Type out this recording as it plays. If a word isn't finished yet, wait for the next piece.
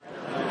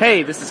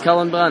Hey, this is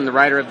Cullen Bunn, the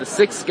writer of The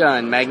Sixth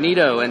Gun,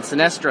 Magneto, and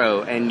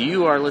Sinestro, and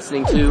you are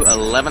listening to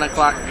 11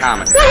 O'Clock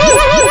Comics.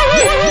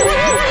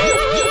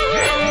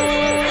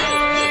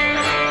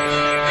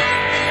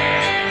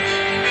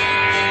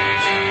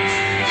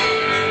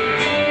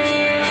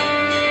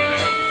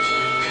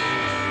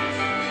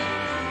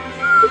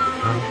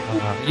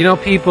 You know,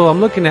 people, I'm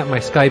looking at my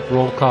Skype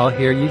roll call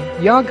here.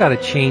 Y'all got to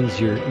change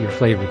your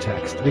flavor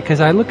text, because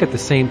I look at the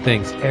same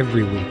things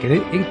every week, and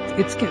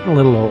it's getting a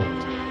little old.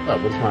 Oh,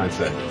 what's mine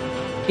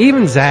say?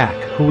 Even Zach,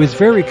 who is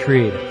very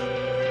creative,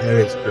 That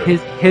is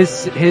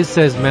true. his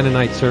says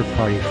Mennonite Surf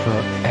Party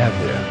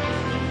forever.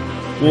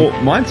 Yeah.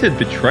 Well, mine said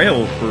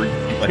betrayal for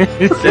like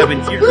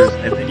 7 years,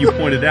 and then you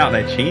pointed out,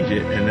 and I changed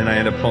it, and then I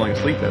ended up falling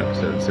asleep that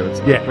episode. So it's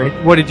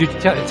What did you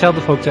tell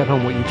the folks at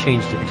home what you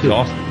changed it to?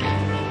 exhausting.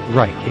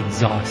 Right,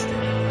 exhausted.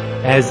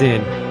 As in,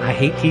 I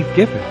hate Keith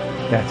Giffen.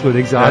 That's what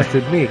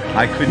exhausted me.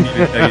 I couldn't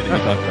even tell you that you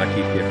talked about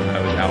Keith Giffen.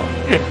 I was out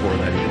before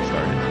that even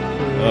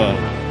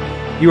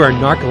started. You are a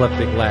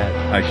narcoleptic lad.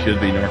 I should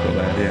be narco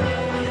lad, yeah.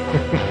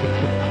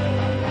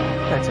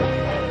 That's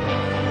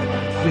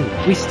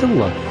okay. We still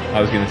love you. I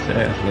was gonna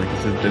say, I feel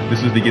like this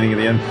is the beginning of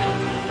the end.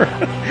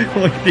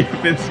 Like the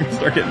Vince can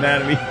start getting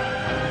mad at me.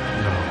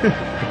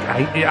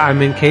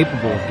 I'm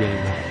incapable of getting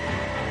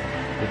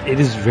that. It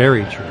is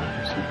very true.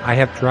 I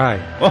have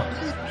tried. Oh,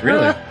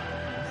 really?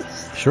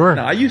 Sure.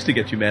 No, I used to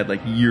get you mad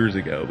like years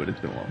ago, but it's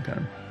been a long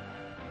time.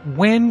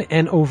 When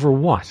and over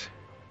what?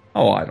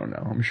 Oh, I don't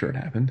know. I'm sure it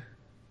happened.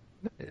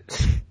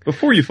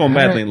 Before you fell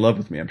madly in love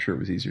with me, I'm sure it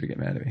was easier to get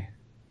mad at me.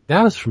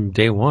 That was from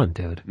day one,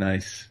 dude.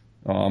 Nice.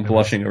 Oh, I'm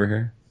blushing over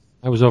here.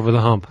 I was over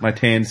the hump. My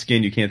tan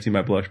skin, you can't see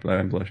my blush, but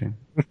I'm blushing.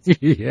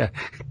 Yeah.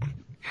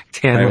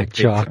 Tan like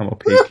chalk. I'm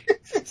opaque.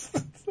 It's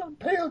not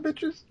pale,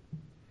 bitches.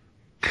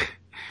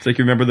 It's like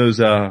you remember those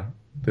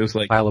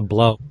like Pile of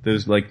blow.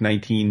 those like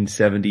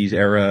 1970s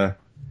era,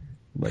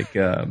 like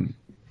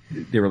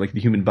they were like the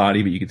human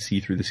body, but you could see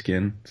through the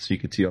skin, so you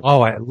could see.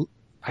 Oh, I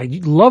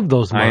love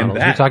those I am models.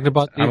 that. You talking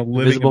about the I'm a living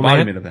Invisible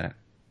embodiment Man? of that.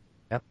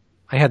 Yep.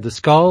 I had the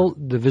skull,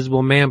 the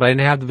Visible Man, but I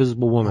didn't have the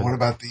Visible Woman. What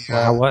about the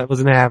I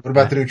wasn't having what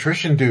about that. the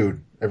nutrition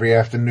dude every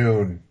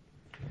afternoon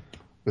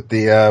with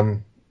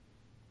the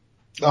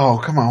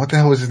oh, come on, what the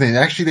hell was his name?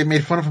 Actually, they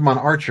made fun of him on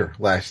Archer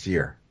last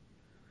year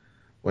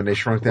when they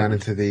shrunk down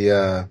into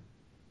the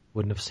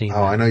Wouldn't have seen oh,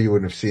 that. I know you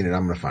wouldn't have seen it.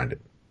 I'm going to find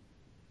it.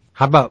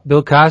 How about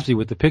Bill Cosby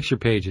with the picture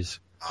pages?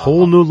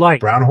 Whole new light.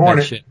 Brown That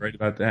Hornet. shit. Right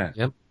about that.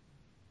 Yep.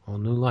 Whole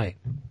new light.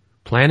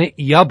 Planet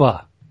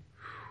Yubba.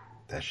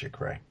 That shit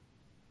cray.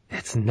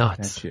 It's That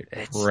nuts. shit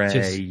It's cray.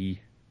 just,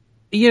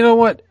 you know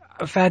what?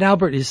 Fat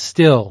Albert is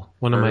still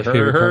one of my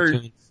favorite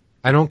cartoons.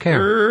 I don't care.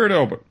 Heard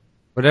of it.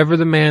 Whatever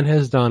the man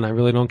has done, I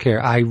really don't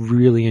care. I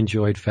really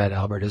enjoyed Fat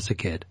Albert as a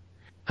kid.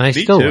 And I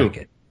Me still too. like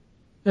it.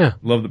 Yeah.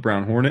 Love the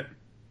Brown Hornet,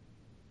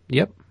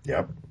 Yep.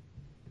 Yep.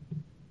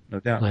 no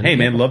doubt. Planet Hey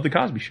man, Yubba. love the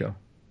Cosby Show.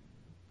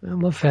 I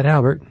love Fat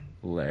Albert.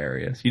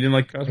 Hilarious. You didn't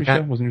like the Cosby Okay.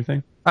 Show? Wasn't your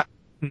thing?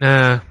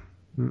 Nah.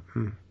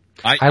 Mm-mm.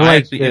 I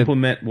like actually the-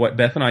 implement what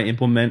Beth and I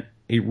implement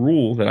a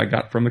rule that I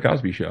got from the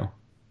Cosby Show.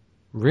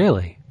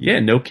 Really? Yeah,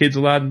 no kids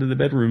allowed into the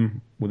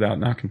bedroom without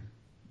knocking,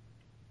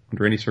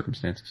 under any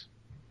circumstances.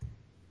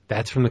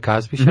 That's from the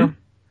Cosby Show? Mhm.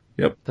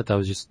 Yep. Thought that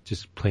was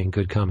just plain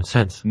good common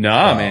sense.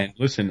 Nah, Wow. man.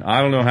 Listen,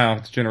 I don't know how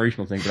it's a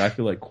generational thing, but I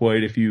feel like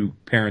quite a few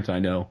parents I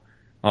know,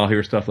 I'll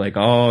hear stuff like,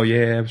 oh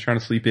yeah, I was trying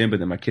to sleep in, but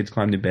then my kids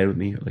climbed in bed with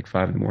me at like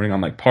 5 a.m.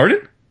 I'm like,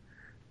 pardon?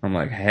 I'm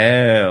like,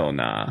 hell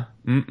nah.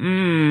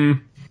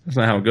 That's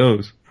not how it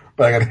goes.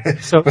 But I got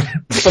So,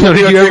 so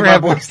did you ever take my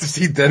have, boys to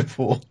see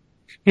Deadpool?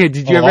 yeah,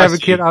 did you Oh, ever I have a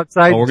see. kid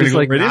outside Oh, we're gonna just go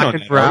like right in on knocking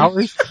that, for are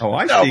we? hours? Oh,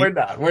 I No, see. we're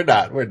not.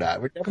 We're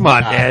not. Come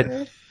on,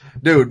 Dad.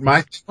 Dude,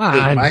 my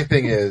on.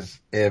 thing is,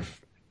 if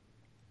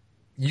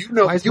you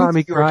know, Why is you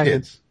mommy your crying?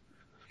 kids,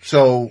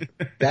 so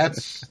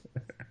that's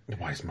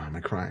why is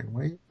mommy crying?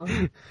 Why are you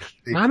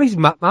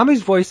crying?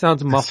 Mommy's voice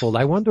sounds muffled.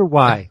 I wonder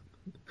why.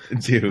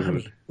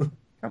 Dude. Come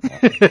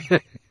on.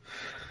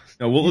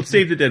 No, well, let's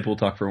save the Deadpool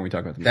talk for when we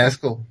talk about the movie. That's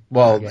cool.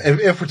 Well,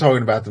 if we're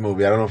talking about the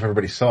movie, I don't know if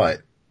everybody saw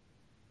it.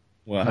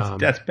 Well,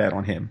 that's bad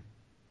on him.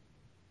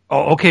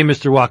 Oh, okay,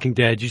 Mr. Walking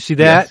Dead. You see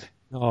that? Yes.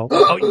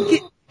 Oh,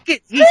 he said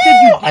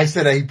you. I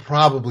said he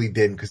probably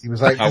didn't because he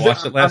was like, I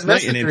watched it last on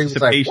night in Messenger, he was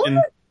like, anticipation.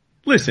 "What?"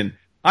 Listen,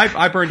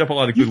 I burned up a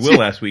lot of goodwill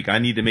last week. I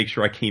need to make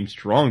sure I came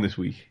strong this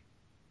week.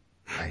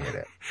 I hear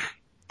that.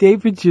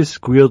 David just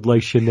squealed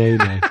like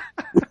Shanae.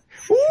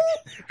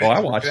 Oh, I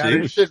watched it.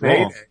 It was Shit,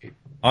 strong. man.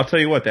 I'll tell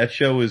you what, that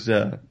show is,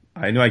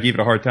 I know I gave it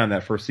a hard time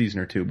that first season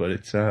or two, but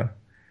it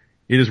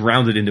is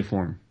rounded into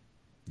form.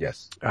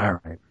 Yes. All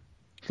right.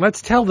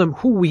 Let's tell them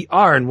who we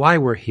are and why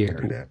we're Do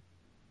here. that.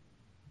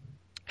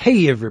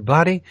 Hey,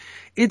 everybody.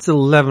 It's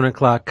 11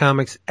 o'clock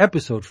comics,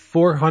 episode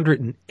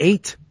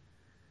 408.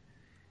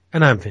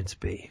 And I'm Vince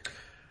B.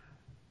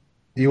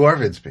 You are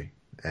Vince B.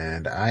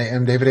 And I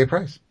am David A.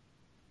 Price.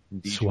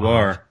 Indeed Suave. you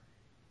are.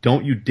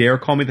 Don't you dare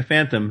call me the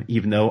Phantom,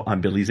 even though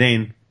I'm Billy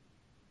Zane.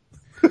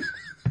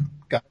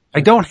 I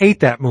don't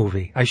hate that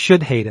movie. I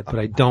should hate it, but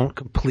I don't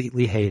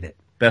completely hate it.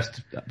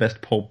 Best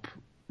pulp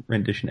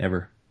rendition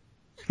ever.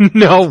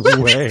 No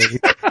way.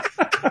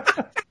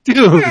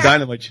 Dude.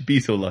 Dynamite should be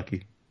so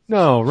lucky.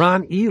 No,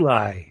 Ron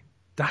Eli.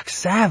 Doc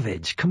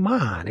Savage. Come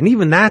on. And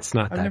even that's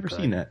not I've that never good.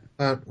 seen that.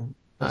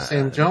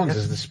 Sam Jones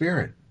is the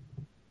Spirit.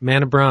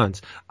 Man of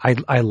Bronze.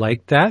 I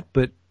like that,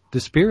 but the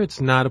Spirit's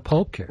not a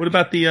pulp character. What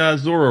about the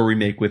Zorro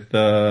remake with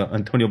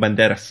Antonio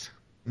Banderas?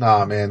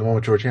 Nah, man, the one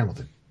with George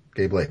Hamilton.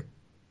 Gay Blade.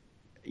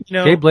 You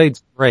know, Jay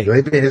Blade's great.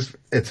 Gay Blade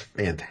it's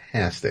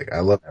fantastic. I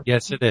love that.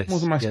 Yes, it is.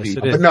 Wasn't my yes, speed.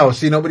 it is. But no,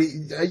 see, nobody.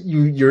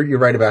 You're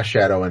right about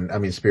Shadow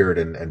and Spirit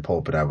and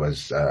Pulp. But I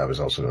was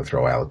also going to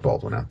throw Alec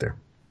Baldwin out there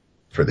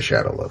for the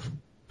Shadow love.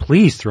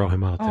 Please throw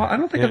him out Oh, there. I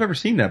don't think I've ever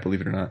seen that,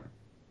 believe it or not.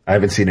 I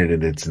haven't seen it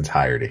in its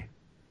entirety.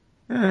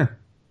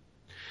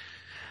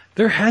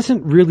 There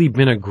hasn't really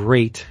been a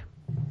great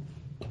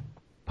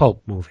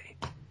pulp movie.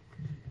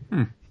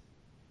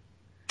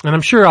 And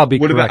I'm sure I'll be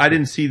What correct. about, I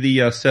didn't see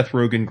the Seth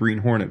Rogen Green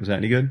Hornet. Was that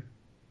any good?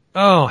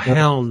 Oh,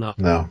 hell no.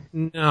 No.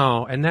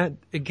 No, and that,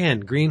 again,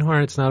 Green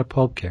Hornet's not a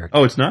pulp character.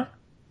 Oh, it's not?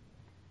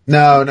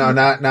 No,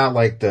 not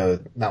like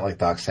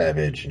Doc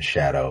Savage and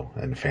Shadow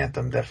and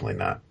Phantom. Definitely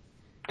not.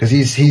 Because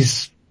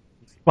he's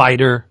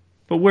Spider.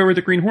 But where would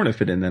the Green Hornet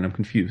fit in then? I'm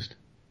confused.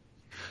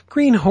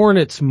 Green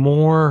Hornet's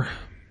more...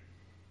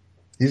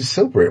 he's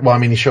so great. Well, I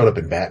mean, he showed up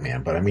in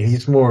Batman, but I mean,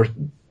 he's more.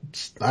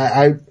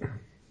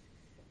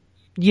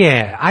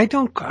 Yeah, I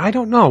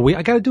don't know.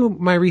 I gotta do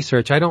my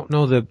research. I don't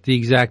know the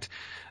exact,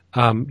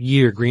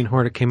 year Green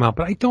Hornet came out,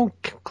 but I don't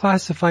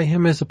classify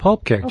him as a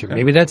pulp character. Okay.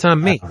 Maybe that's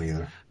on I me. don't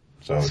either.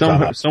 So it's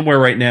not- Somewhere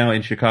right now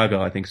in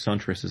Chicago, I think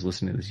SunTrust is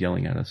listening to this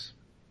yelling at us.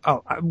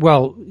 Oh,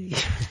 well,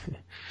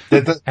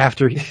 that-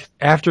 after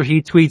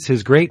he tweets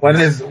his great, when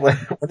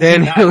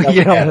then not he'll yelling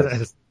yell at at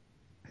us.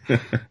 us.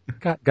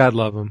 God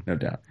love him. No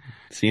doubt.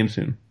 See him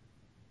soon.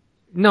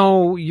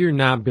 No, you're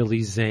not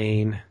Billy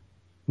Zane.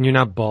 You're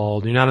not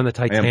bald. You're not on the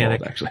I am Titanic.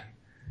 bald, actually.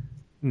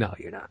 No,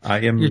 you're not. I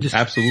am You're just-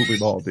 absolutely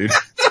bald, dude.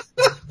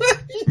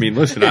 I mean,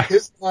 listen,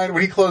 His line,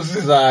 when he closes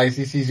his eyes,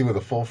 he sees you with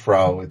a full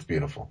fro. It's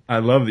beautiful. I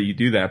love that you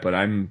do that, but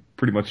I'm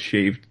pretty much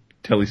shaved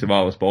Telly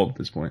Savalas bald at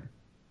this point.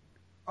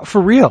 For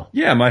real.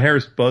 Yeah, my hair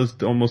is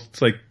buzzed almost,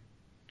 it's like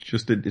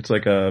just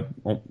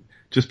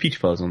peach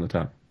fuzz on the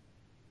top.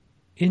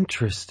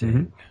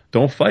 Interesting.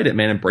 Don't fight it,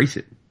 man. Embrace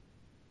it.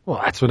 Well,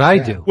 that's what I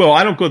do. Well,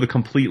 I don't go the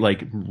complete,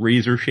 like,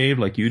 razor shave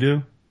like you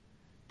do,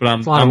 but I'm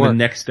It's a lot of the work.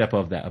 next step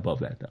above that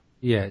though.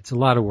 Yeah, it's a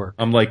lot of work.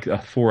 I'm like a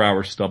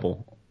 4-hour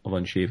stubble of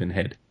unshaven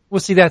head. Well,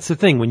 see, that's the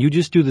thing. When you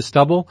just do the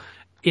stubble,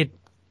 it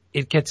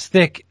gets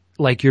thick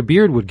like your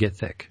beard would get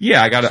thick.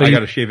 Yeah, I So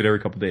gotta shave it every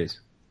couple days.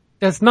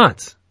 That's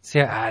nuts. See,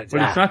 But it's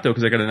not though,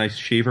 cause I got a nice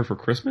shaver for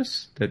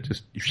Christmas that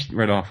just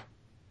right off.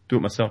 Do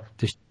it myself.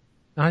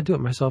 I do it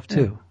myself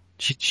too.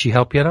 She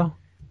help you at all?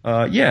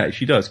 Yeah,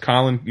 she does.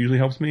 Colin usually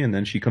helps me, and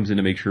then she comes in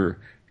to make sure,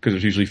 because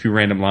there's usually a few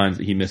random lines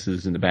that he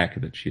misses in the back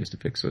that she has to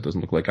fix, so it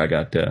doesn't look like I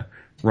got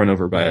run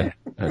over by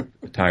a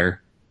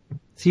tire.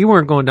 See, you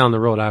weren't going down the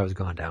road I was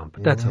going down,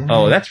 but that's okay.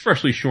 Oh, that's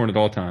freshly shorn at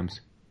all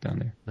times down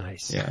there.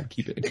 Nice. Yeah,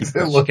 keep it. It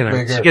Fresh. look She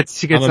bigger.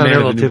 gets I'm a on man her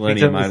of little the new tippy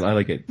millennium. toes. I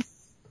like it.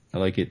 I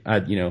like it.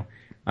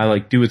 I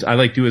like do as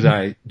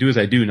I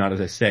do, not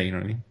as I say. You know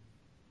what I mean?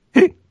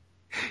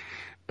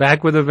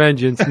 Back with a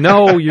vengeance.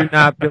 No, you're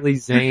not Billy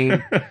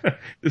Zane.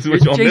 This is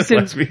what y'all missed Jason-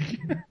 last week.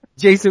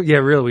 Jason, yeah,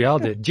 really, we all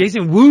did.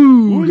 Jason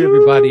wooed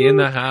everybody in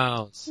the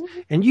house.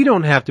 And you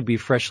don't have to be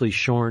freshly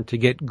shorn to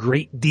get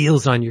great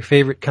deals on your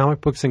favorite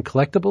comic books and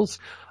collectibles.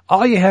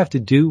 All you have to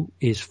do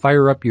is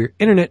fire up your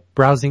internet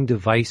browsing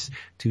device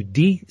to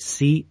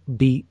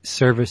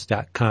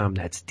dcbservice.com.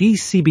 That's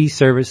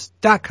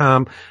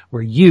dcbservice.com,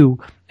 where you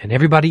and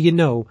everybody you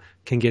know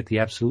can get the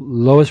absolute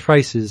lowest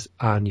prices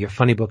on your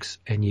funny books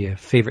and your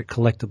favorite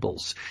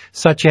collectibles.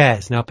 Such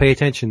as, now pay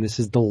attention, this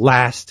is the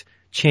last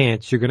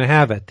chance you're going to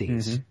have at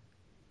these.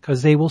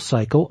 Because they will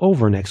cycle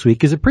over. Next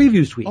week is a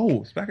previews week.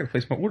 Oh, so I gotta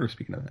place my order.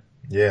 Speaking of that,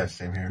 Yeah,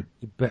 same here.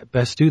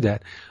 Best do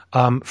that.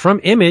 From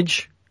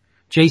Image,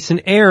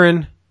 Jason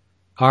Aaron,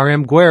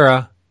 R.M.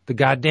 Guerra, the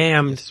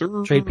goddamn Yes,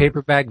 sir. trade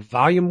paperback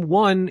volume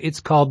 1.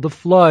 It's called The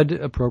Flood,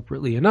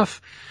 appropriately enough.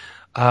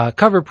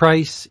 Cover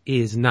price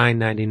is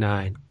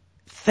 $9.99.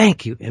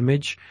 Thank you,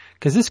 Image,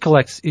 because this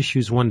collects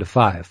issues 1 to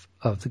 5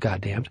 of the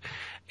goddamned.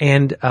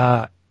 And,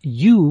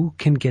 you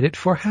can get it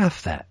for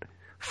half that.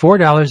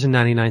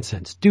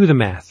 $4.99. Do the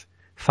math.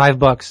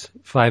 $5,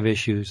 5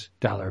 issues,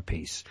 $1 a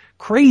piece.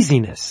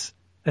 Craziness.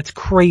 That's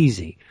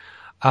crazy.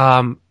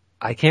 I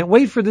can't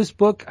wait for this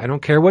book. I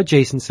don't care what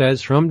Jason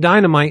says. From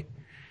Dynamite.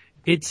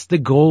 It's the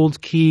Gold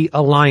Key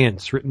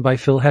Alliance, written by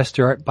Phil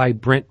Hester, art by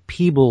Brent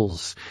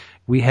Peebles.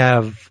 We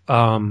have,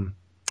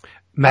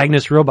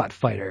 Magnus Robot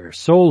Fighter,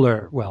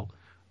 Solar,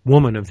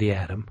 Woman of the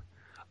Atom,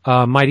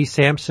 Mighty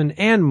Samson,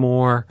 and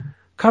more.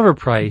 Cover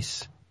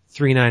price,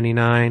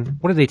 $3.99.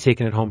 What are they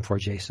taking it home for,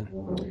 Jason?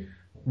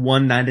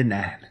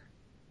 $1.99.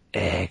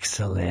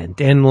 Excellent.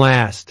 And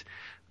last,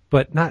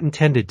 but not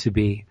intended to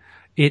be,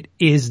 it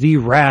is the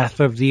Wrath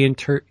of the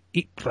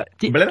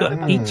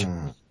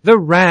The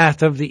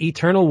Wrath of the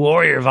Eternal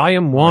Warrior,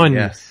 Volume 1.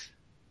 Yes.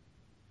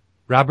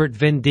 Robert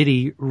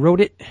Venditti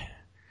wrote it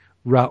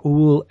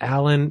Raoul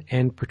Allen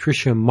and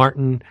Patricia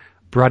Martin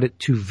brought it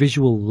to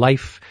visual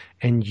life,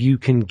 and you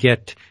can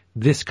get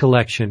this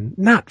collection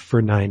not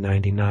for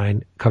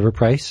 $9.99 cover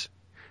price,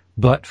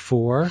 but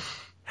for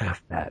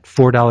half that,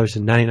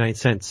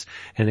 $4.99,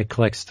 and it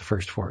collects the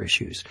first 4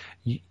 issues.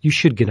 You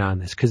should get on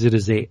this because it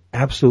is a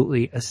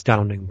absolutely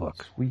astounding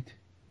book. Sweet.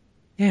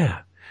 Yeah.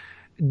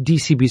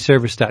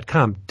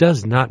 DCBService.com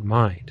does not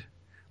mind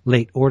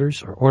late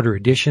orders or order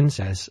additions,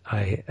 as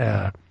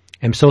I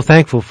am so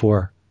thankful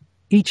for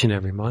each and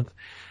every month.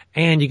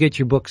 And you get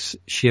your books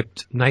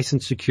shipped nice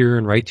and secure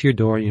and right to your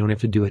door. You don't have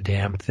to do a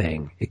damn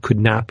thing. It could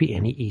not be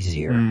any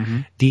easier.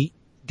 Mm-hmm.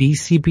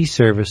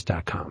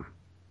 DCBService.com.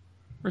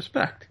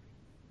 Respect.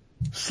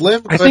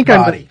 Slim I good think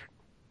body.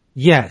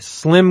 Yes,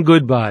 slim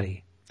good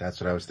body.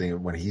 That's what I was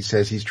thinking when he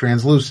says he's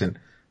translucent.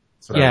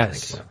 That's what I was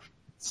Yes. thinking of.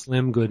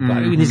 Slim good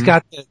body. Mhm. And he's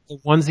got the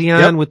onesie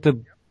on with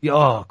the,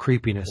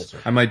 creepiness.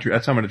 That's how I'm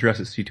going to dress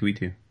at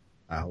C2E2.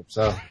 I hope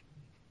so.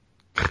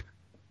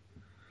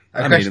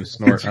 I made him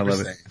snort. I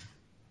love it.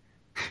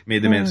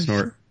 Made the man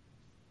snort.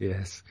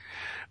 Yes.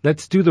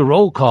 Let's do the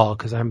roll call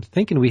because I'm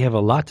thinking we have a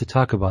lot to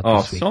talk about Oh,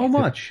 this week. so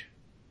much.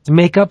 To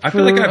make up for, I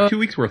feel like I have 2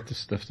 weeks worth of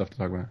stuff to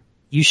talk about.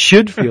 You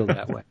should feel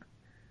that way.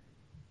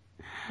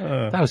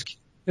 Uh, That was cute.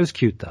 It was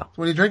cute though.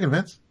 What are you drinking,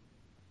 Vince?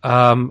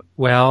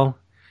 Well,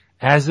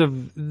 as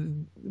of,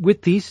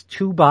 with these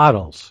 2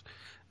 bottles,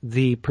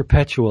 the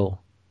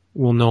perpetual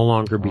will no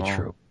longer be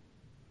true.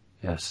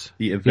 Yes.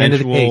 the the end of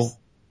the case.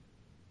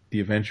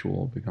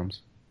 eventual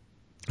becomes,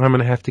 I'm going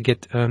to have to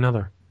get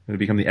another. it'll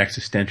become the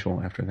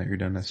existential after that you're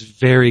done. That's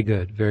Very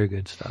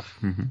good stuff.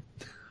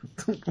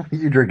 What are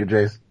you drinking,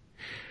 Jace?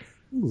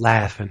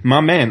 Laughing. my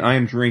man. I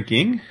am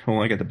drinking. Hold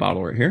on, I got the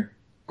bottle right here.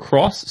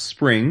 Cross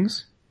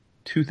Springs,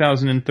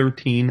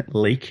 2013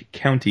 Lake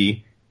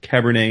County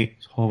Cabernet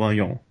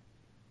Sauvignon.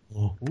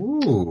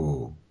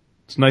 Ooh.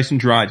 It's nice and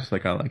dry, just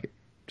like I like it.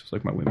 Just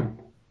like my women.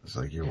 It's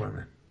like your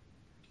women.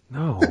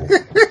 No.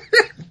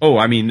 Oh,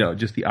 I mean, no,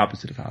 just the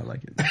opposite of how I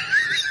like it.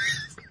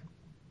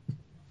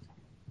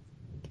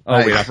 Oh,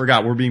 Nice. wait, I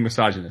forgot. We're being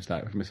misogynist.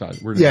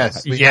 We're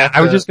Yes. Yeah,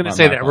 I was just going to I'm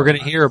say not that. We're going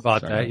to following hear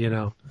about Sorry. that, you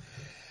know.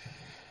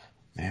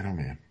 Man, oh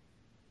man.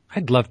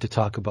 I'd love to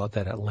talk about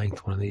that at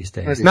length one of these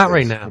days. One of these Not days.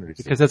 right now, One of these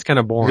days. because that's kind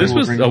of boring. This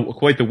was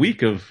quite the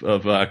week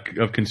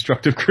of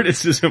constructive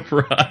criticism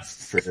for us.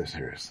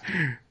 Serious.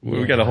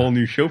 We got a whole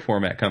new show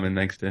format coming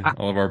thanks to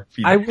all of our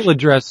feedback.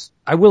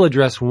 I will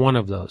address one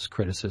of those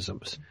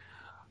criticisms.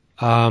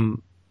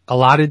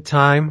 Allotted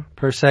time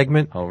per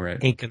segment Oh, right.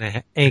 ain't gonna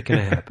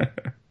happen.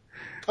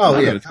 Oh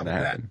None yeah, of it's gonna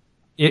that. happen.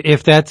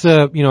 If that's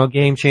a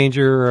game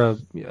changer or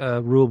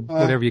a rule,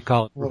 whatever you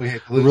call it, well, we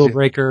hate to lose rule you.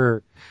 breaker,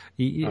 or,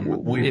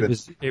 weeping.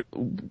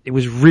 it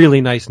was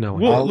really nice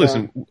knowing. Well,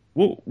 listen,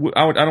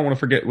 I don't want to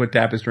forget what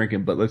Dap is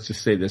drinking, but let's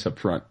just say this up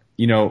front.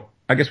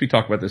 I guess we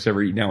talk about this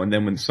every now and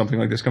then when something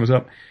like this comes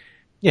up.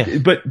 Yeah.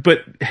 But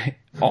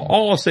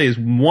all I'll say is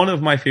one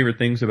of my favorite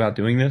things about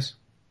doing this,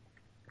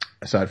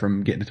 aside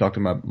from getting to talk to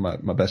my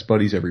best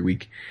buddies every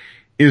week,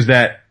 is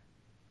that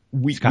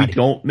we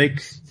don't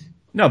make,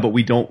 no, but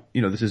we don't,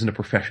 this isn't a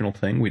professional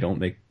thing. We don't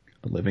make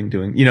a living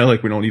doing, we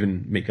don't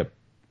even make a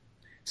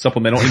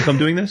supplemental income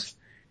doing this.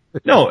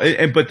 No,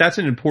 but that's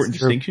an important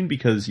distinction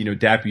because,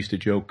 Dap used to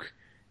joke,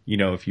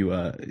 if you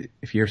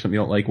hear something you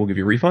don't like, we'll give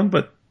you a refund,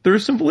 but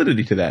there's some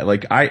validity to that.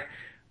 Like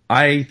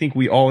I think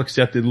we all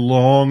accepted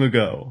long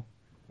ago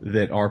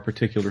that our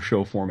particular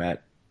show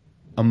format,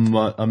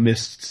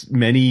 amidst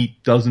many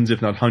dozens,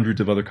 if not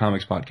hundreds of other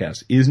comics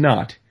podcasts, is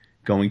not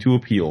going to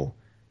appeal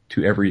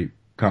to every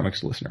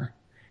comics listener.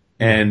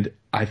 And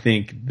I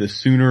think the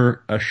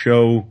sooner a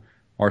show,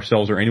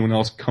 ourselves or anyone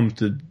else, comes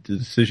to the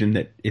decision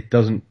that it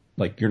doesn't,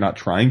 like, you're not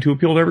trying to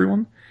appeal to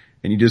everyone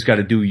and you just got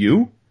to do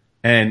you.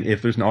 And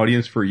if there's an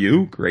audience for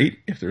you, great.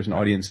 If there's an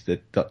audience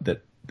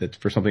that's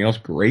for something else,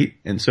 great.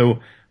 And so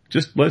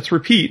just let's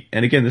repeat.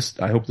 And again,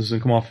 I hope this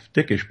doesn't come off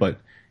dickish, but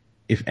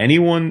if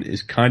anyone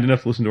is kind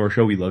enough to listen to our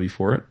show, we love you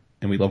for it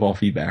and we love all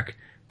feedback.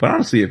 But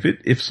honestly,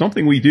 if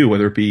something we do,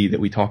 whether it be that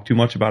we talk too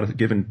much about a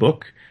given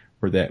book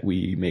or that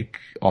we make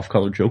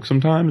off-color jokes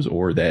sometimes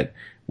or that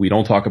we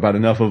don't talk about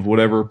enough of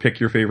whatever, pick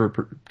your favorite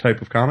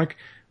type of comic,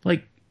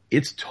 like,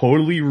 it's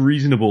totally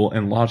reasonable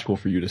and logical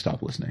for you to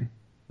stop listening.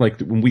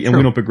 Like, and we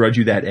don't begrudge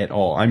you that at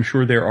all. I'm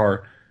sure there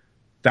are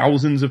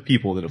thousands of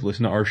people that have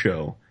listened to our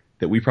show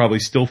that we probably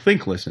still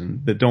think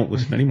listen that don't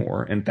listen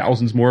anymore, and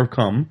thousands more have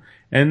come,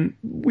 and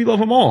we love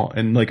them all.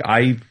 And like,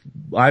 I've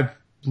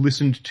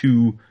listened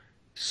to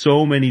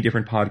so many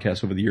different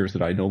podcasts over the years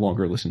that I no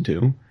longer listen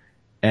to,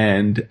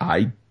 and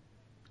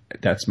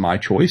that's my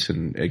choice.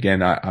 And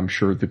again, I'm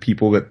sure the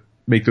people that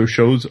make those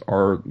shows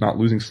are not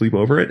losing sleep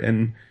over it.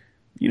 And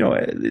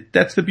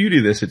that's the beauty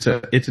of this. It's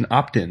an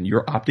opt-in.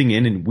 You're opting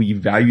in, and we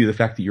value the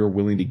fact that you're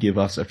willing to give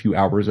us a few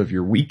hours of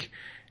your week,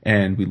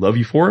 and we love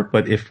you for it.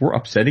 But if we're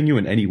upsetting you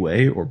in any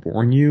way or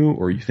boring you,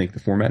 or you think the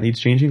format needs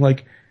changing,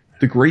 like,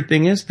 the great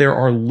thing is there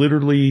are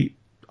literally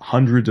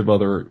hundreds of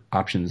other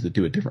options that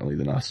do it differently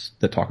than us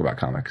that talk about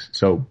comics.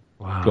 So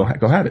go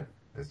have it.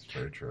 That's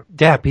very true.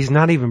 Dap, he's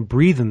not even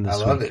breathing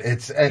this I love week.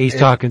 it. He's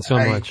talking so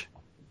much.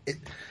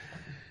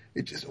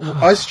 it just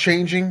us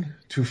changing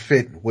to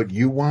fit what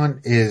you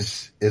want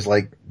is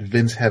like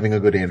Vince having a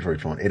good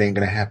Android phone. It ain't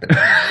gonna happen.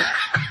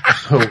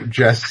 So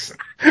just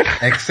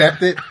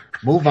accept it,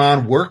 move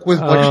on, work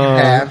with what you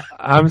have.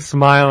 I'm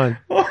smiling.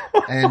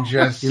 And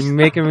just You're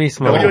making me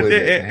smile. go with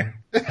it, man.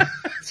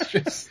 It's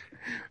just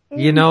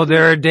You know,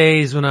 there are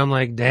days when I'm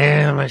like,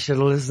 damn, I should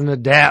have listened to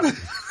Dap. But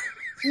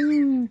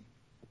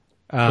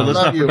let's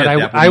not you. forget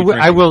But Dap.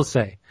 I will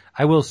say,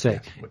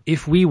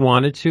 if we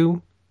wanted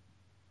to,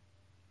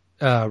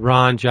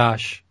 Ron,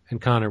 Josh,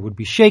 and Connor would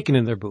be shaking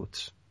in their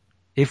boots.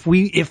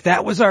 If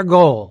that was our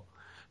goal,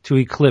 to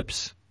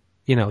eclipse,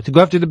 to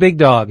go after the big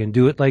dog and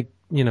do it like,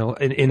 in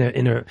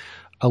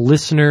a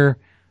listener,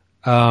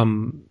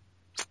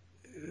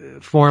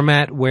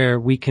 format where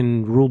we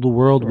can rule the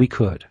world, we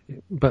could.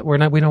 But we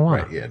don't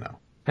want right, it. yeah, no.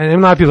 And there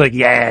might be like,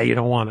 yeah, you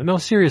don't want it. No,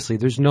 seriously,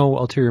 there's no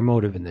ulterior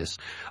motive in this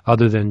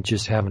other than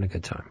just having a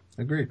good time.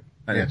 Agreed.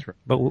 I think that's right.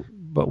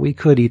 But we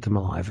could eat them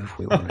alive if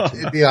we wanted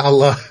to. Yeah, I'll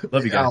Love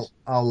you guys.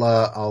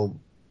 I'll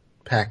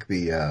pack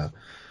the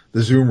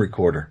Zoom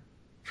recorder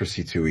for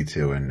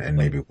C2E2 and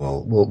maybe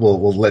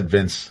we'll let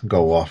Vince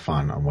go off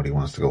on what he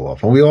wants to go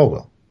off, and we all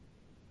will.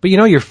 But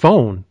your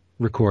phone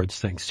records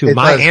things too. It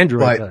My does,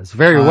 Android but does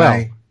very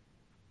well.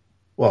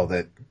 Well,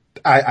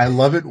 I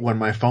love it when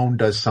my phone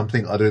does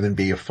something other than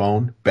be a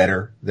phone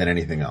better than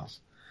anything else.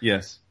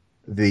 Yes.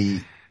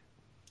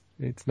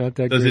 It's not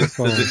that Does great it,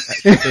 phone.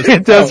 does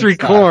It does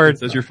record.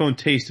 Does your phone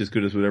taste as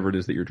good as whatever it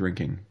is that you're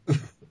drinking?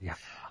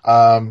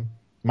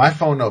 My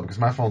phone, no, because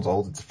my phone's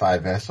old. It's a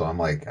 5S, so I'm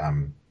like,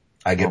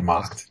 I get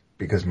mocked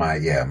because my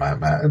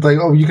it's like,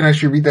 oh, you can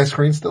actually read that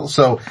screen still.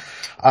 So,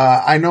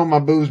 I know my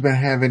boo's been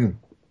having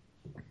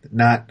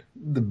not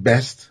the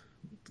best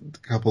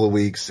couple of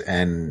weeks,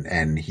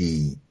 and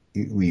we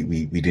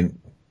didn't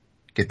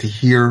get to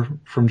hear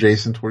from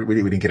Jason. We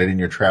didn't get it in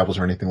your travels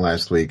or anything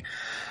last week.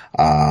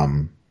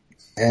 And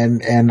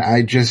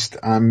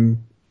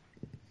I'm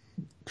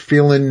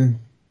feeling,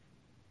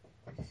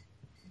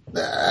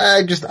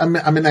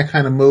 I'm in that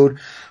kind of mood.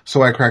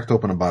 So I cracked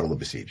open a bottle of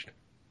Besieged.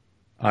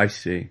 I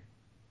see.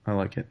 I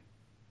like it.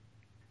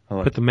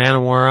 Put the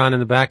Manowar on in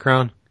the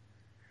background.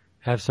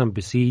 Have some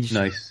Besieged.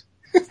 Nice.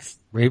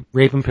 Rape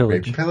and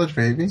pillage. Rape and pillage,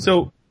 baby.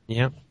 So,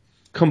 Yeah.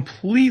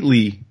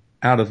 completely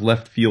out of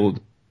left field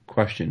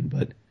question,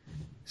 but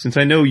since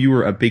I know you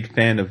were a big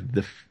fan of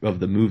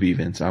the movie,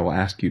 Vince, I will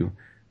ask you,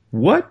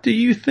 what do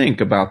you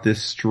think about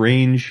this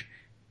strange,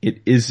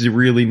 it is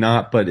really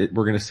not, but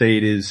we're going to say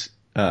it is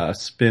a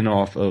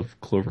spin-off of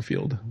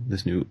Cloverfield,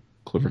 this new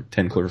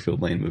 10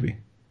 Cloverfield Lane movie?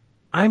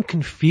 I'm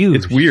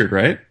confused. It's weird,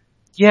 right?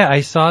 Yeah,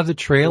 I saw the Do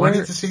trailer. I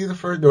need to see the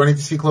first? Do I need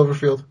to see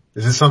Cloverfield?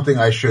 Is this something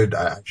I should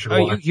watch?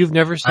 You've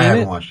never seen I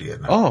haven't it? watched it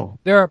yet. No.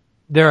 Oh.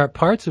 There are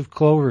parts of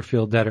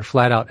Cloverfield that are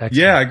flat out excellent.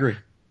 Yeah, I agree.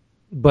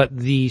 But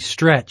the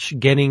stretch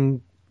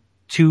getting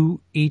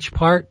to each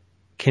part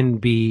can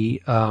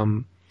be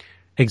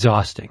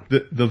exhausting.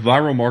 The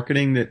viral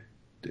marketing that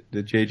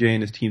JJ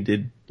and his team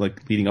did,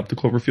 like, leading up to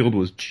Cloverfield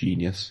was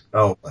genius.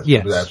 Oh,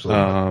 Yes.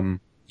 absolutely.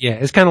 Yeah,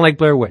 it's kind of like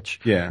Blair Witch.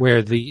 Yeah.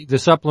 Where the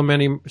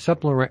supplemental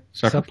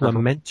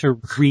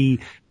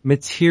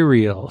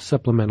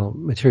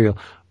material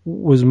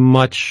was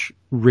much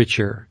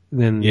richer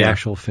than the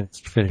actual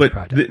finished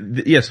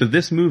product. So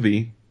this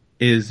movie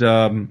is,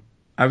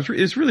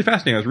 it's really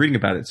fascinating. I was reading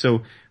about it.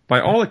 So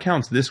by all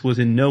accounts, this was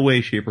in no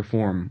way, shape, or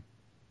form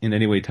in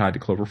any way tied to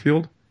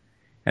Cloverfield.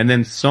 And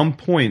then some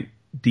point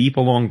deep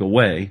along the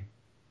way,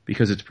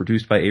 because it's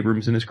produced by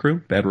Abrams and his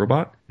crew, Bad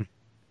Robot,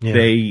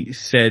 they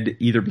said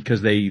either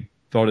because they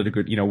thought it a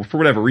good, for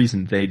whatever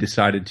reason, they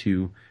decided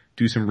to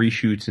do some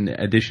reshoots and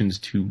additions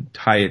to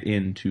tie it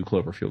into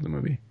Cloverfield, the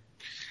movie.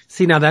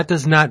 See, now that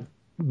does not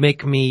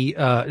make me,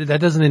 that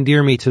doesn't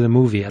endear me to the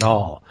movie at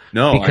all.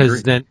 No,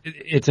 because then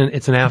it's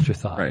an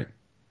afterthought. Right.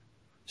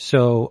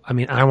 So, I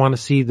mean, I want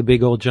to see the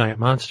big old giant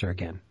monster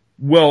again.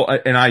 Well,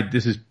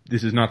 this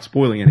is not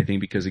spoiling anything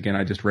because again,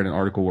 I just read an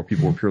article where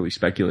people were purely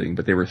speculating,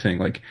 but they were saying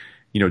like,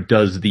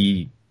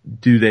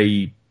 do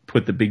they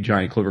put the big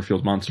giant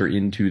Cloverfield monster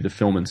into the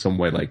film in some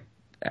way, like,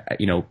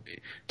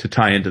 to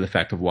tie into the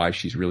fact of why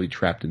she's really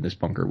trapped in this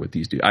bunker with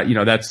these dudes.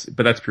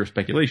 That's pure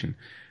speculation.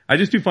 I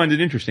just do find it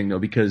interesting though,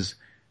 because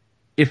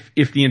if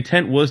the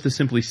intent was to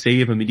simply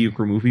save a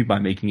mediocre movie by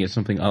making it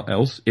something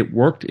else, it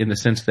worked in the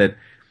sense that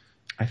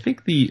I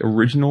think the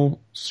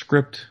original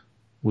script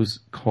was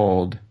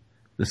called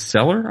The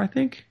Cellar, I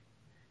think.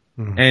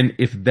 Mm-hmm. And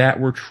if that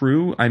were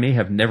true, I may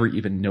have never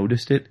even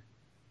noticed it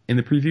in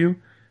the preview.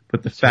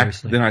 But the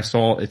fact that I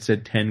saw it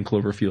said 10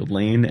 Cloverfield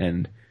Lane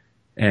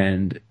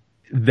and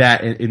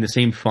that in the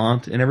same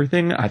font and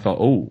everything, I thought,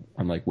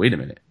 I'm like, wait a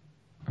minute.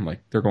 I'm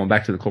like, they're going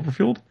back to the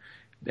Cloverfield?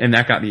 And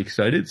that got me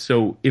excited.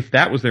 So if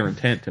that was their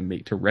intent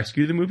to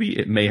rescue the movie,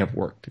 it may have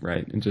worked,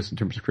 right? And just in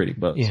terms of creating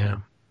buzz. Yeah.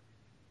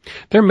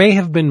 There may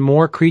have been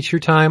more creature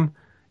time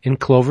in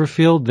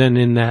Cloverfield than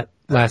in that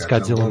last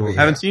Godzilla movie.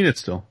 I haven't seen it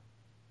still.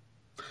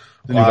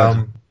 Was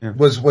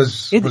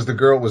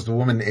the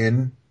woman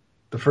in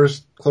the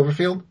first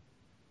Cloverfield?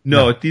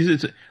 No,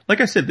 it's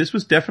like I said, this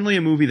was definitely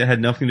a movie that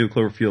had nothing to do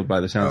with Cloverfield by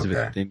the sounds of it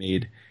that they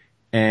made.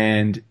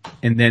 And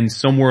then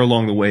somewhere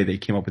along the way they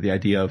came up with the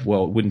idea of,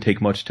 well, it wouldn't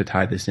take much to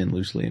tie this in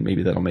loosely and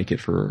maybe that'll make it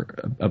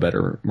for a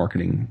better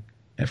marketing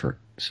effort.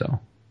 So.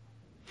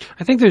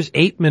 I think there's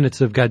 8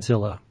 minutes of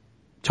Godzilla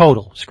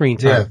total screen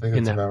time I think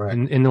in that's that, about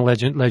right. in the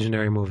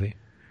legendary movie.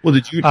 Well,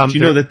 did you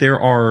know that there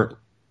are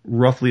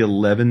roughly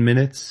 11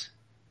 minutes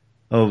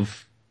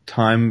of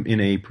time in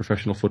a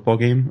professional football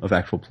game of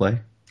actual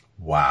play?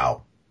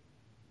 Wow.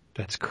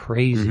 That's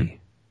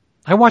crazy.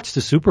 I watched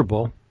the Super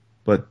Bowl.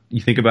 But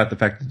you think about the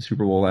fact that the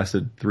Super Bowl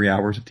lasted 3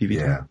 hours of TV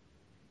time?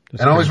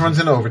 That's and always crazy. runs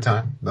into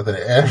overtime. Nothing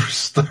ever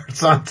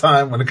starts on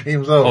time when the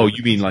game's over. Oh,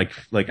 you mean like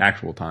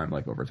actual time,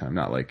 like overtime,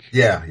 not like...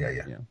 Yeah.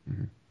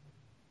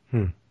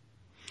 Mm-hmm.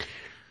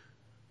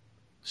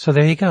 So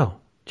there you go.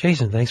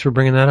 Jason, thanks for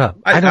bringing that up.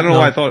 I don't know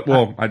why I thought,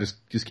 well, I just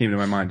came to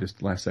my mind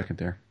just last second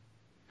there.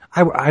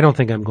 I don't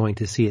think I'm going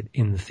to see it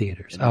in the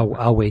theaters.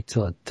 I'll wait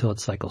till it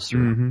cycles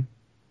through. Mm-hmm.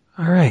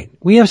 All right.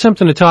 We have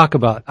something to talk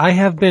about. I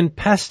have been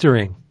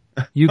pestering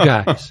you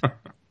guys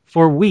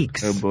for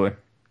weeks Oh boy.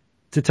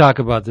 to talk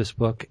about this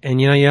book. And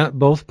you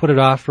both put it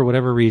off for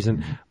whatever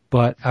reason,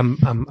 but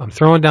I'm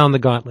throwing down the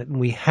gauntlet and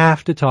we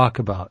have to talk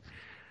about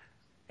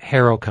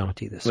Harrow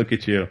County this week. Look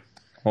at you.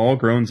 All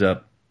grown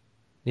up.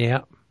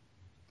 Yeah.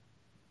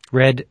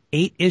 Read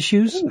 8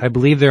 issues. I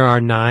believe there are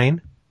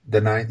 9.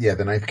 The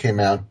ninth came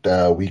out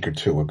a week or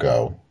two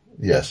ago.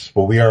 Yes.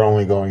 But we are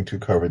only going to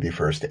cover the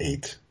first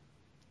 8.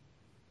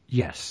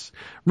 Yes.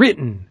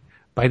 Written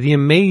by the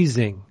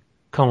amazing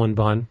Cullen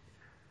Bunn,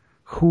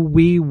 who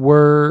we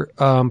were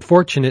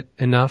fortunate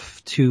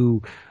enough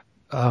to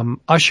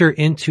usher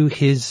into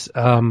his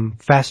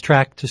fast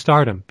track to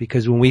stardom,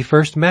 because when we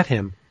first met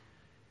him,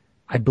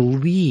 I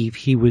believe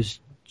he was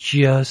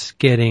just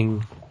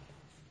getting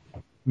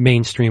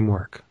mainstream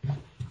work.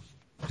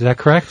 Is that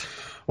correct?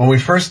 When we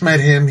first met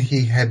him,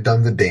 he had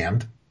done The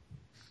Damned.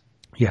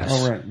 Yes.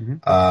 All right.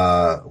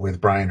 Mm-hmm.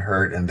 With Brian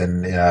Hurt, and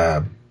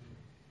then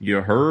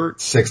You hurt?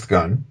 Sixth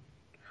Gun.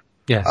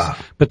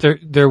 Yes. But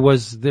there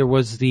was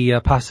the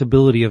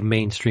possibility of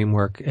mainstream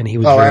work, and he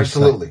was very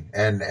absolutely.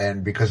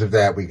 And because of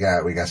that, we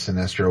got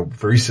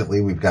Sinestro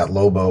recently. We've got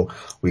Lobo.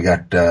 We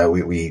got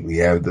we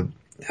have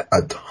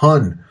a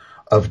ton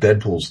of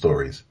Deadpool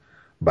stories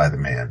by the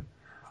man.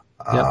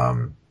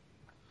 Yep.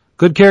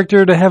 Good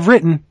character to have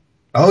written.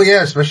 Oh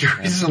yeah, especially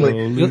recently.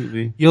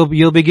 Absolutely.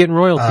 You'll be getting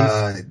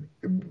royalties.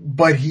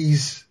 But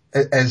he's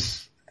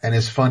as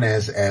fun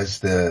as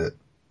the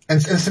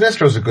and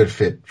Sinestro's a good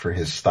fit for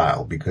his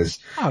style, because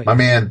my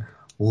man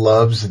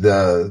loves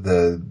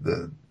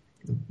the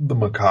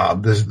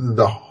macabre,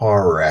 the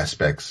horror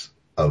aspects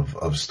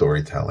of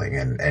storytelling,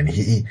 and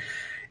he,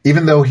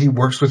 even though he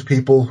works with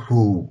people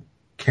who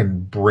can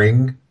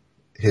bring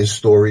his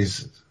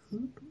stories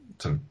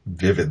to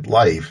vivid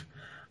life,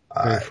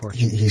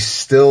 he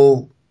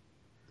still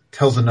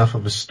tells enough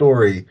of a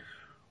story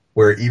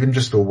where even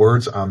just the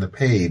words on the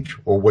page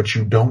or what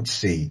you don't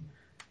see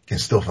can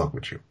still fuck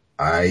with you.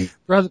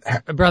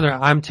 Brother,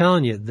 I'm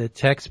telling you, the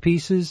text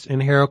pieces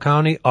in Harrow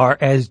County are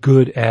as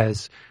good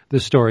as the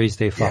stories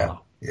they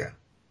follow. Yeah.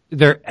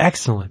 They're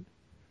excellent.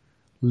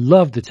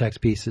 Love the text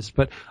pieces,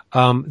 but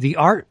the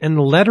art and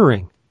the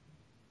lettering,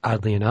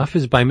 oddly enough,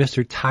 is by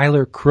Mr.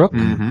 Tyler Crook.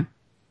 Mm-hmm.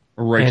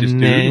 A righteous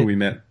dude who we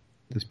met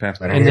this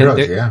past night.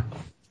 Yeah.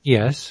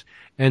 Yes.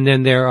 And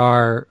then there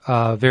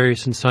are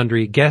various and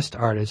sundry guest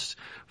artists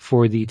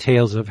for the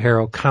Tales of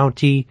Harrow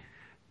County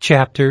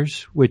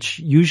chapters, which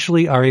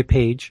usually are a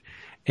page,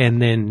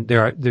 and then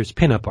there's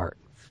pinup art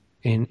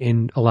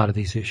in a lot of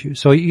these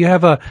issues. So you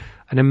have an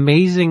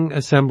amazing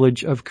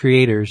assemblage of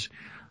creators.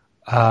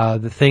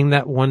 The thing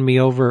that won me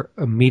over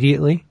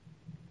immediately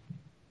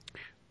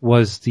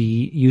was the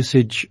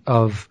usage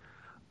of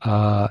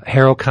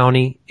Harrow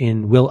County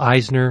in Will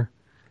Eisner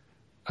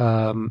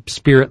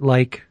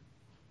spirit-like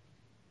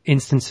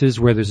instances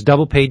where there's a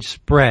double-page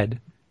spread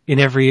in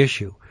every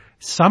issue.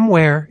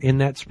 Somewhere in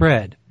that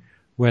spread,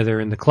 whether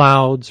in the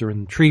clouds or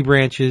in tree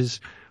branches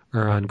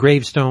or on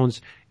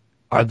gravestones,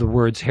 are the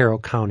words Harrow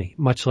County,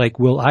 much like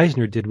Will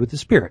Eisner did with the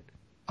Spirit,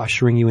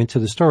 ushering you into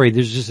the story.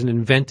 There's just an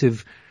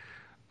inventive,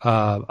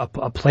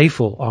 a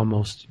playful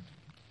almost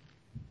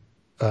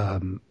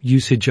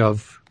usage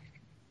of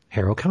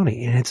Harrow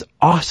County, and it's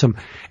awesome.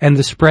 And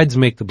the spreads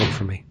make the book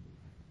for me.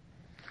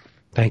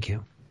 Thank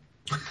you.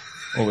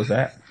 What was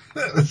that?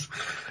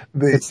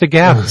 It's the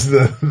gavel.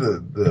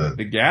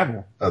 The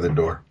gavel. Other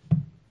door.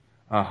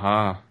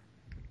 Aha.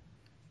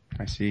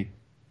 I see.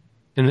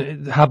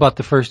 And how about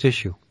the first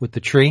issue with the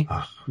tree?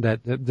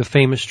 The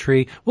famous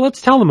tree. Well,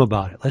 let's tell them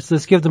about it.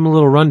 Let's give them a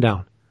little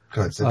rundown.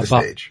 Good, set the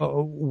stage.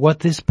 What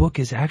this book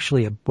is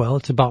actually,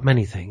 it's about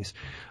many things.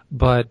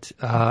 But,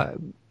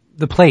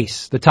 the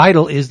place, the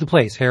title is the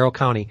place, Harrow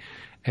County.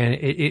 And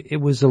it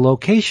was a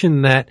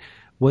location that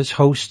was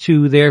host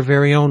to their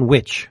very own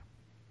witch.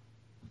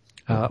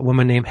 A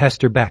woman named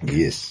Hester Beck.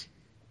 Yes.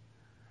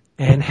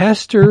 And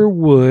Hester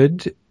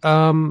would,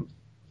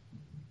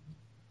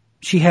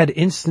 she had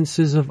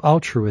instances of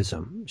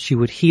altruism. She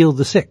would heal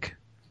the sick.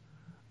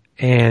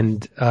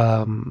 and,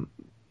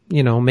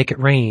 make it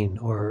rain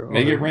or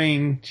Make it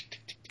rain.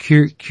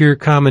 cure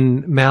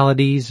common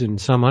maladies and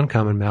some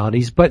uncommon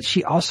maladies. But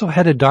she also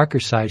had a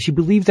darker side. She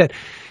believed that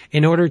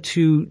in order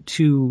to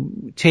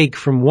take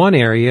from one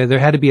area, there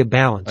had to be a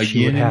balance. A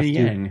yin and a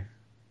yang.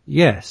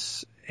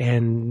 Yes.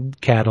 And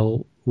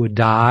cattle would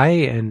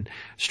die and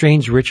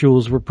strange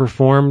rituals were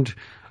performed.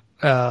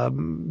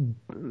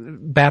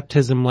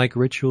 Baptism-like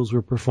rituals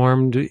were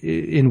performed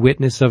in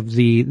witness of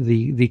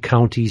the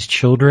county's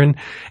children.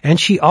 And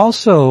she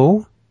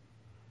also,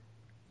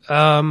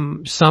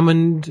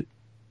 summoned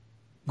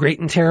great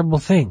and terrible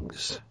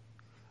things.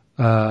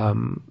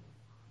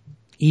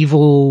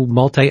 Evil,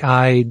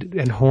 multi-eyed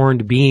and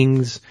horned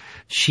beings.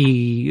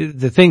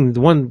 The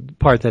one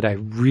part that I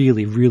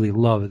really, really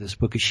love of this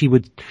book is she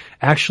would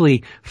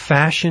actually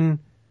fashion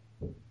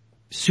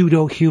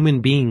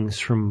pseudo-human beings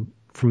from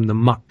the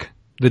muck,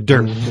 the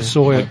dirt, the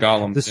soil, Like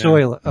golems,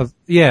 soil of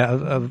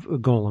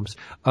golems,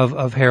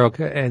 of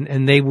Heroka,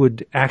 and they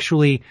would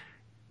actually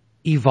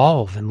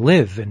evolve and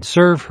live and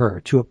serve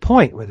her to a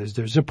point where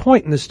there's a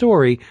point in the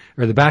story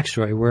or the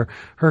backstory where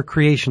her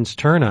creations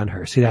turn on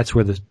her. See, that's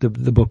where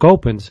the book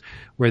opens,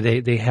 where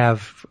they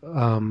have,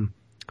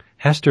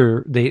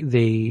 Hester,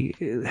 they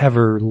have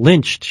her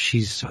lynched.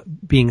 She's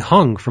being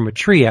hung from a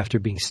tree after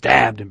being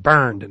stabbed and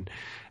burned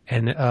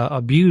and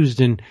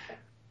abused, and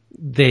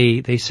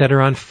they set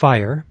her on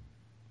fire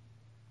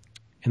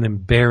and then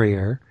bury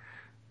her.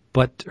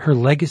 But her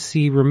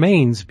legacy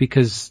remains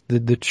because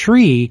the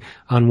tree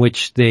on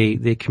which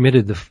they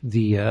committed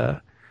the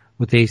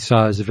what they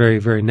saw as a very,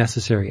 very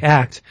necessary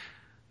act,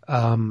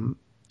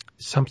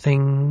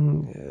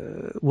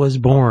 something was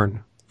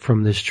born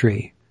from this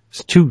tree.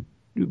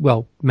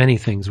 Many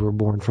things were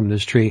born from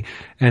this tree,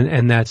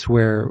 and that's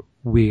where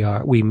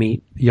we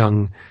meet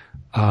young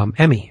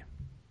Emmy.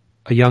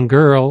 A young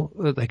girl,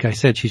 like I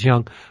said, she's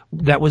young,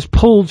 that was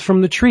pulled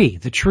from the tree.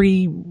 The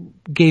tree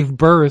gave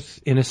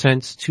birth, in a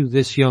sense, to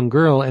this young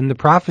girl, and the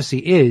prophecy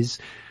is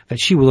that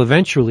she will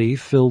eventually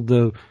fill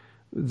the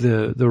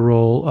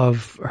role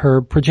of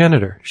her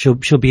progenitor. She'll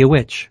be a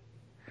witch.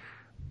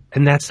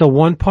 And that's the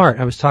one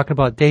part. I was talking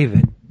about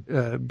David,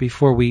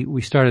 before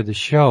we started the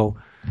show.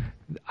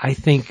 I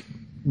think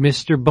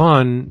Mr.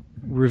 Bunn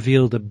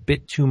revealed a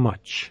bit too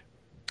much.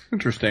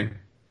 Interesting.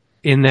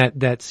 In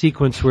that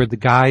sequence where the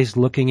guy's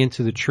looking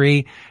into the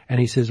tree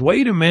and he says,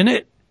 wait a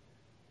minute.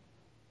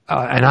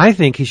 And I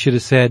think he should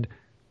have said,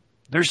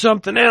 there's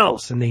something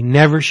else. And they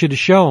never should have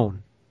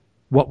shown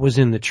what was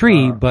in the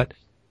tree, but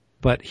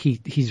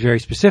he's very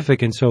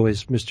specific, and so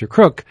is Mr.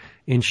 Crook,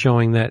 in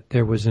showing that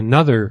there was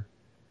another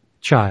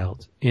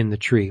child in the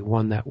tree,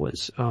 one that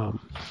was,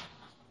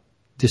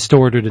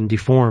 distorted and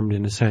deformed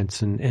in a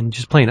sense and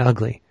just plain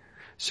ugly.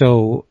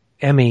 So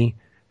Emmy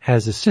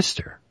has a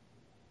sister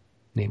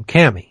named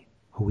Cammy,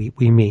 who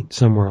we meet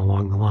somewhere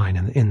along the line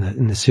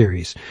in the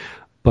series.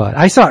 But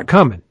I saw it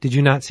coming. Did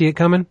you not see it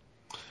coming?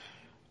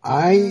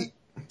 When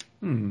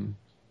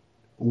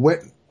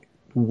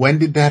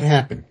did that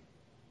happen?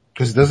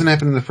 Because it doesn't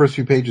happen in the first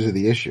few pages of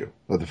the issue,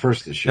 or the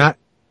first issue.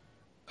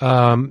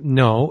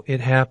 No, it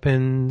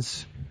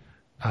happens,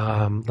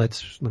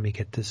 let me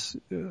get this,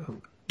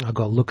 I'll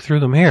go look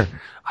through them here.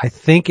 I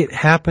think it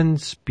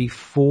happens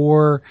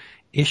before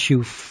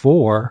issue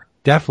 4.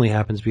 Definitely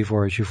happens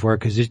before issue 4,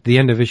 because the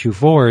end of issue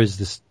 4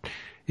 is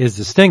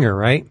the stinger,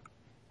 right?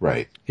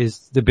 Right.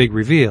 Is the big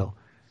reveal,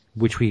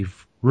 which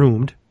we've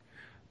roomed.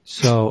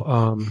 So,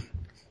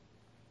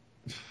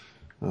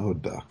 oh,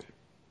 Doc.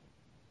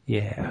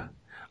 Yeah.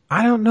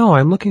 I don't know.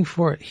 I'm looking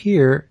for it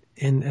here,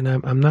 and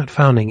I'm not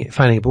finding it.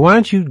 But why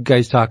don't you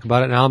guys talk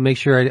about it, and I'll make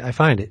sure I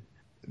find it.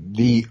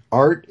 The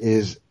art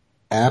is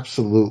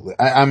absolutely.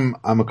 I'm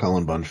a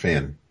Cullen Bunn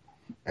fan.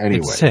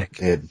 Anyway, it's sick.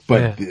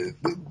 The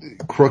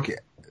Crook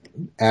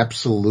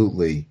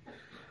absolutely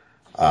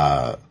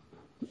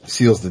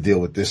seals the deal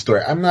with this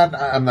story. I'm not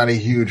a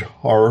huge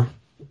horror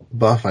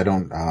buff. I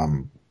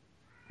don't.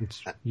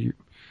 It's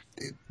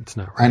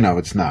not right. I know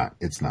it's not.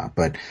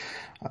 But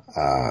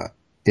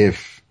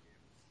if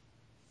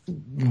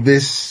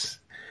this,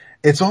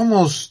 it's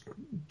almost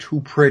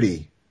too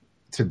pretty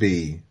to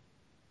be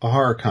a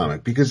horror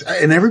comic, because,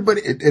 and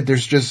everybody,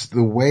 there's just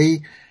the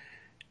way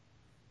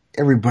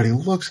everybody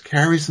looks,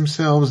 carries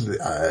themselves.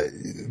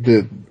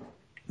 The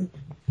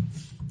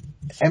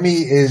Emmy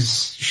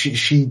is,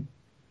 she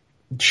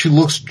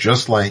looks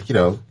just like,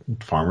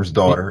 Farmer's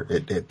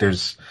Daughter.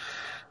 There's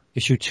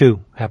issue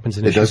 2 happens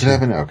in issue 2. It does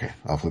happen? Okay.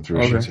 I'll flip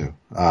through issue 2.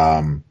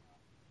 I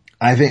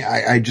think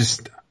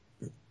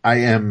I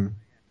am,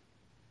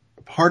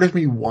 part of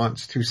me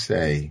wants to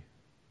say,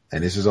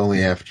 and this is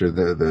only after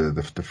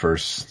the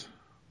first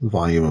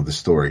volume of the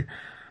story,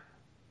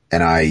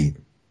 and I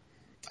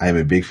am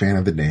a big fan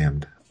of The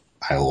Damned.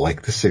 I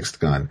like The Sixth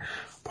Gun.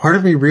 Part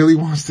of me really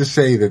wants to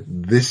say that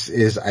this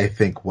is, I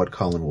think, what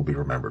Cullen will be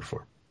remembered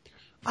for.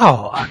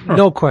 Oh,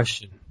 no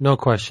question. No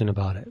question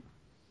about it.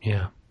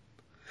 Yeah.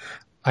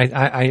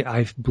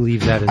 I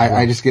believe that as well.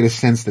 I just get a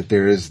sense that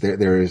there is,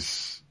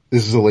 this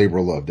is a labor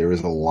of love. There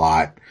is a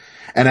lot.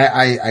 And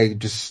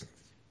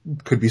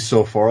could be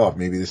so far off.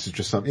 Maybe this is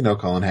just something,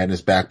 Cullen had in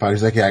his back pocket.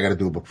 He's like, yeah, I got to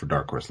do a book for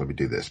Dark Horse. Let me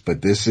do this.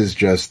 But this is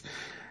just,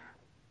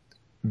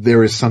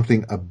 there is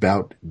something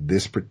about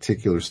this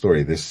particular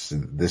story,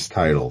 this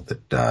title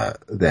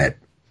that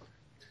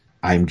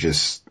I'm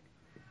just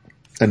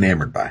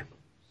enamored by.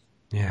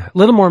 Yeah. A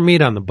little more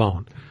meat on the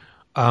bone.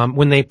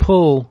 When they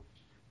pull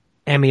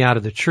Emmy out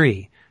of the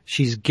tree,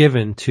 she's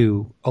given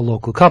to a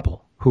local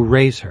couple who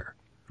raise her.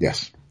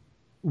 Yes.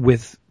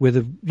 With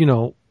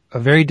a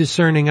very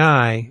discerning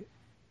eye.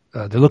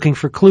 They're looking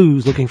for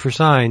clues, looking for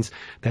signs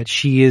that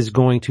she is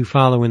going to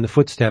follow in the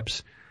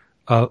footsteps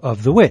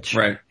of the witch.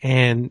 Right.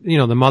 And,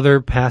 the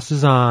mother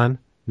passes on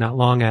not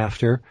long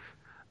after,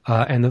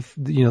 and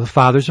the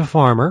father's a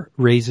farmer,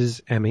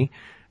 raises Emmy,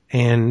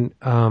 and,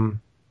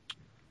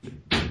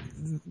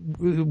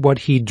 what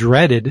he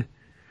dreaded,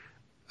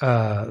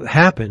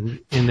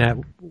 happened in that,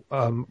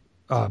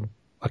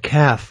 a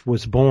calf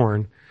was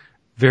born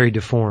very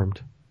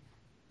deformed.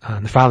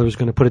 And the father was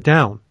going to put it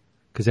down,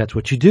 because that's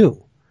what you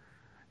do.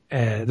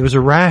 There was a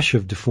rash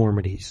of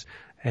deformities,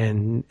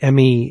 and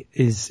Emmy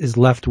is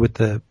left with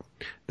the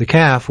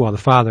calf while the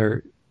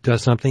father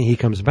does something. He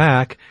comes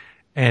back,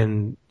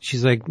 and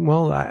she's like,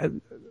 well,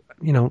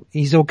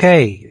 he's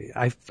okay.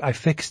 I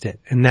fixed it.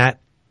 And that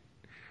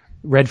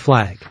red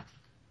flag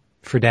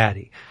for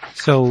daddy.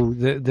 So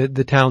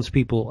the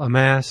townspeople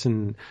amass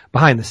and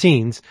behind the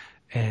scenes,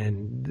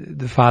 and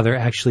the father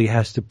actually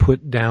has to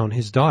put down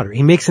his daughter.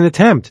 He makes an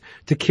attempt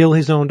to kill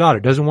his own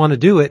daughter. Doesn't want to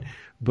do it,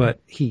 but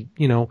he,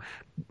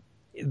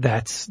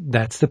 that's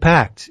the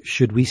pact.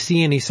 Should we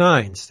see any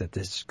signs that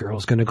this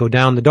girl's going to go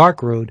down the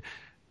dark road,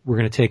 we're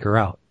going to take her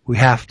out. We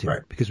have to,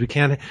 right. Because we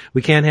can't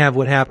have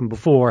what happened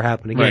before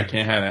happen again. Right,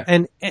 can't have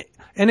that.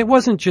 And it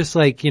wasn't just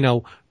like,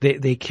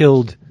 they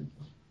killed,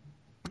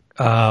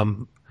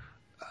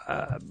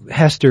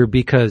 Hester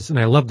because, and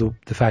I love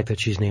the fact that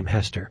she's named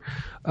Hester,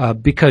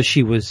 because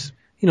she was,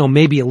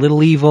 maybe a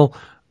little evil.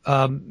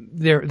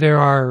 There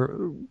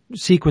are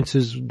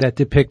sequences that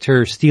depict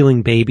her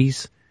stealing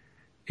babies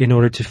in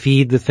order to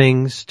feed the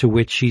things to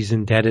which she's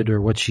indebted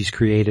or what she's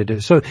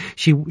created. So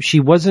she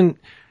wasn't,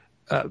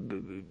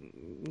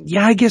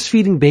 I guess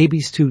feeding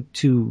babies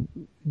to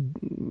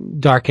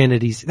dark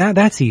entities,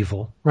 that's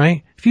evil,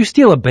 right? If you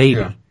steal a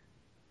baby, yeah.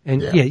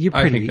 And you're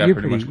pretty, I think that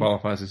pretty much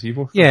qualifies as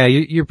evil. Yeah,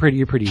 you're pretty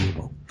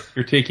evil.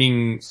 You're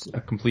taking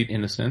a complete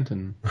innocent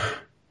and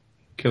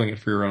killing it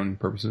for your own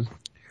purposes.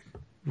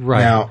 Right.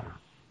 Now,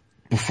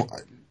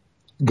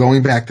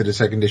 going back to the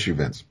second issue,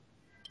 Vince,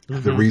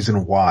 the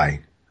reason why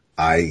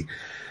I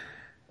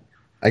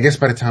guess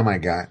by the time I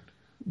got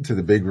to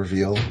the big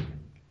reveal,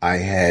 I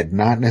had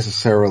not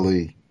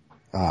necessarily,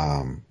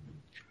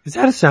 is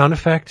that a sound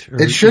effect?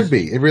 It should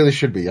be. It really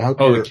should be.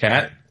 The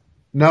cat?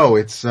 No,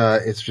 it's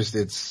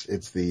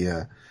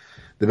the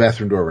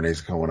bathroom door.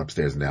 Renee's going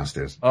upstairs and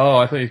downstairs. Oh,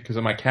 I thought because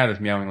my cat is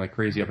meowing like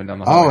crazy up and down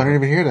the hallway. Oh, I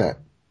didn't even hear that.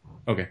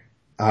 Okay.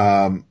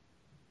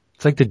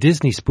 It's like the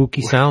Disney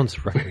spooky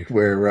sounds, right?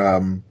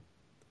 Where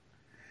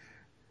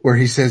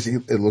he says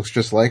it looks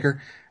just like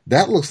her.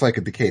 That looks like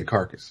a decayed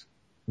carcass.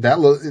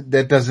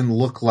 That doesn't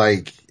look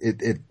like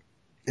it.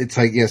 It's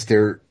like, yes,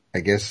 I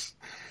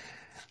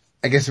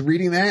guess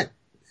reading that,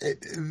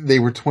 they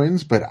were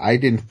twins, but I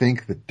didn't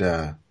think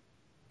that,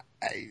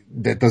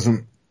 that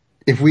doesn't,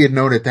 if we had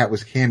known that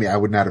was Cammy, I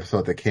would not have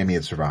thought that Cammy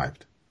had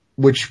survived,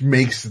 which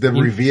makes the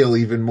reveal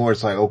even more.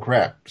 It's like, oh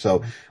crap.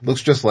 So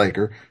looks just like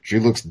her. She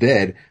looks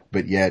dead,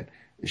 but yet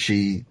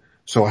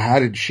so how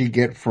did she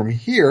get from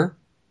here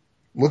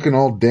looking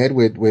all dead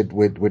with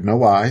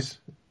no eyes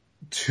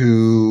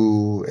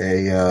to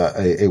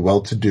a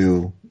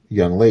well-to-do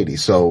young lady?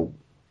 So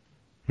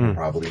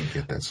probably didn't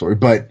get that story,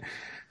 but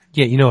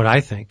yeah, you know what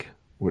I think?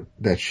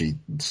 That she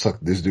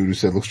sucked this dude who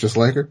said looks just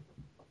like her?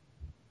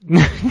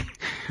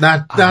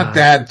 Not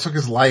that took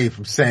his life.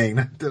 I'm saying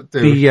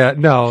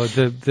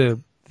the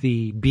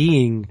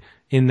being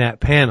in that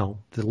panel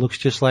that looks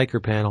just like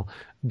her panel.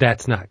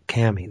 That's not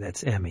Cammy.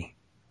 That's Emmy.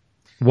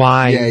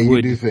 Why? Yeah,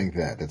 you do think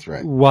that. That's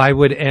right. Why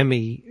would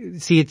Emmy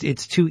see?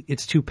 It's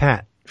too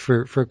pat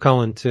for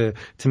Cullen to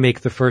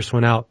make the first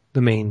one out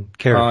the main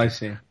character. Oh, I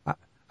see.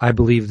 I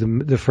believe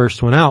the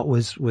first one out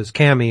was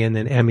Cammy, and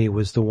then Emmy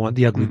was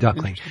the ugly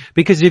duckling.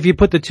 Because if you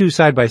put the two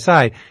side by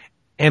side,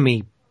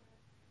 Emmy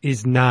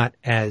is not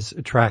as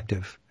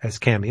attractive as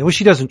Cammy. Well,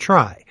 she doesn't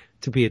try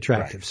to be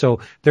attractive. Right.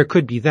 So there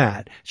could be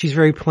that. She's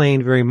very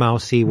plain, very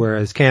mousy,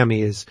 whereas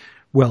Cammy is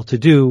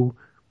well-to-do,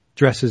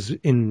 dresses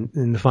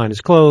in the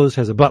finest clothes,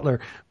 has a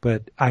butler.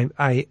 But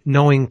I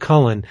knowing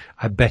Cullen,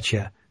 I bet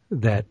you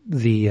that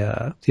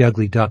the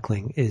ugly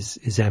duckling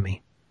is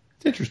Emmy.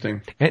 It's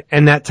interesting.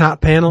 And that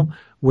top panel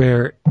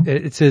where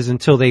it says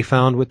until they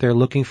found what they're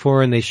looking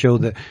for, and they show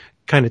the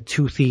kind of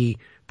toothy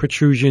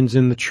protrusions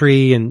in the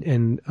tree,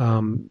 and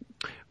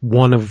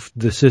one of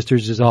the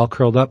sisters is all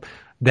curled up.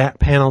 That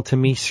panel to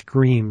me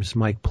screams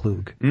Mike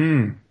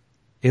Ploog.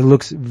 It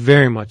looks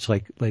very much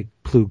like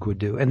Ploog would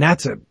do. And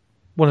that's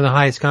one of the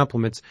highest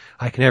compliments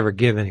I can ever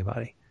give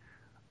anybody.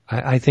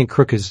 I think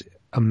Crook is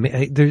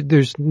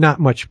there's not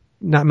much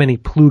not many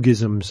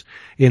Plugisms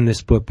in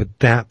this book, but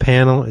that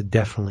panel, it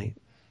definitely,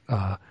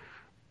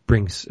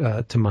 brings,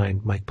 to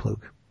mind Mike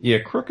Plug. Yeah,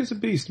 Crook is a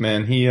beast,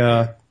 man. He,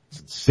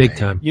 big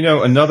time. You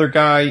know, another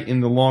guy in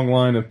the long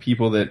line of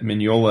people that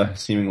Mignola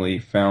seemingly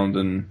found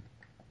and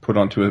put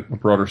onto a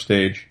broader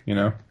stage, you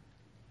know?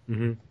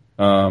 Mm-hmm.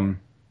 I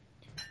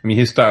mean,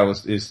 his style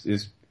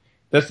is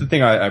that's the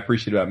thing I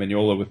appreciate about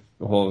Mignola with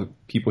the whole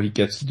people he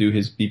gets to do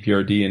his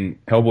BPRD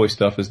and Hellboy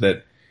stuff is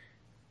that,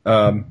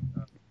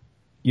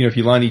 you know, if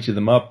you line each of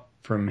them up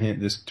from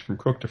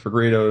Crook to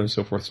Fegredo and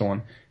so forth, so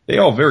on, they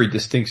all very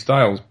distinct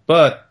styles,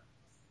 but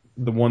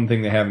the one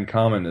thing they have in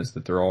common is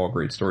that they're all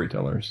great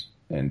storytellers.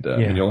 And,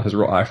 Mignola has a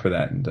real eye for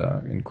that,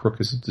 and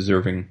Crook is a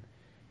deserving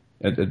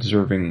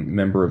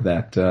member of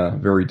that,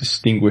 very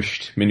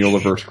distinguished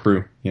Mignola-verse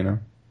crew, you know?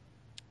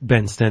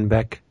 Ben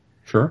Stenbeck.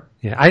 Sure.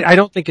 Yeah, I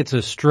don't think it's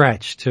a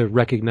stretch to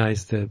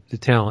recognize the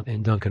talent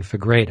in Duncan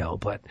Fegredo,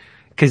 but,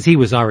 cause he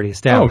was already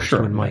established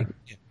when Mike,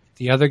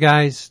 the other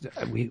guys,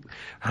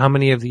 how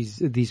many of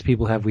these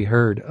people have we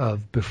heard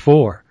of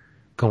before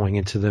going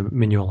into the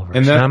Mignola-verse?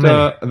 And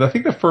that, I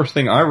think the first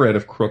thing I read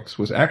of Crooks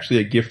was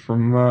actually a gift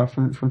from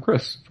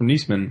Chris, from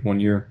Niesman one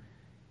year.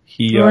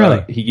 He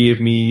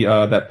gave me,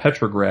 that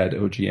Petrograd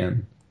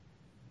OGN.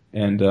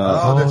 And,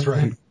 that's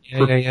right.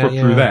 Crook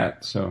through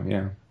that, so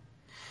yeah.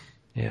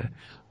 Yeah.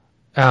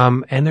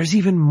 And there's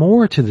even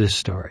more to this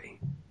story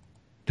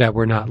that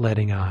we're not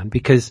letting on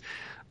because,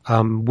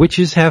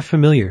 witches have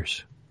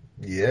familiars.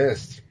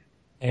 Yes.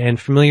 And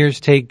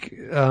familiars take,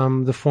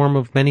 the form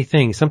of many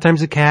things.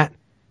 Sometimes a cat,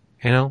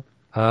 you know,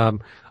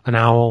 an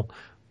owl,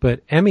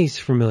 but Emmy's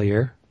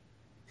familiar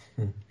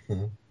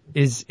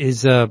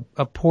is a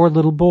poor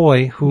little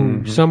boy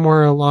who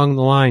somewhere along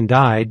the line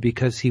died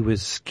because he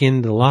was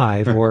skinned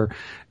alive or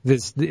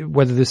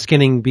whether the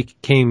skinning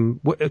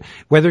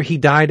whether he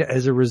died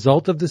as a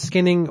result of the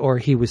skinning or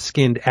he was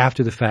skinned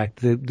after the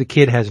fact. The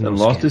kid has no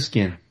skin. Lost his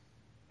skin.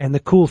 And the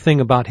cool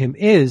thing about him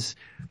is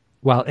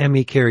while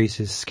Emmy carries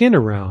his skin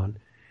around,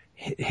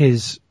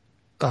 his,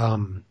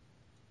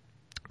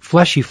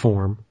 fleshy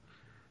form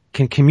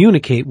can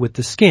communicate with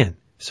the skin.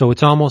 So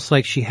it's almost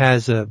like she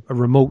has a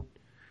remote,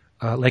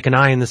 like an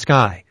eye in the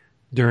sky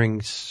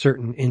during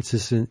certain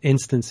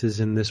instances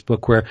in this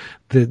book where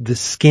the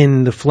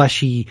skin, the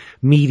fleshy,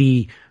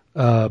 meaty,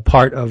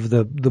 part of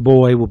the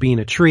boy will be in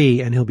a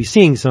tree and he'll be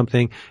seeing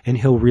something and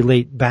he'll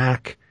relate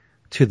back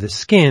to the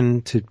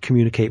skin to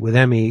communicate with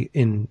Emmy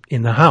in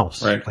the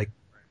house. Right. Like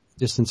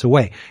distance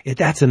away.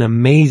 That's an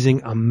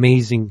amazing,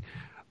 amazing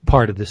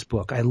part of this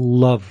book. I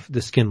love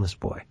the skinless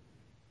boy.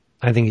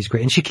 I think he's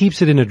great. And she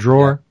keeps it in a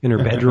drawer in her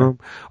bedroom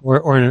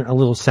or in a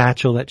little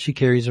satchel that she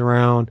carries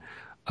around.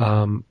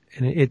 And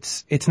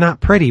it's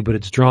not pretty, but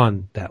it's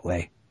drawn that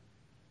way.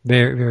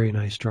 Very, very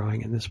nice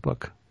drawing in this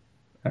book.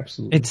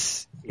 Absolutely.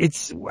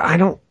 I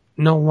don't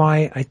know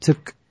why I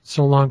took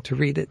so long to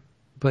read it,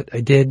 but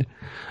I did.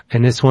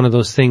 And it's one of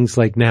those things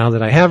like now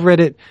that I have read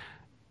it,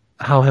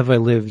 how have I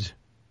lived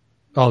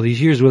all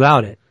these years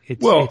without it? I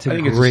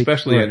think it's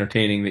especially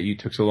entertaining that you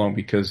took so long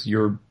because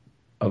you're,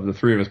 of the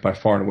three of us, by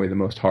far and away the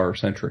most horror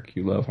centric.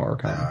 You love horror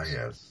comics.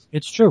 Yes.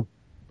 It's true.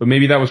 But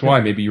maybe that was why.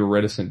 Maybe you were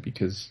reticent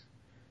because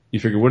you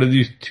figured, what do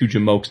these two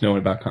jamokes know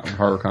about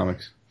horror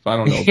comics? If I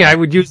don't know. Yeah, I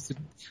would use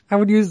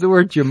the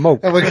word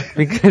jamoke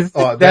because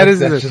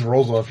that just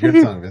rolls off your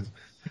tongue, Vince.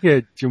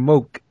 Yeah,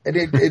 jamoke. And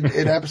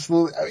it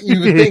absolutely, you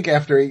would think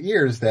after 8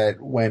 years that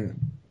when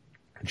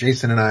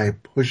Jason and I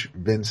push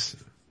Vince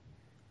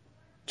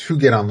to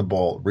get on the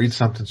ball, read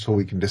something so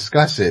we can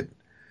discuss it,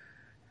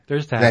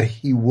 there's that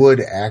he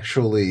would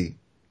actually,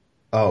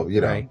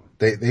 right.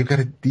 they've got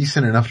a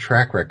decent enough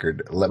track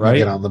record. Let me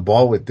get on the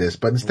ball with this.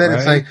 But instead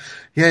it's like,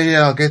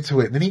 yeah, I'll get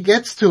to it. And then he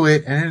gets to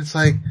it and it's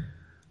like,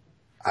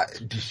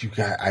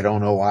 I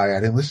don't know why I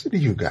didn't listen to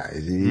you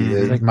guys.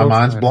 Like my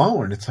mind's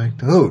blown. It's like,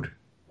 dude.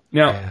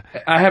 Now,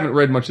 I haven't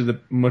read much of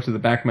the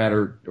back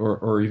matter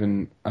or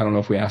even, I don't know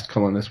if we asked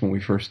Cullen this when we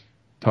first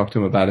talked to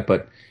him about it,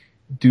 but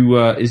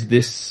is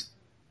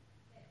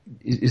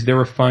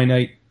there a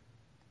finite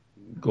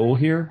goal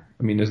here?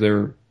 I mean, is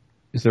there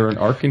an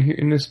arc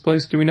in this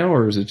place? Do we know,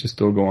 or is it just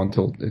still go on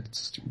until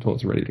it's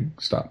ready to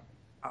stop?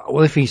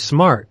 Well, if he's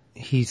smart,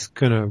 he's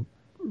gonna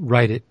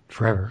write it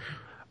forever.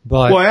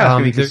 But I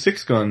asked because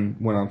Six Gun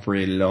went on for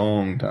a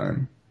long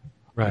time.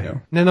 Right.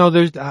 You know? No,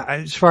 there's,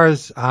 as far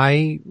as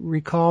I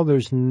recall,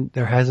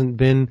 there hasn't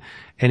been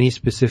any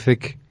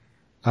specific,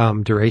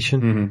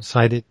 duration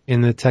cited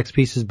in the text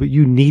pieces, but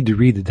you need to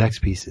read the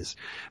text pieces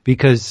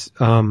because,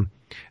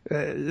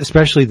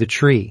 especially the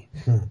tree,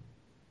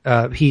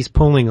 he's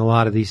pulling a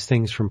lot of these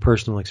things from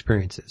personal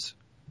experiences.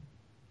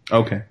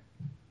 Okay.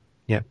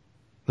 Yep.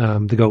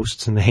 The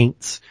ghosts and the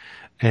haints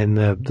and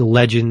the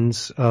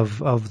legends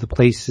of the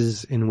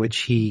places in which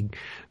he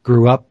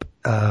grew up,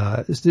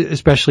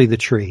 especially the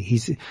tree. He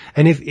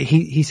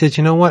says,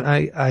 you know what?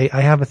 I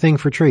have a thing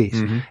for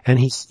trees. And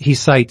he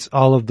cites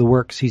all of the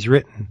works he's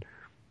written,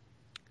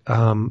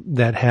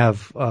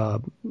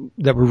 that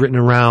were written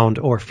around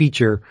or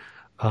feature,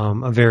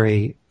 a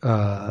very,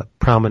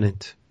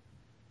 prominent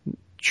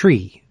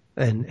tree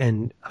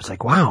And I was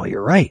like, wow,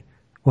 you're right.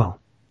 Well,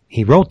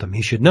 he wrote them.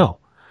 He should know.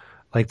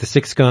 Like the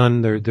Six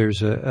Gun,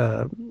 there's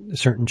a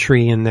certain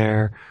tree in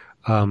there.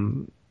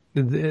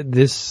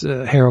 This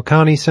Harrow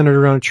County centered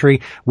around a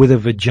tree with a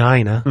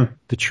vagina.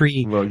 The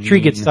tree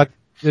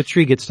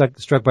gets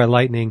struck by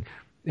lightning,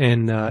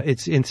 and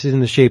it's in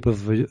the shape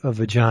of a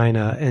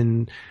vagina,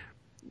 and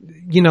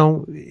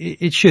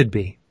it should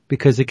be,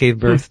 because it gave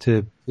birth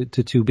to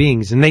two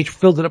beings, and they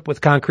filled it up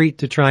with concrete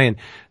to try and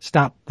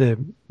stop the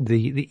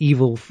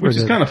evil. Which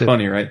is kind of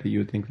funny, right? That you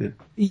would think that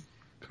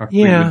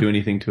concrete would do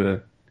anything to a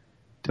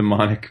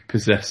demonic,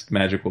 possessed,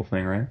 magical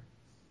thing, right?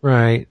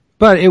 Right.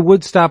 But it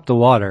would stop the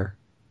water,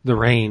 the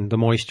rain, the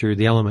moisture,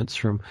 the elements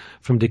from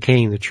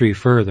decaying the tree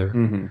further.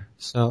 Mm-hmm.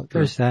 So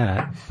there's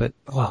that. But,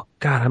 oh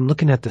God, I'm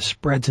looking at the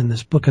spreads in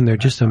this book and they're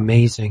just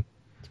amazing.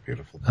 It's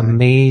beautiful.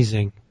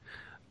 Amazing.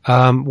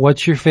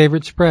 What's your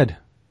favorite spread?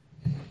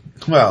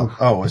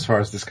 Well, as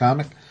far as this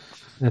comic?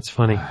 That's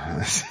funny.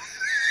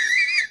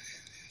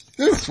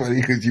 It's funny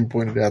because you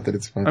pointed out that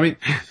it's funny. I mean,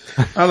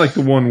 I like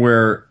the one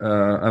where,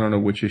 I don't know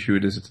which issue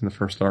it is. It's in the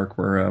first arc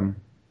where,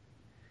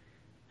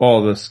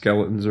 all the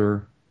skeletons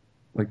are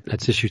like,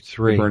 that's issue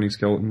 3. Burning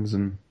skeletons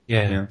and,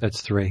 yeah,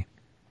 that's 3.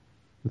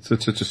 It's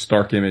such a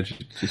stark image.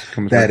 It just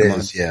comes that right to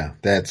is, mind. yeah,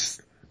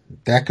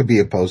 that could be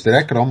a poster.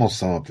 That could almost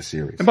sum up the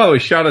series. And by the way,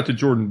 shout out to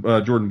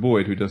Jordan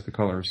Boyd, who does the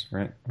colors,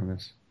 right, on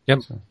this.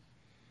 Yep. So.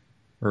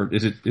 Or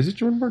is it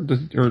Jordan Boyd?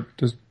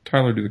 Does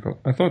Tyler do the color?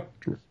 I thought.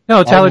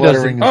 No, Tyler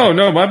does it. Oh,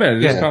 no, my bad.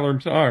 It is Yeah. Tyler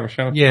himself. All right, well,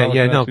 shout out to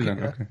Tyler.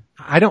 No. Okay.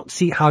 I don't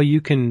see how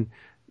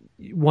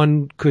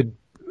one could,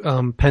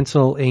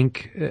 pencil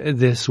ink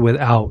this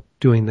without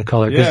doing the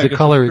color, because Yeah, I the guess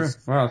color that's is,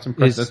 true. Wow, that's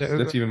impressive.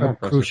 That's even more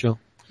impressive. crucial.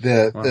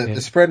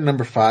 The spread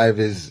number 5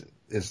 is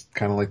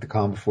kind of like the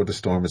calm before the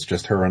storm. It's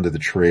just her under the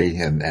tree,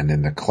 and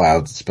in the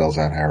clouds it spells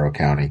out Harrow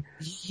County.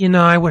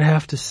 I would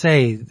have to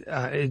say,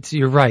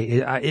 you're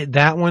right.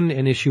 That one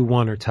and issue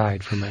 1 are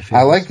tied for my favorite.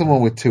 I like the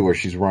one with 2 where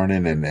she's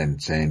running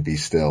and saying, "Be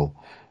still."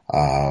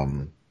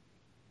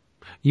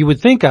 You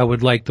would think I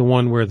would like the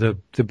one where the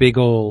big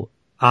old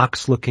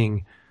ox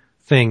looking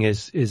thing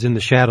is in the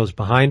shadows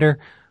behind her.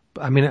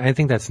 I mean, I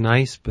think that's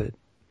nice, but,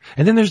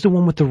 and then there's the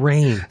one with the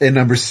rain. And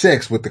number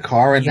 6 with the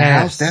car in the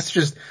Yes.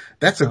 house.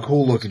 That's a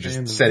cool looking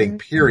just setting,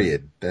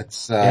 period.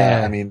 That's,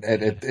 Yeah. I mean,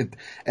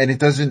 it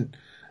doesn't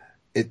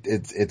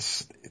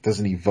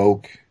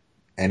evoke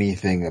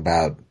anything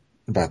about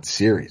the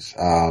series.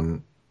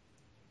 The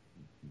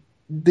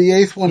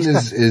 8th one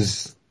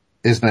is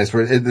nice.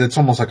 Where it's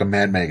almost like a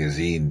Mad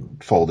Magazine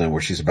fold in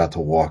where she's about to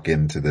walk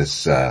into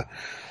this,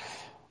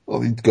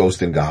 these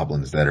ghosts and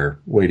goblins that are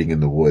waiting in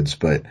the woods,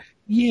 but.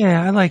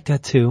 Yeah, I like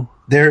that too.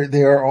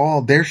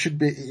 There should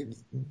be,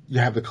 you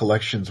have the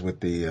collections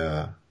with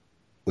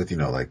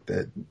like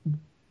the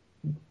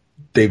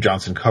Dave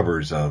Johnson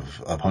covers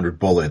of 100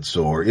 Bullets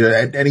or,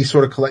 any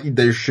sort of collection.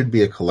 There should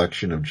be a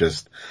collection of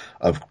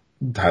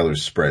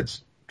Tyler's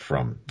spreads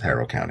from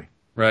Harrow County.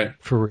 Right.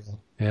 For real.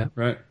 Yeah.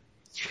 Right.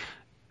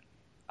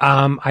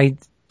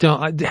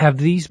 Have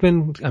these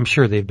been, I'm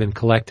sure they've been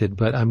collected,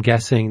 but I'm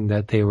guessing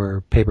that they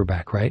were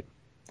paperback, right?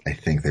 I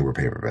think they were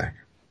paperback.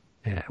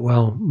 Yeah.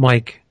 Well,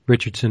 Mike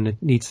Richardson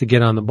needs to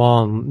get on the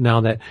ball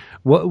now that,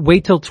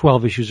 wait till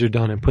 12 issues are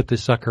done and put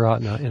this sucker out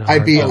in a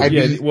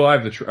hardcover. Well, I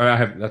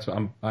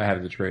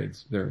have the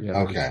trades.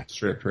 Okay.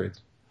 Straight up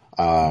trades.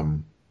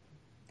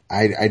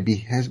 I'd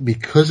be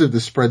because of the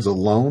spreads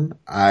alone,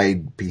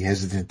 I'd be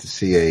hesitant to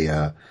see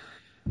I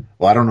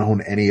don't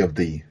own any of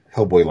the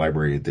Hellboy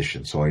Library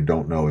edition, so I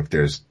don't know if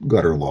there's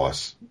gutter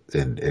loss,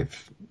 and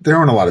if there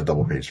aren't a lot of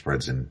double page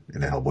spreads in a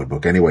Hellboy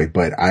book anyway,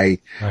 but I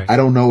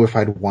don't know if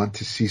I'd want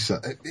to see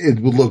it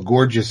would look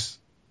gorgeous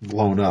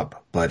blown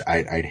up, but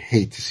I'd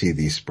hate to see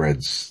these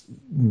spreads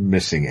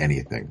missing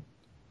anything.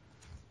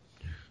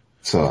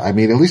 So, I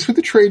mean, at least with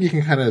the trade, you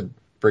can kind of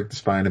break the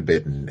spine a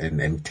bit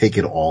and take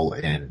it all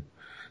in,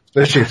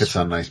 especially if it's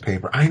on nice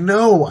paper. I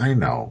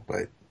know,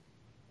 but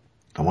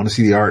I want to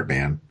see the art,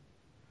 man.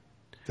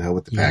 The hell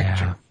with the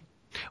packaging. Yeah.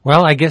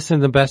 Well, I guess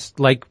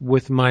like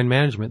with Mind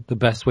Management, the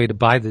best way to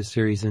buy this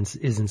series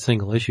is in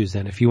single issues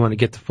then, if you want to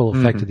get the full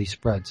effect of these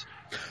spreads.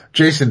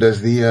 Jason,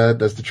 does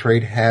the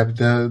trade have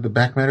the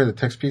back matter, the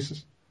text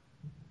pieces?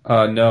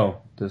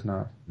 No, it does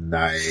not.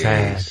 Nice.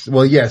 Sad.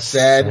 Well, yes,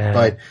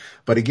 sad.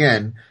 But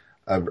again,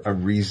 a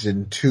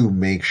reason to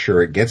make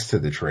sure it gets to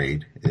the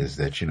trade is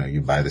that,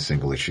 you buy the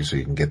single issue so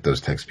you can get those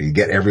text pieces,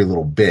 get every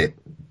little bit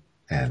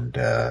and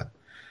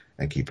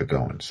keep it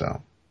going,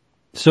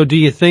 So do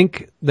you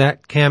think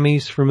that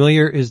Cammy's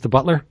familiar is the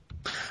butler?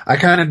 I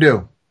kind of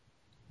do.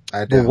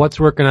 I do. Well,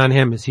 what's working on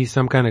him? Is he is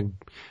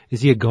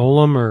he a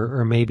golem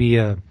or maybe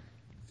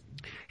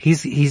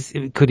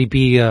could he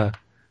be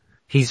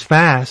he's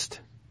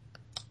fast.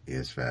 He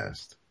is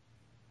fast.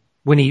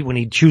 When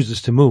he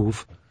chooses to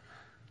move.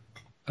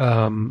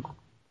 And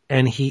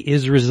he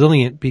is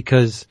resilient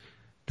because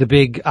the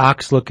big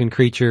ox looking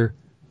creature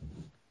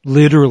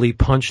literally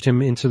punched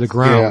him into the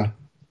ground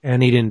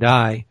and he didn't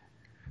die.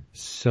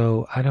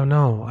 So I don't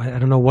know. I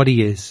don't know what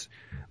he is,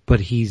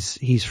 but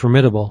he's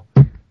formidable.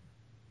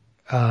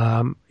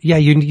 Yeah,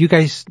 you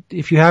guys,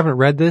 if you haven't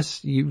read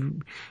this,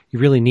 you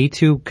really need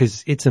to,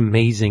 because it's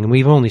amazing. And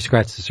we've only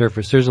scratched the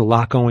surface. There's a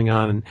lot going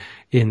on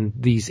in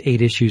these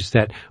 8 issues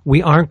that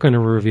we aren't going to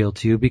reveal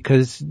to you,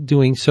 because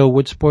doing so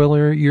would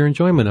spoil your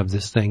enjoyment of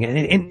this thing.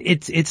 And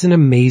it's an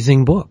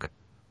amazing book.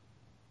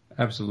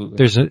 Absolutely.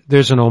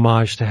 There's an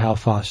homage to Hal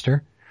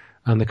Foster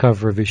on the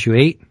cover of issue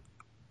 8.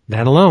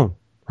 That alone,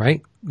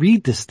 right?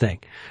 Read this thing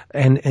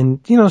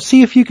and,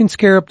 see if you can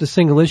scare up the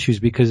single issues,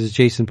 because as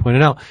Jason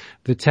pointed out,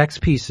 the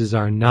text pieces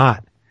are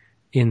not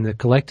in the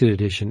collected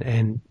edition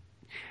and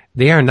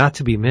they are not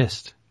to be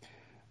missed.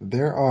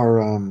 There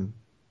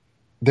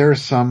are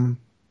some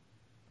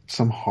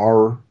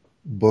horror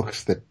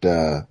books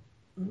that,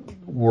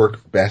 work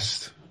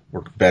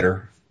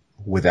better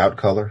without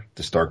color,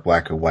 just stark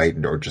black and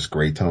white or just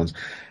gray tones.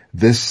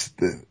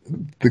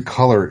 The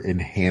color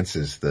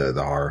enhances the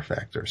horror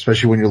factor,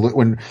 especially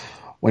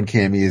when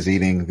Cammy is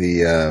eating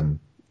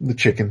the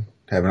chicken,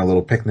 having a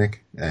little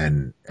picnic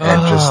and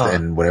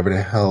whatever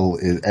the hell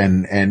is,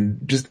 and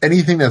just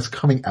anything that's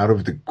coming out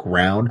of the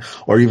ground,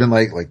 or even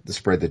like the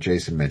spread that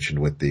Jason mentioned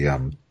with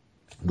the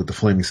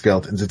flaming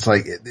skeletons. It's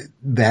like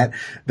that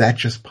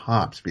just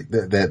pops.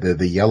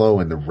 The yellow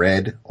and the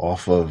red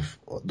off of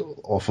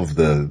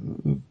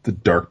the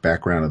dark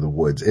background of the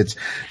woods. It's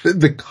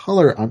the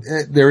color on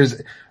there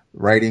is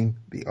writing,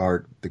 the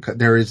art,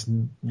 there is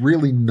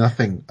really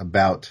nothing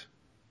about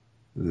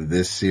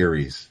this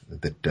series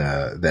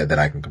that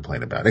I can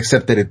complain about,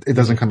 except that it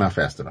doesn't come out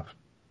fast enough.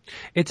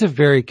 It's a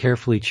very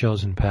carefully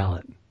chosen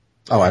palette.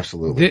 Oh,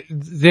 absolutely.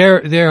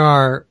 There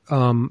are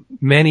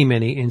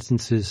many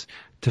instances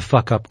to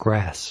fuck up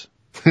grass.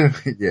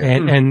 Yeah.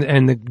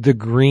 And the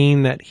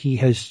green that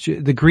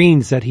the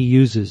greens that he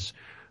uses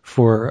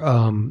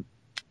for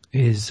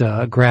his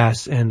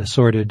grass and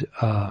assorted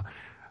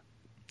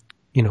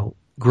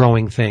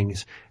growing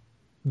things,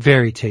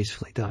 very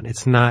tastefully done.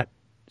 It's not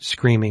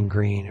screaming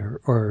green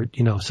or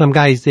some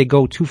guys, they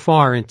go too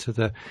far into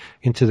the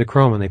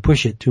chrome and they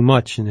push it too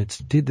much and it's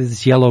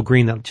this yellow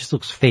green that just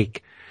looks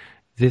fake.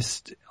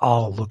 This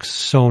all looks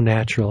so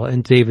natural.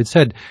 And David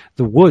said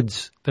the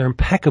woods, they're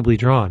impeccably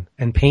drawn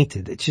and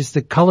painted. It's just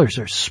the colors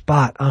are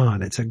spot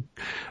on. It's a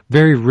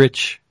very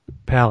rich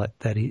palette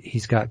that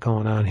he's got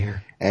going on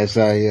here. As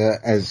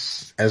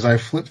I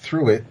flip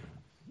through it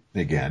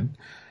again,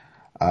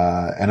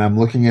 and I'm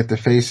looking at the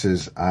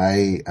faces,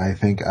 I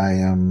think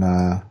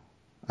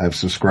I've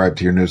subscribed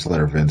to your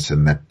newsletter, Vince,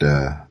 and that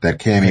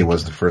Cammy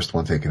was the first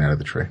one taken out of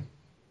the tray.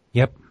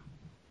 Yep.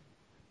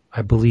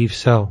 I believe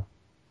so.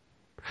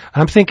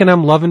 I'm thinking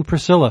I'm loving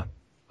Priscilla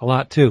a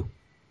lot too.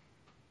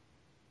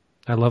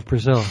 I love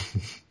Priscilla.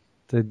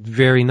 It's a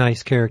very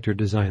nice character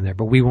design there,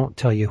 but we won't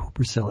tell you who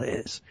Priscilla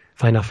is.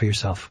 Find out for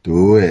yourself.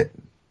 Do it.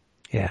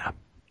 Yeah.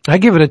 I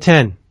give it a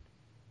 10.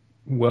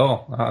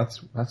 Well,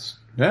 that's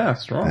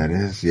strong. That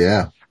is,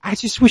 yeah. I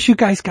just wish you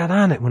guys got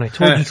on it when I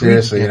told you.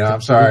 Seriously,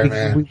 I'm sorry,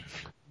 man.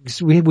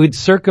 We would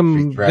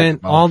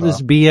circumvent all this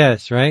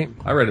BS, right?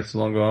 I read it so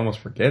long ago, I almost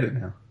forget it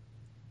now.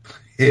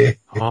 Yeah.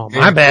 Oh,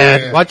 my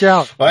bad. Watch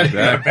out. Why you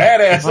got a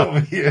badass over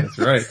here? That's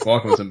right.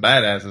 Walking with some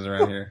badasses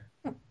around here.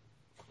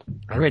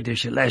 I read this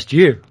shit last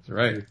year. That's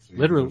right.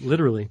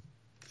 Literally.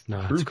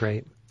 No, it's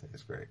great.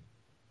 It's great.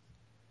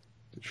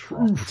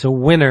 It's a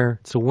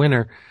winner.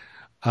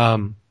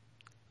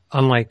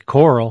 Unlike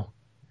Coral,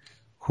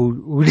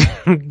 who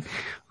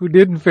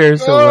didn't fare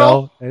so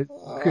well.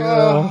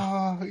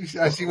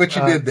 I see what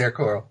you did there,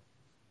 Coral.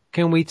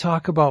 Can we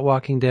talk about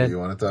Walking Dead? Do you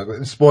want to talk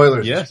about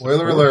spoilers? Yes,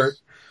 spoiler alert.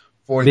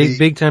 For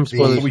big time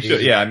spoilers. We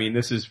should. Yeah, I mean,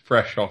 this is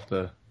fresh off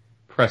the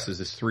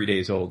presses. It's 3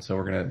 days old, so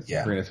we're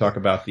gonna talk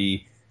about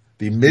the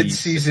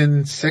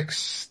mid-season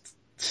sixth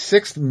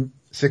season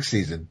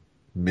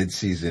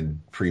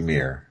mid-season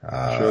premiere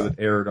show that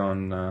aired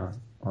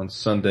on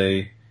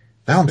Sunday,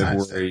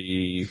 Valentine's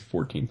February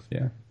 14th.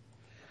 Yeah.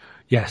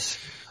 Yes,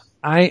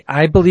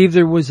 I believe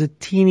there was a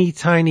teeny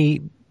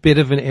tiny bit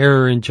of an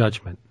error in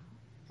judgment.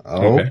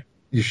 Oh, okay.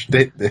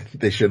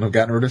 They shouldn't have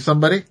gotten rid of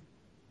somebody?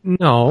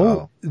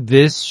 No,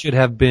 This should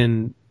have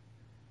been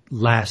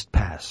last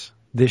pass.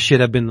 This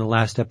should have been the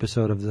last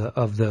episode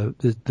of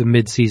the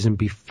mid-season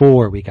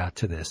before we got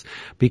to this,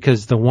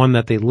 because the one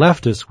that they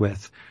left us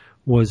with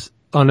was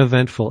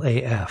uneventful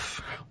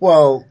AF.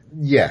 Well,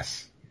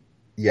 yes.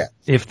 Yeah.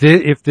 If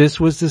this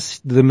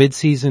was the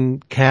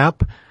mid-season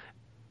cap,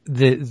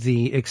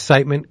 the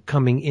excitement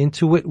coming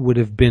into it would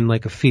have been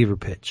like a fever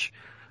pitch.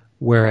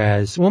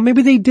 Whereas, well,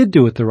 maybe they did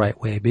do it the right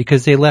way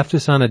because they left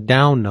us on a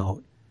down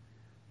note.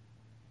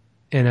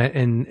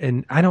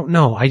 And I don't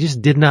know. I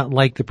just did not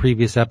like the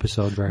previous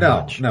episode very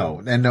much.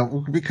 No,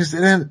 because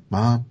then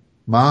mom.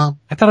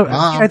 I thought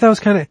it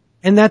was kind of,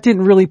 and that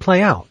didn't really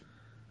play out.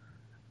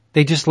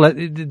 They just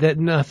that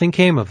nothing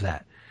came of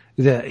that.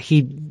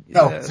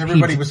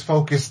 Everybody was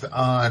focused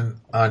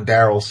on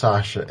Daryl,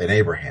 Sasha, and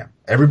Abraham.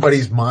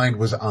 Everybody's mind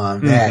was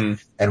on that,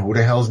 and who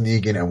the hell's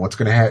Negan, and what's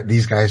gonna happen.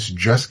 These guys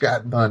just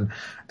got done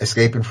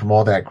escaping from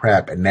all that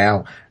crap, and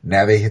now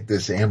they hit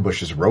this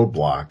ambush, this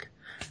roadblock,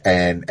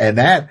 and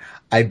that,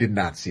 I did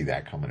not see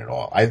that coming at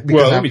all. Let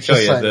me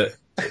tell you,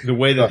 the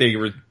way that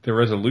the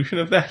resolution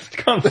of that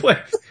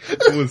conflict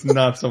was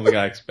not something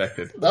I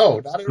expected. No,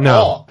 not at No.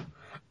 all.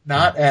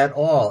 Not at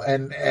all.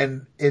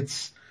 And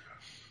it's,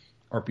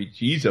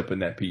 RPG's up in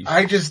that piece.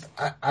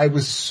 I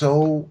was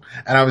so,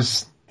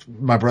 and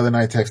my brother and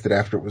I texted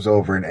after it was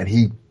over, and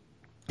he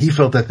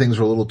felt that things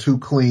were a little too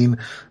clean.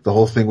 The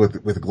whole thing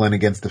with Glenn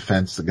against the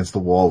fence, against the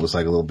wall was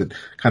like a little bit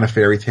kind of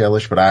fairy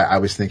tale-ish, but I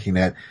was thinking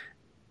that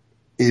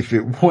if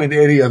it went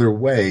any other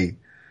way,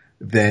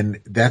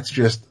 then that's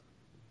just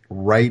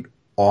right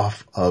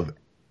off of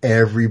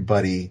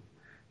everybody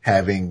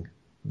having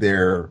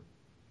their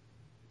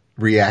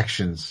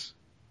reactions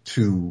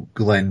to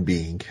Glenn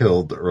being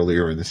killed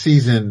earlier in the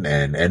season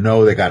and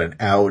no, they got an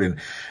out and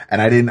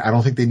I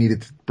don't think they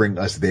needed to bring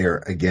us there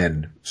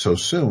again so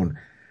soon.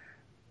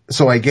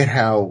 So I get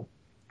how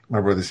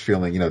my brother's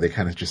feeling, they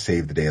kind of just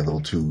saved the day a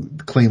little too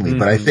cleanly,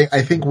 but I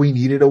think we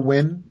needed a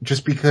win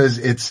just because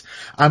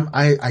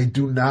I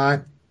do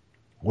not,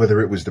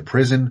 whether it was the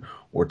prison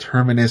or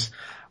Terminus,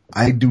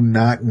 I do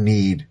not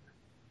need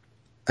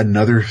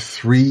another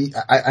three.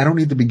 I don't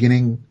need the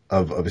beginning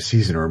of a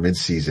season or a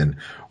mid-season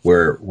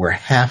where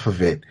half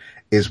of it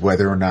is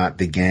whether or not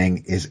the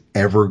gang is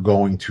ever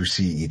going to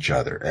see each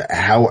other.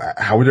 How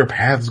are their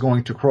paths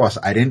going to cross?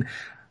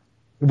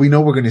 We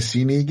know we're going to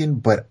see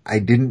Negan, but I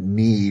didn't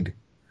need,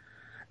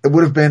 it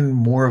would have been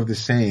more of the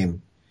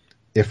same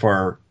if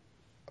our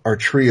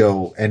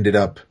trio ended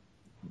up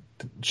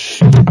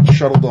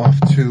shuttled off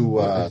to,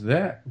 what was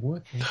that?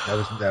 What?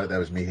 That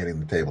was me hitting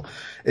the table.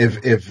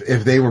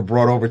 If they were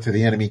brought over to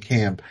the enemy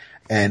camp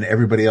and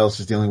everybody else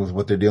is dealing with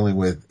what they're dealing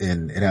with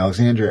in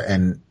Alexandria,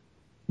 and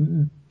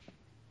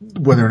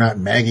whether or not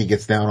Maggie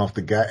gets down off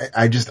the guy,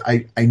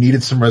 I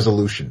needed some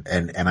resolution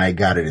and I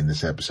got it in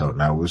this episode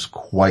and I was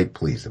quite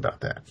pleased about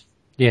that.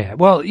 Yeah,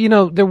 well,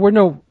 there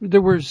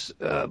was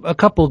a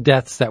couple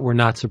deaths that were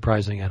not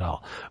surprising at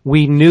all.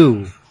 We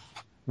knew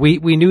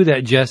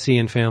that Jesse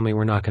and family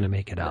were not going to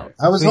make it out.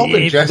 I was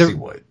hoping Jesse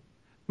would.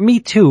 Me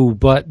too,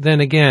 but then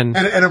again,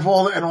 and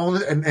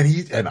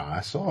I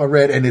saw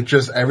Red, and it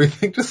just,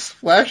 everything just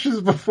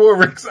flashes before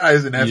Rick's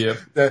eyes, and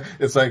that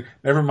it's like,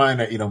 never mind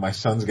that, my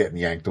son's getting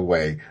yanked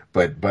away,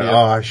 but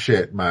oh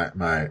shit, my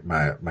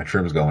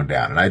trim's going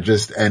down,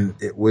 and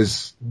it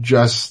was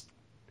just.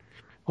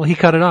 Well, he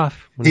cut it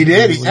off. He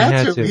did. He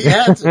had to. He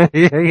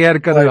had to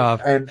cut it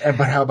off.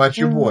 But how about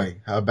your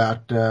boy? How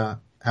about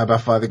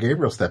Father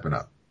Gabriel stepping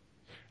up?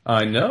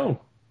 I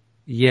know.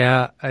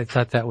 Yeah, I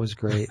thought that was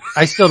great.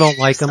 I still don't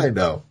like him. I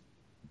know.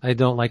 I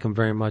don't like him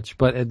very much,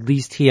 but at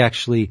least he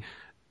actually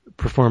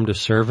performed a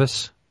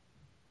service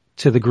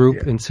to the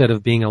group instead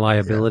of being a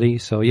liability. Yeah.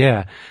 So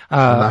yeah.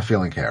 I'm not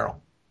feeling Carol.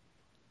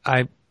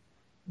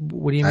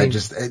 What do you mean?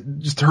 Just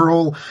her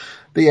whole,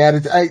 the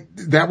attitude,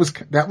 that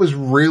was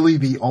really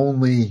the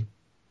only,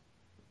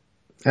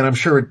 and I'm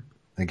sure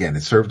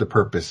it served a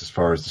purpose as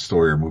far as the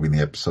story or moving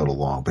the episode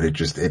along, but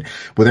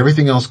with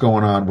everything else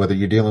going on, whether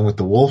you're dealing with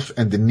the Wolf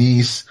and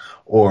Denise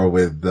or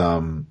with,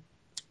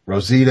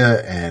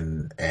 Rosita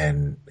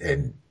and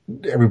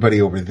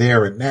everybody over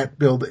there in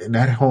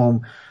that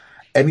home,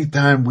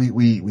 anytime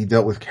we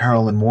dealt with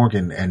Carol and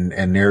Morgan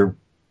and their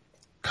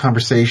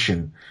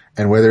conversation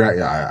and whether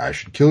I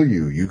should kill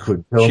you, you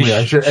could kill me,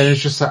 I should, and it's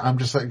just, I'm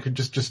just like,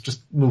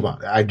 just move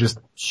on.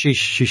 She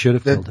should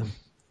have killed him.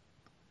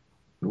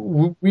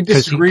 We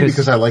disagree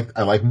because I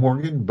like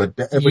Morgan, which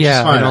is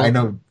fine. I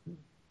know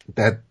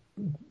that,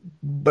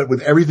 but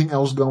with everything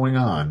else going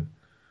on,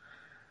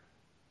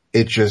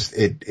 it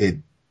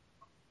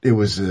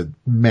was a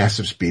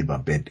massive speed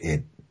bump.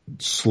 It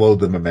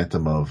slowed the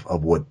momentum of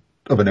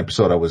an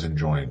episode I was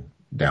enjoying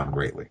down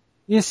greatly.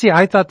 You see,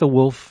 I thought the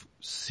Wolf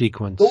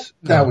sequence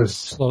that was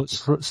slowed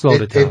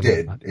it down.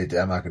 It did.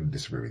 I'm not going to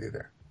disagree with you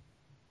there.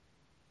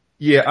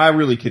 Yeah, I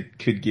really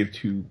could give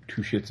two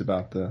shits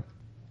about the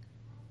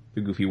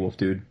Goofy Wolf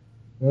dude.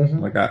 Mm-hmm.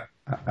 Like I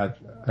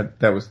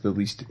that was the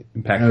least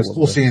impactful. It was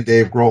cool seeing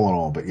Dave Grohl and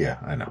all, but yeah,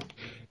 I know.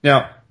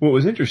 Now, what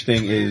was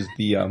interesting is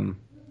the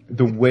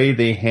way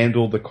they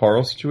handled the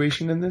Carl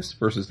situation in this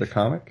versus the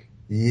comic.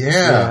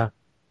 Yeah.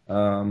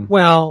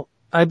 Well,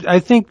 I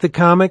think the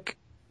comic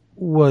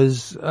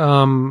was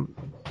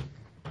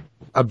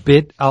a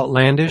bit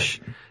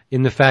outlandish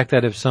in the fact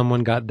that if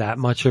someone got that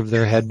much of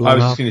their head blown off. I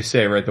was just going to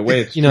say, right, the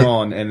way it's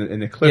drawn and in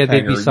the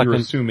cliffhanger, you're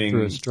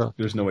assuming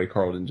there's no way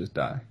Carl didn't just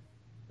die.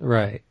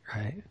 Right.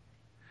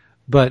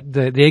 But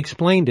they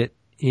explained it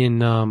in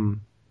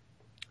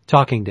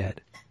Talking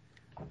Dead.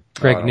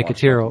 Greg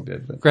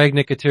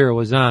Nicotero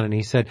was on, and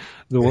he said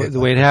the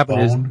way it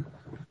happened is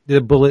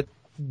the bullet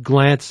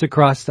glanced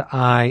across the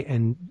eye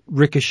and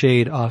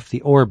ricocheted off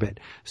the orbit.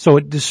 So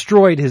it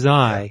destroyed his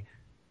eye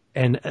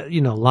and, a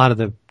lot of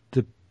the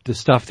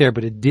stuff there,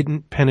 but it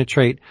didn't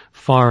penetrate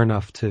far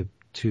enough to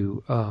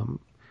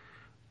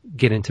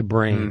get into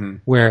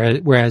brain.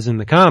 Mm-hmm. Whereas in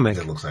the comic,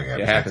 it looks like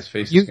half his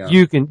face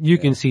you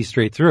can see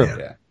straight through.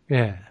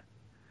 Yeah.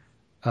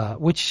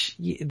 Which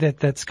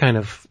that's kind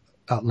of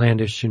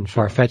outlandish and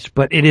far-fetched,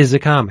 but it is a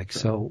comic,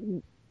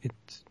 so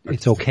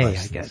it's okay,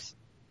 I guess.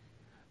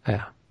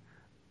 Yeah.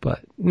 But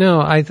no,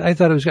 I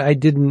thought it was, I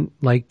didn't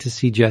like to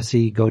see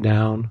Jessie go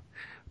down,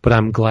 but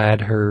I'm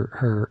glad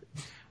her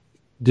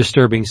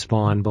disturbing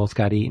spawn both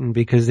got eaten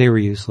because they were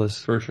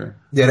useless. For sure.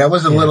 Yeah, that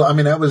was a little, I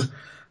mean, that was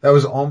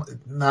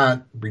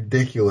not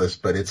ridiculous,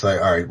 but it's like,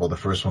 all right, well, the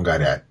first one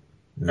got at.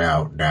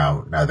 Now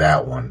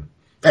that one.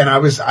 And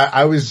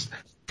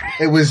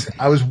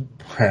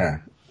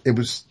it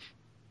was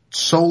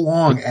so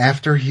long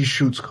after he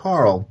shoots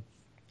Carl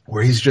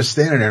where he's just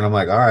standing there and I'm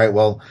like, all right,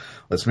 well,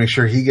 let's make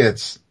sure he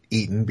gets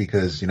eaten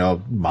because,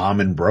 mom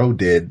and bro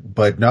did,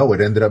 but no,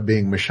 it ended up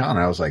being Michonne.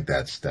 I was like,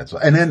 that's,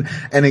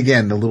 and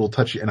again, the little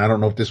touchy, and I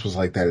don't know if this was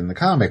like that in the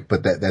comic,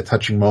 but that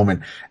touching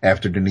moment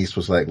after Denise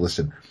was like,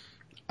 listen,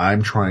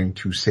 I'm trying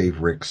to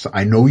save Rick.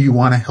 I know you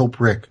want to help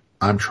Rick.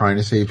 I'm trying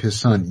to save his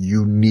son.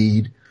 You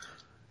need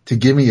to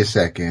give me a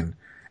second.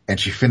 And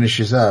she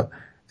finishes up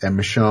and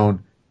Michonne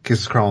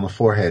kisses Carl on the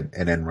forehead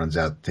and then runs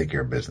out to take care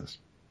of business.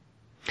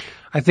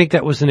 I think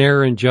that was an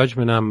error in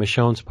judgment on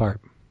Michonne's part.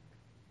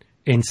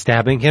 In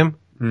stabbing him?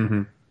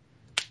 Mm-hmm.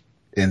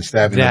 In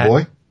stabbing the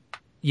boy?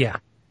 Yeah.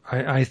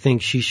 I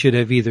think she should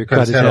have either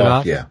cut his head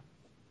off yeah.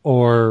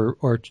 or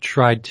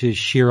tried to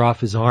shear off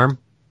his arm.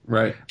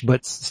 Right.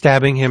 But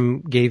stabbing him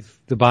gave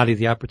the body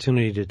the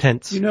opportunity to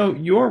tense.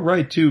 You're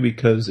right too,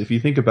 because if you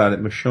think about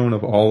it, Michonne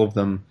of all of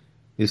them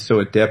is so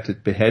adept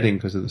at beheading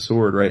because of the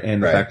sword, right?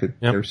 And the fact that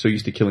they're so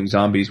used to killing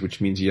zombies,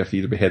 which means you have to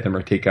either behead them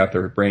or take out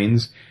their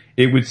brains.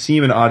 It would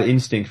seem an odd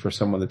instinct for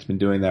someone that's been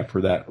doing that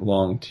for that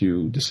long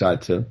to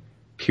decide to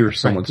pierce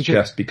someone's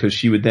chest, because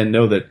she would then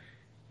know that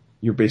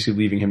you're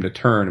basically leaving him to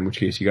turn, in which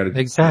case you got to...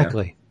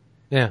 Exactly.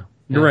 Yeah.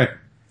 You're right.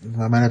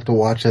 I might have to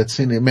watch that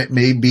scene.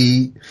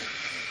 Maybe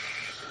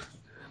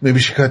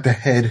she cut the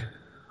head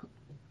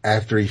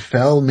after he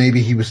fell.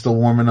 Maybe he was still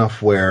warm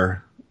enough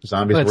where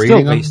zombies were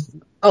eating him.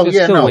 Oh, it's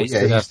yeah, still no,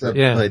 wasted yeah, effort,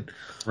 yeah.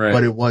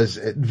 But it was,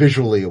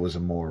 visually it was a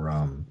more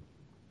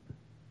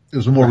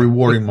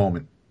rewarding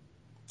moment,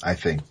 I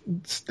think,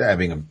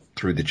 stabbing him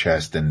through the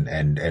chest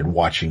and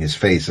watching his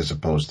face as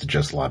opposed to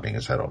just lopping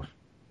his head off.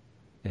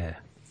 Yeah.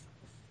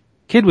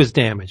 Kid was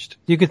damaged.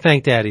 You could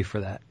thank Daddy for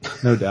that.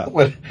 No doubt.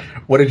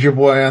 What did your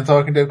boy on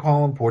Talking Dead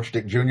call him? Porch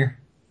Dick Jr.?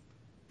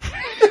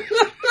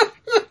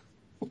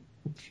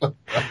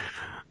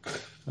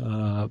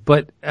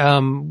 But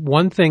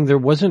one thing, there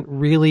wasn't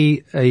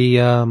really we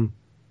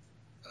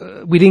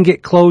didn't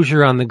get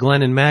closure on the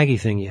Glenn and Maggie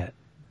thing yet.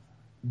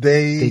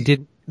 They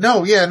did.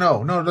 No,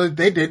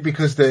 they did,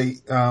 because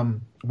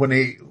when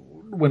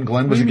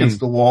Glenn was against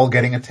the wall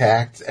getting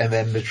attacked and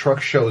then the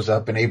truck shows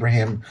up and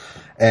Abraham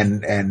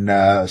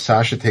and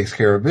Sasha takes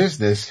care of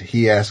business,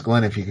 he asked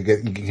Glenn if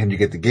can you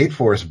get the gate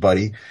for us,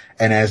 buddy?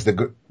 And as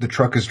the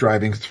truck is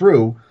driving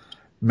through,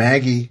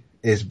 Maggie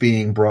is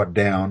being brought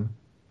down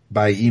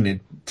by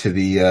Enid to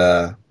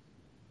the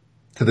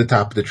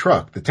top of the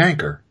truck, the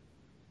tanker.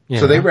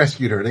 Yeah. So they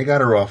rescued her. They got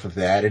her off of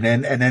that. And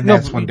then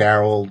that's when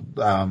Daryl,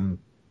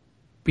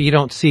 but you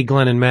don't see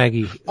Glenn and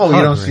Maggie. Oh,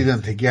 you don't see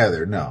them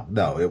together. No,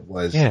 it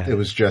was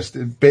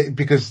just,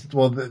 because,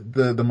 well,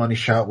 the money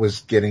shot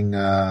was getting,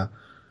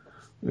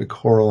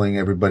 coralling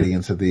everybody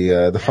into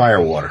the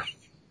fire water.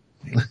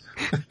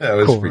 That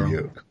was for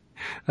you.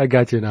 I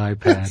got you an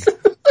iPad.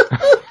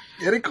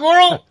 Get it,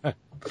 Coral?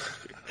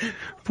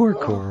 Poor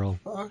Coral.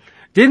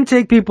 Didn't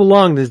take people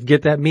long to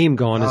get that meme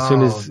going as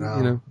soon as,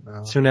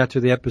 soon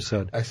after the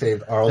episode. I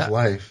saved Arl's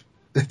life.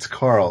 It's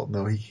Carl.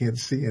 No, he can't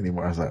see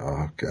anymore. I was like,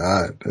 oh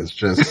God, that's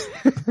just.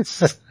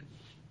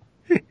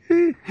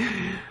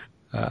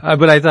 But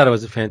I thought it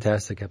was a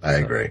fantastic episode. I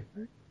agree.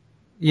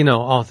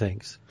 All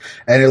things.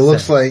 And it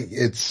looks like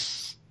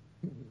it's,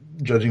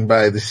 judging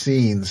by the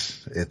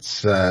scenes,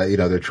 it's, they're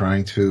going to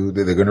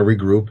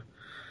regroup.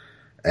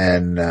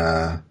 And,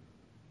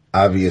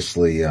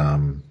 obviously,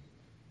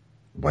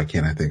 why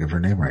can't I think of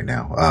her name right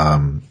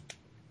now?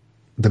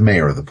 The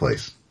mayor of the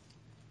place.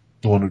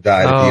 The one who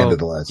died at the end of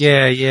the last.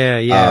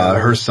 Yeah.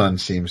 Her son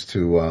seems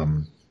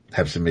to,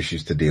 have some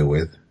issues to deal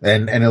with.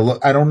 And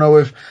I don't know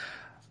if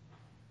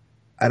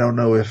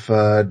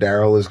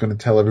Daryl is going to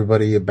tell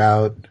everybody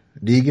about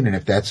Negan, and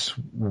if that's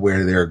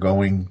where they're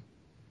going,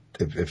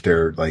 if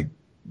they're like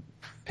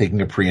going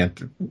on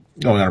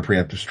a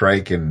preemptive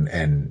strike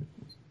and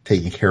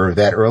taking care of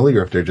that early,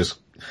 or if they're just,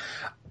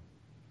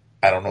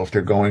 I don't know if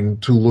they're going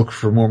to look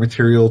for more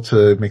material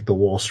to make the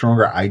wall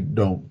stronger.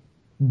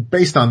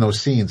 Based on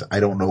those scenes, I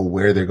don't know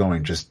where they're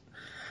going. Just,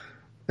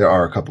 there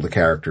are a couple of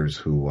characters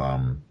who,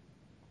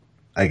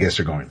 I guess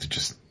are going to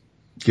just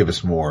give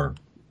us more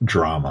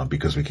drama,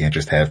 because we can't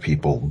just have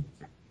people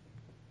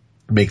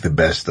make the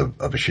best of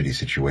a shitty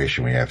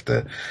situation. We have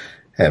to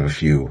have a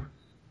few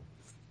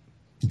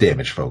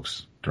damaged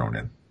folks thrown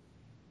in.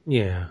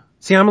 Yeah.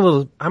 See, I'm a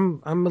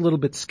little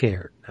bit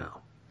scared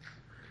now.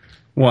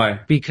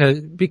 Why?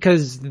 Because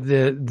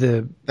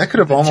the that could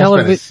have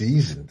almost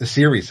been the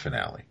series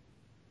finale.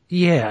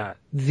 Yeah.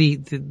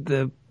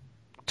 The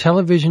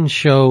television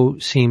show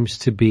seems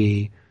to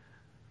be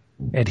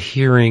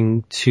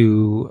adhering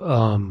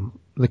to,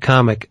 the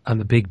comic on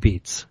the big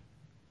beats.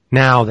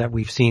 Now that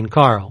we've seen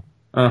Carl.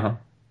 Uh-huh.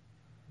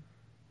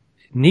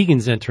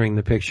 Negan's entering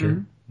the picture.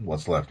 Mm-hmm.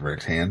 what's left,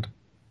 Rick's hand.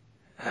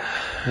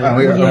 We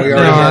already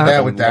Yeah, had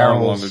that with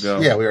long, long Daryl's. ago.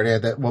 Yeah, we already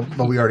had that. Well,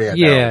 but we already had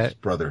Yeah. Daryl's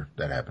brother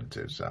that happened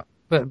to. So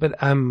But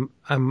I'm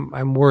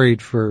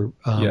worried for,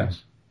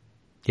 Yes.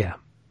 yeah,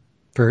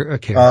 for a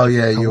character. oh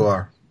yeah, you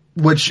are.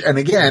 Which, and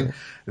again,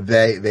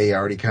 they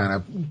already kind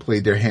of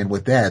played their hand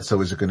with that.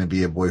 So is it going to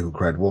be a Boy Who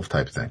Cried Wolf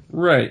type thing?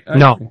 Right.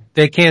 No,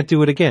 they can't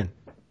do it again.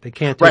 They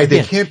can't do it Right, they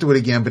again. can't do it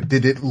again. But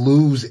did it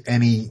lose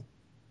any?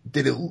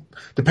 Did it?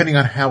 Depending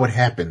on how it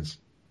happens,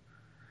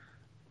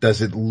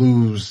 does it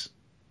lose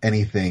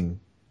anything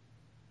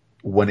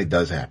when it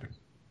does happen?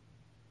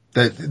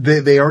 That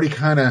they already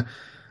kind of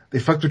they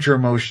fucked with your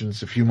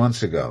emotions a few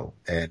months ago,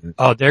 and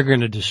Oh, they're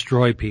going to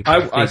destroy people.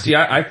 if I they see.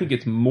 I think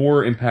it's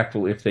more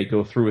impactful if they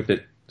go through with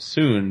it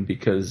soon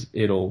because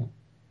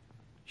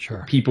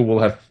Sure. people will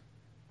have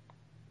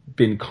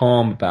been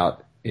calm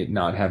about it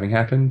not having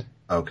happened.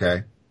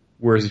 okay.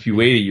 Whereas if you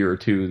wait a year or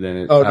two, then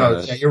it. Oh no,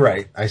 yeah, you're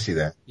right. I see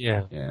that.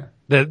 Yeah. Yeah.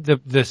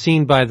 The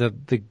scene by the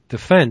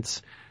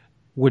fence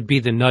would be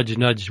the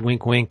nudge,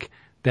 wink, wink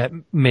that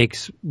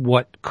makes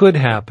what could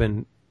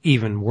happen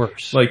even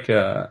worse. Like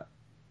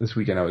this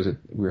weekend,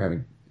 we were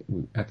having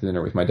after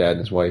dinner with my dad and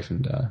his wife,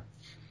 and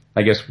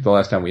I guess the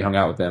last time we hung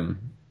out with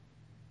them,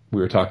 we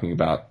were talking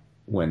about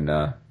when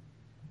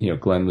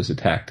Glenn was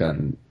attacked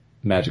and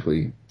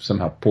magically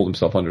somehow pulled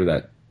himself under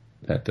that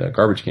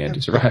garbage can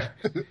to survive,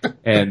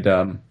 and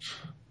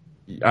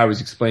I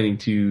was explaining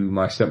to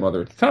my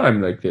stepmother at the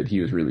time like that he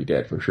was really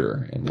dead for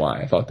sure and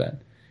why I thought that.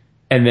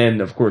 And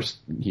then, of course,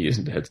 he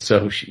isn't dead.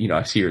 So,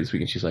 I see her this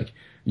week and she's like,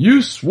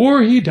 "You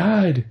swore he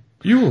died.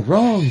 You were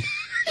wrong."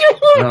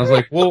 And I was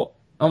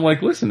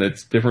like, listen,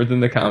 it's different than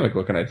the comic.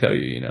 What can I tell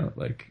you?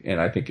 And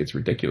I think it's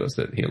ridiculous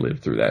that he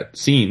lived through that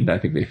scene. I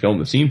think they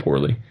filmed the scene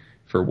poorly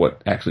for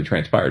what actually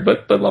transpired.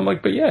 But I'm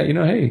like,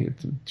 hey,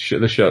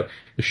 the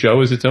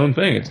show is its own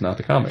thing. It's not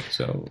the comic.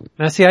 So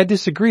Now, see, I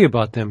disagree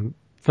about them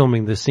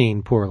filming the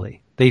scene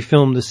poorly. They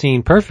filmed the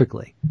scene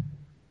perfectly.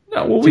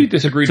 no, well, we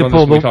disagreed to on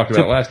pull this when we the- talked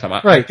about it last time.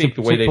 I right, think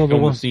to the way they pull the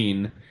filmed one- the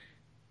scene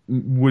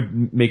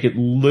would make it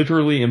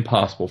literally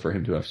impossible for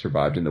him to have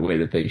survived in the way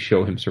that they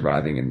show him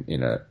surviving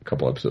in a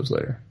couple episodes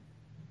later.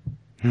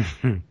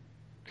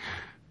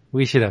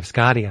 We should have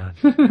Scotty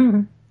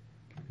on.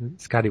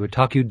 Scotty would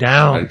talk you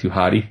down. Too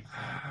hotty.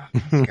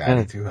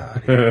 Scotty too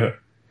hot.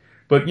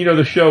 But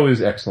the show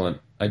is excellent.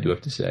 I do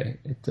have to say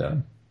it,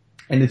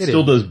 and it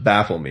still does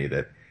baffle me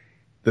that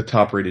the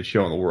top-rated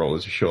show in the world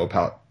is a show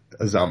about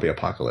a zombie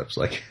apocalypse.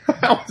 Like,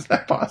 how is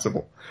that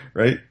possible?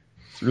 Right?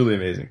 It's really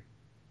amazing.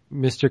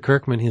 Mr.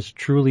 Kirkman is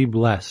truly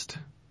blessed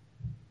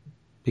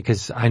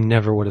because I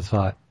never would have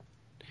thought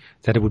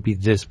that it would be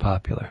this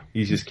popular.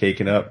 He's just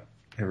caking up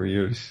every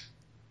year.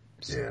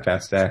 Yeah.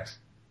 Fat stacks.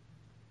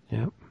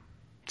 Yep.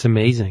 It's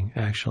amazing,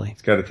 actually.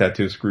 He's got a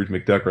tattoo of Scrooge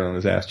McDuck right on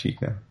his ass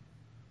cheek now.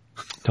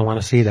 Don't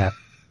want to see that.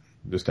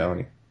 I'm just telling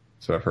you.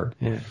 So I've heard.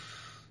 Yeah.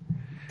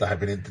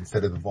 Diving in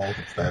instead of the vault,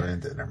 it's diving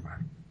into it. Never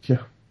mind.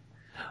 Yeah.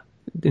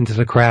 Into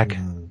the crack.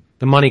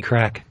 The money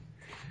crack.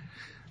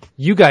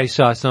 You guys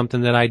saw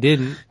something that I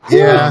didn't.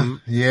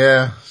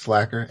 Yeah,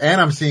 slacker.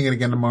 And I'm seeing it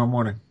again tomorrow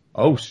morning.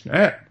 Oh,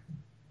 snap.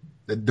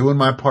 Doing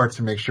my part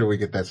to make sure we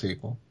get that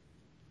sequel.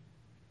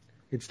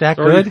 It's that It's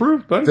already good?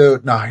 approved, buddy.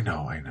 Dude, no, I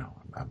know.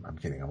 I'm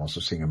kidding. I'm also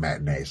seeing a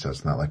matinee, so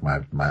it's not like my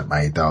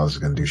 $8 is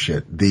gonna do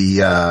shit.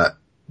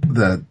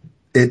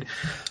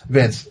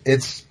 Vince,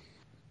 it's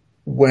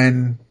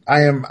when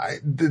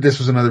this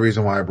was another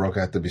reason why I broke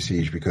out the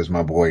Besiege, because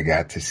my boy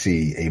got to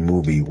see a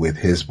movie with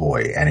his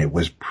boy, and it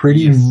was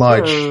pretty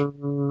much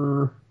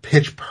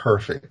pitch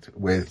perfect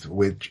with,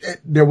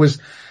 there was,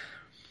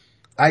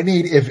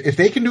 if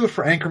they can do it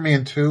for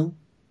Anchorman 2,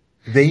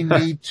 they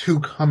need to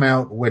come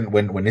out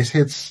when this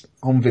hits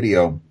home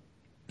video.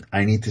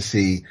 I need to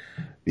see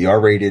the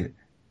R-rated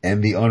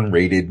and the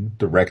unrated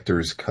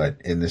director's cut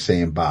in the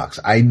same box.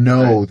 I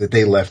know that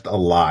they left a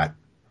lot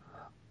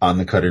on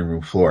the cutting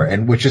room floor,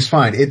 and which is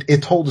fine.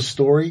 It told a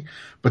story,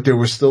 but there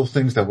were still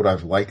things that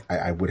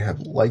I would have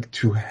liked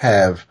to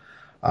have,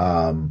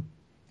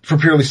 for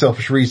purely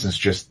selfish reasons,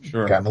 just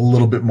gotten a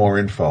little bit more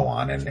info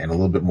on and a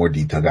little bit more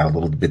detail, got a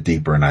little bit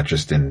deeper, and not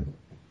just in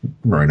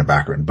Marina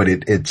Baccarin. But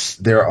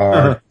there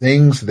are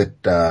things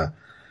that,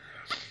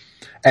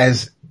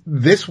 as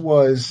this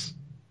was,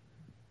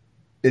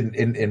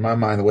 in my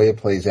mind, the way it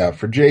plays out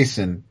for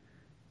Jason,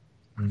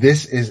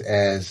 this is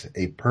as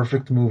a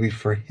perfect movie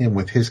for him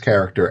with his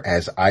character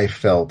as I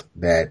felt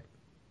that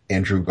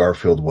Andrew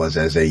Garfield was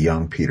as a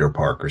young Peter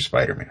Parker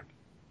Spider-Man.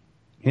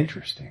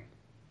 Interesting.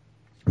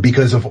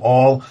 Because of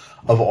all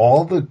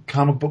the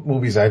comic book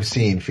movies I've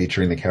seen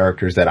featuring the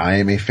characters that I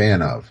am a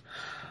fan of,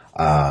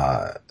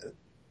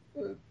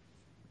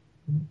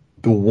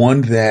 the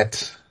one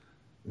that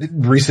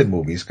recent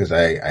movies, because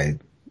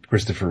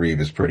Christopher Reeve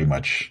is pretty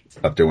much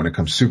up there when it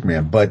comes to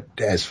Superman, but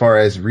as far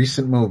as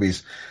recent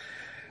movies,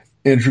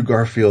 Andrew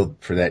Garfield,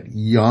 for that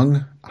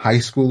young high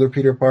schooler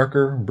Peter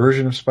Parker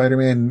version of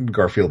Spider-Man,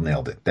 Garfield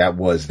nailed it. That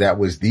was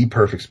the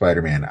perfect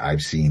Spider-Man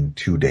I've seen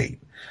to date.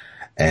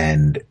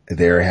 And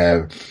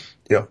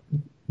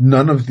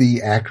none of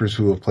the actors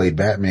who have played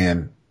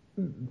Batman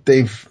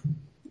they've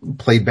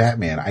played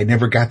Batman. I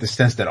never got the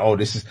sense that,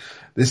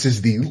 this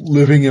is the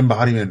living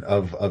embodiment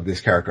of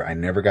this character. I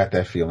never got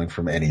that feeling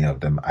from any of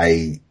them.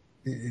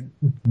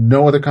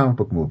 No other comic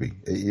book movie,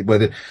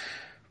 whether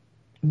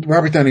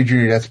Robert Downey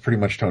Jr., that's pretty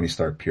much Tony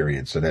Stark,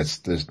 period. So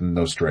there's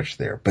no stretch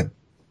there. But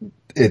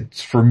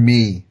for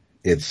me,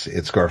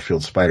 it's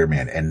Garfield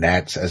Spider-Man. And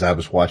that's, as I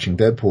was watching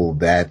Deadpool,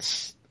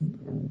 that's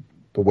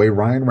the way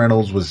Ryan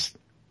Reynolds was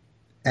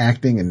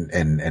acting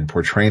and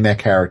portraying that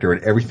character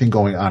and everything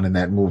going on in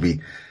that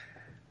movie.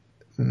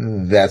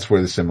 That's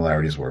where the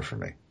similarities were for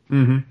me.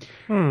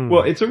 Mm-hmm.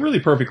 Well, it's a really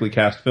perfectly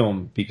cast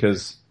film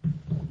because,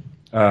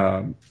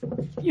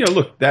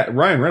 look, that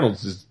Ryan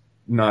Reynolds is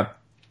not,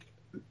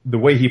 the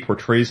way he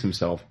portrays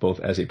himself, both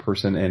as a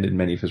person and in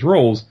many of his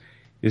roles,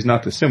 is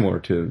not dissimilar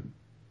to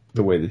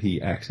the way that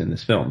he acts in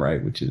this film,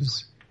 right? Which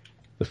is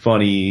the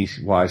funny,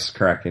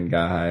 wisecracking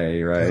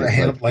guy,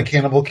 right? Like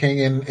Hannibal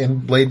King in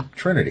Blade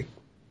Trinity.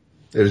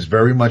 It was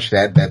very much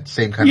that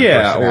same kind of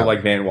personality. Or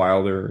like Van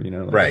Wilder,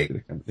 right.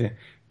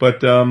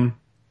 But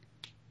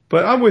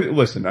I'm with,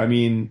 listen, I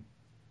mean,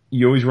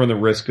 you always run the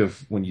risk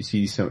of when you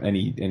see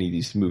any of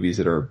these movies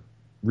that are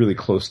really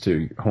close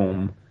to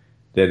home,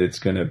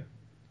 that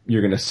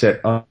you're gonna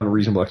set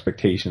unreasonable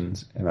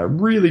expectations. And I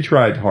really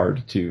tried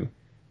hard to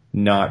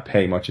not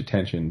pay much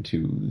attention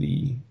to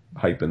the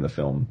hype in the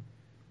film.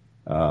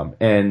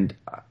 And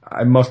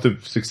I must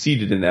have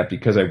succeeded in that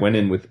because I went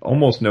in with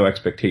almost no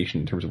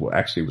expectation in terms of what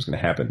actually was going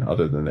to happen,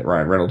 other than that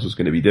Ryan Reynolds was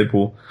going to be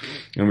Deadpool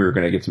and we were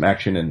going to get some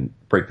action and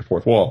break the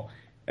fourth wall.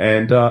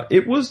 And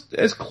it was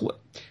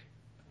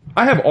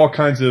I have all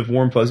kinds of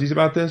warm fuzzies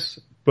about this,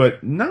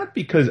 but not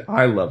because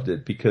I loved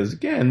it, because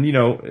again,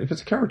 if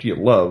it's a character you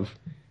love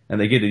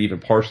and they get it even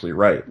partially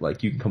right,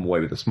 like, you can come away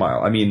with a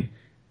smile. I mean,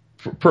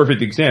 for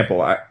perfect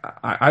example,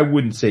 I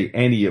wouldn't say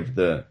any of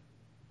the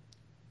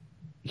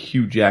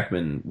Hugh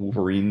Jackman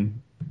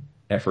Wolverine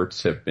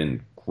efforts have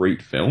been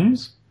great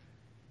films.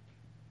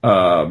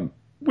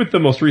 With the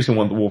most recent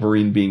one, the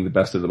Wolverine being the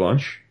best of the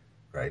bunch.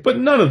 Right. But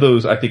none of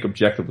those, I think,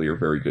 objectively are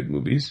very good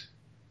movies.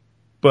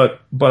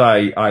 But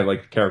I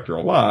like the character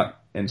a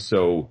lot, and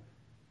so,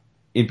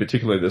 in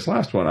particular, this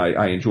last one,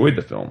 I enjoyed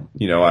the film.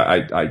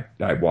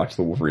 I watched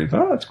the Wolverine and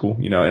thought, that's cool,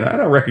 and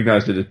I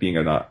recognized it as being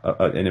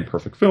an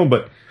imperfect film,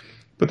 but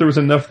there was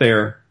enough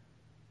there.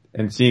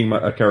 And seeing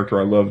a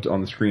character I loved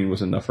on the screen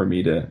was enough for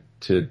me to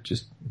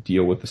just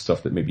deal with the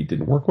stuff that maybe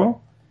didn't work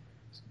well.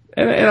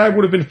 And I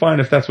would have been fine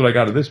if that's what I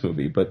got of this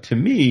movie. But to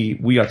me,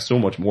 we got so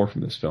much more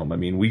from this film. I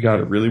mean, we got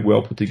a really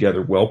well put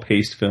together, well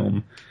paced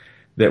film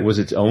that was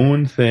its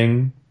own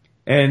thing.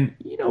 And,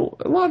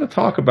 a lot of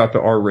talk about the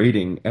R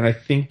rating. And I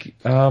think,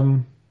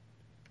 hindsight's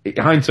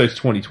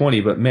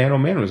 20/20, but man, oh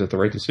man, was that the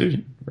right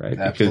decision, right?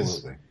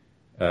 Absolutely.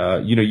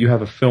 Because, you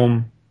have a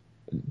film,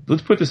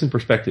 let's put this in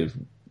perspective.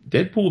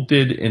 Deadpool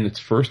did in its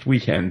first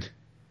weekend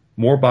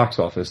more box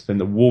office than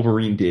the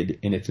Wolverine did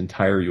in its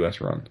entire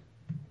US run.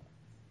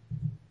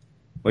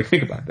 Like,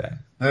 think about that.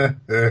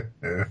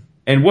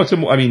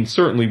 And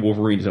certainly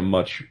Wolverine is a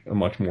much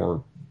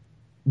more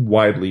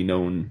widely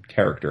known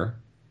character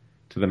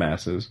to the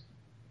masses.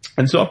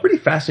 And so I'm pretty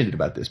fascinated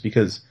about this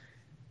because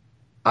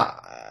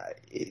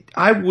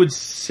I would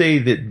say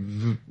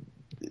that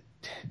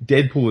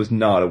Deadpool is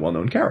not a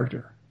well-known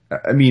character.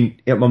 I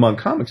mean, among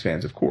comics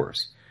fans, of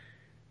course.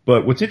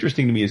 But what's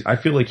interesting to me is I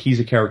feel like he's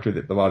a character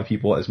that a lot of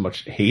people as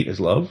much hate as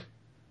love.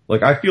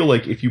 Like, I feel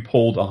like if you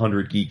polled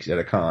 100 geeks at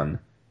a con,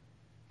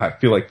 I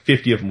feel like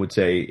 50 of them would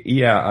say,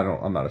 yeah,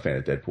 I'm not a fan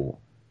of Deadpool.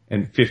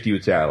 And 50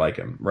 would say, I like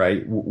him,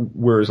 right?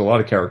 Whereas a lot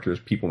of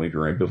characters people maybe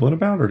are ambivalent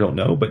about or don't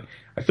know, but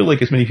I feel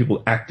like as many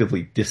people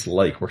actively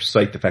dislike or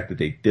cite the fact that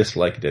they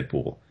dislike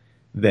Deadpool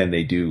than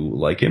they do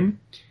like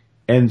him.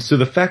 And so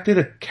the fact that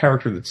a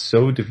character that's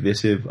so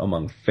divisive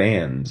among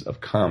fans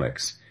of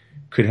comics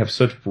could have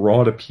such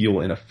broad appeal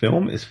in a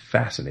film is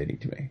fascinating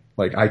to me.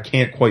 Like, I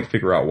can't quite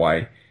figure out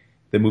why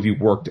the movie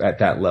worked at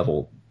that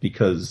level,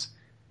 because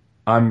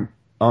I'm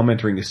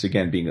entering this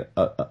again being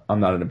I'm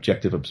not an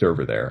objective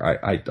observer there.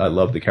 I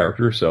love the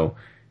character, so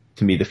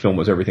to me the film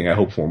was everything I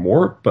hoped for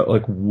more. But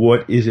like,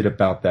 what is it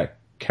about that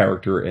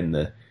character and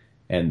the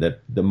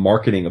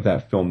marketing of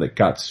that film that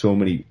got so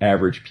many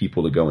average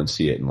people to go and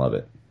see it and love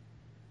it?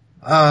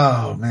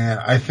 Oh man,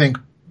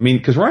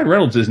 because Ryan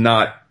Reynolds is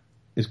not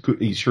as good.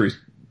 He's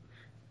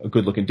a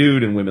good looking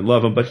dude and women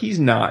love him, but he's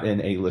not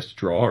an A-list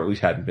draw, or at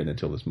least hadn't been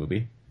until this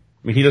movie.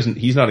 I mean,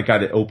 he's not a guy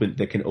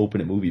that can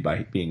open a movie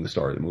by being the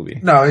star of the movie.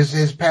 No,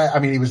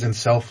 he was in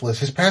Selfless.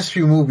 His past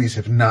few movies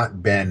have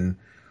not been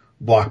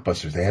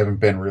blockbusters. They haven't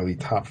been really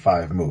top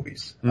 5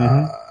 movies.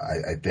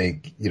 Mm-hmm. I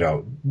think,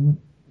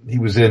 he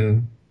was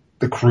in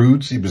The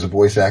Croods. He was a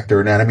voice actor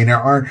in that. I mean, there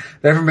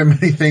haven't been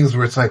many things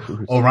where it's like,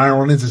 oh, Ryan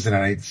Reynolds is in it,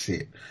 I need to see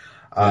it.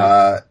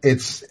 Yeah.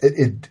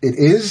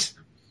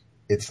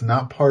 It's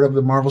not part of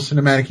the Marvel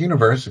Cinematic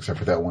Universe, except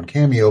for that one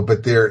cameo,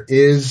 but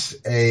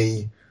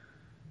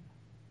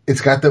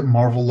it's got the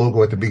Marvel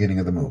logo at the beginning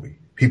of the movie.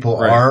 People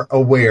are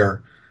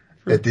aware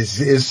that this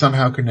is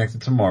somehow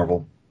connected to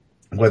Marvel.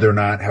 whether or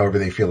not, however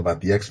they feel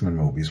about the X-Men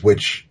movies,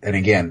 which, and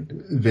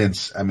again,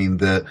 Vince, I mean,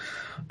 the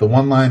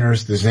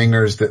one-liners, the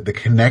zingers, the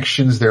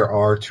connections there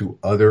are to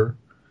other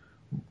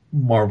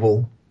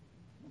Marvel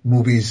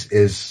movies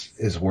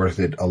is worth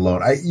it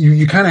alone.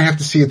 You kind of have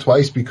to see it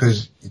twice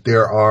because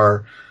there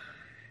are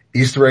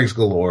Easter eggs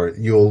galore.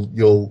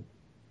 The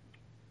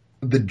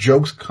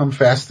jokes come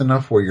fast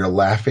enough where you're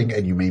laughing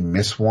and you may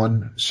miss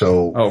one.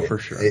 So, for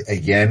sure.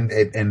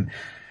 And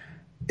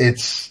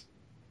it's,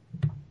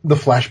 the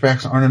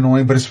flashbacks aren't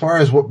annoying, but as far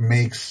as what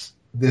makes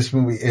this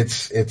movie, it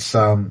is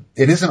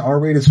an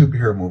R-rated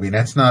superhero movie, and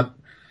that's not,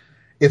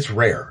 it's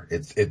rare.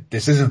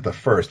 This isn't the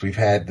first. We've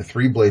had the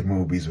Three Blade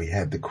movies, we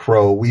had The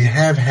Crow, we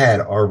have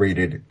had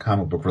R-rated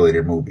comic book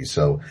related movies,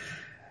 so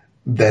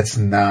that's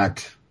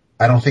not,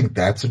 I don't think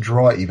that's a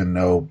draw, even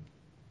though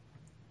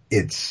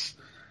it's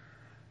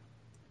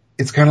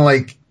kind of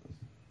like,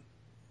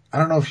 I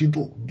don't know if you'd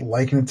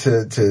liken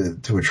it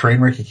to a train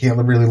wreck. You can't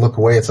really look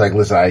away. It's like,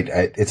 listen,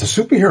 it's a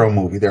superhero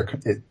movie.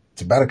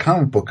 It's about a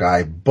comic book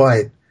guy,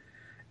 but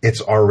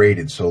it's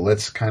R-rated. So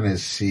let's kind of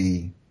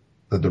see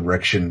the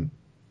direction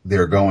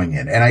they're going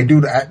in. And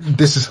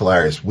this is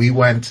hilarious. We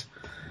went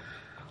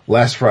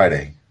last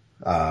Friday.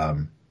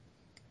 Renee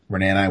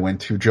and I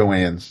went to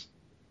Joann's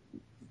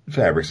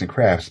Fabrics and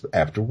Crafts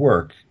after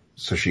work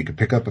so she could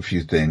pick up a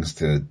few things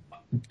to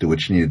do what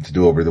she needed to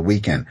do over the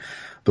weekend.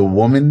 The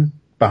woman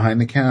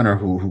behind the counter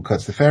who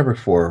cuts the fabric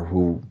for her,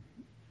 who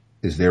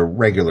is there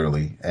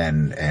regularly,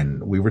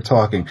 and we were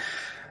talking.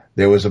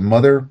 There was a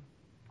mother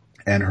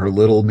and her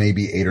little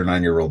maybe 8 or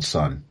 9 year old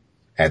son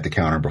at the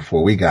counter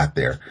before we got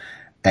there.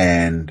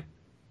 And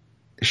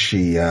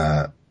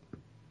the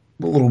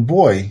little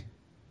boy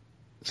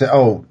said,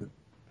 "Oh,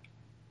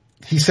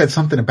 he said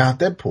something about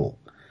Deadpool."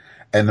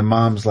 And the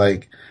mom's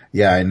like,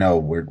 "Yeah, I know,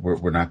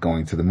 we're not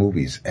going to the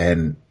movies."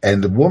 And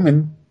the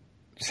woman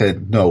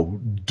said,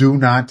 "No, do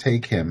not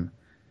take him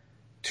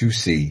to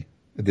see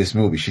this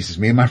movie." She says,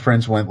 "Me and my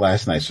friends went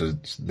last night." So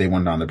they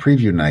went on the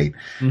preview night.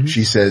 Mm-hmm.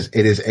 She says,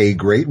 "It is a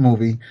great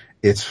movie.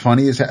 It's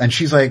funny as hell." And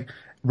she's like,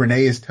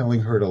 Renee is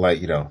telling her to,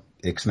 like,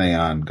 ixnay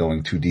on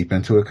going too deep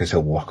into it because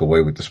he'll walk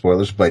away with the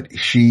spoilers. But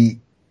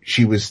she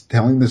was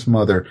telling this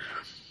mother,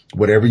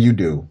 whatever you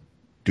do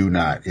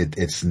not, it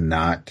is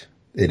not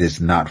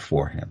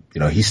for him.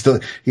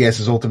 He has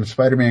his Ultimate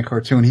Spider-Man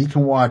cartoon. He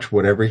can watch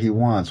whatever he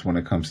wants when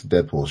it comes to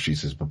Deadpool. She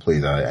says, "But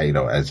please,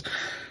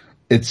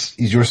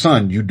 he's your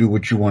son. You do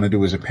what you want to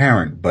do as a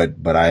parent,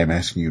 but I am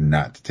asking you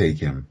not to take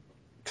him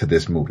to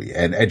this movie."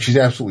 And she's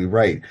absolutely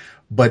right.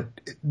 But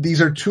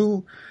these are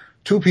two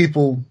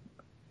people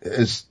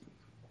as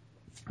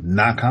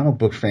not comic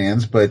book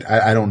fans, but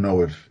I don't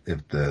know if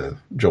the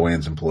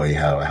Joann's employee,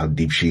 how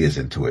deep she is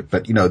into it.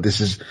 But,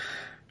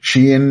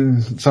 she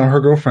and some of her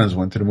girlfriends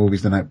went to the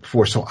movies the night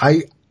before. So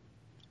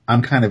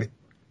I'm kind of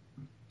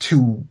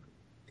too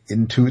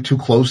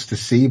close to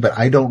see, but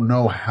I don't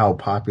know how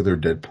popular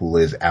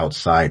Deadpool is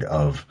outside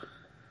of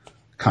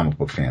comic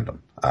book fandom.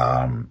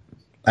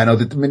 I know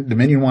that the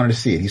Minion wanted to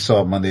see it. He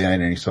saw it Monday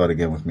night and he saw it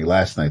again with me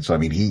last night. So, I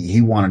mean,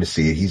 he wanted to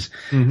see it.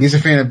 He's a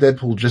fan of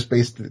Deadpool just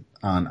based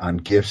on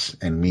GIFs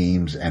and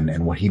memes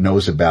and what he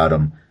knows about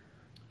him.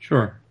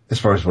 Sure. As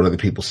far as what other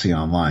people see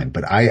online.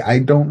 But I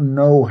don't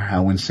know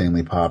how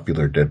insanely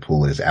popular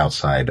Deadpool is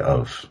outside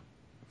of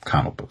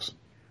comic books.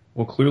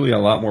 Well, clearly a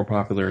lot more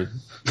popular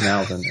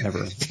now than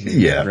ever.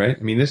 Yeah. Right?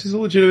 I mean, this is a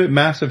legitimate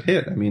massive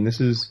hit. I mean,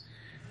 this is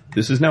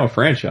now a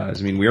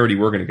franchise. I mean, we already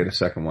were going to get a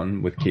second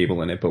one with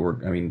Cable in it, but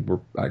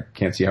I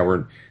can't see how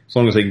as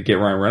long as they can get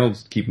Ryan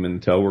Reynolds to keep him in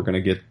the tow, we're going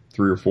to get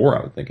 3 or 4,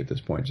 I would think, at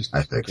this point.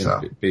 I think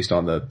so. Based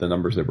on the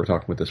numbers that we're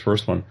talking with this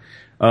first one.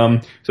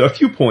 So a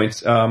few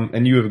points,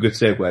 and you have a good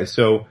segue.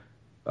 So,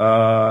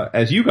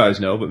 as you guys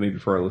know, but maybe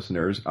for our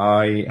listeners,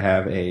 I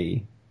have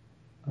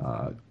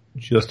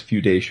just a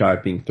few days shy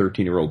of being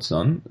 13-year-old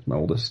son, my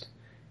oldest.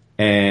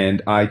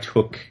 And I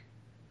took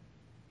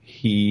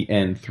he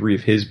and 3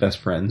 of his best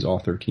friends, all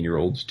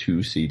 13-year-olds,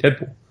 to see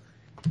Deadpool.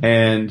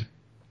 And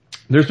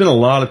there's been a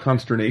lot of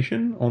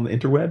consternation on the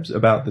interwebs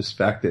about this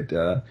fact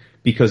that,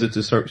 because it's a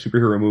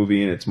superhero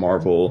movie and it's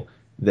Marvel,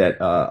 that,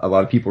 a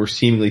lot of people are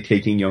seemingly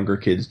taking younger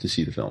kids to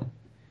see the film.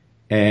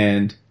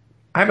 And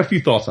I have a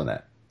few thoughts on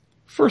that.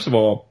 First of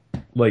all,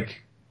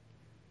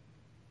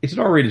 it's an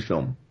R-rated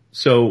film.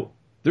 So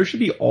there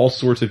should be all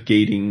sorts of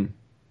gating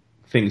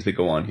things that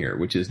go on here,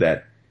 which is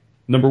that,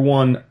 number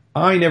one,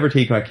 I never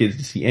take my kids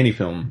to see any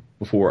film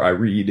before I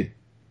read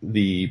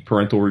the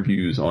parental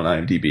reviews on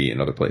IMDb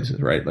and other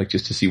places, right?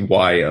 Just to see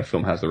why a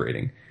film has the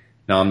rating.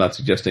 Now, I'm not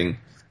suggesting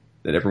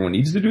that everyone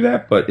needs to do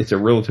that, but it's a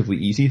relatively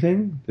easy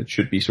thing that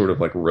should be sort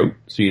of rote,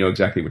 so you know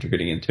exactly what you're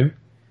getting into.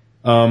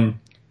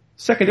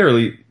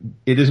 Secondarily,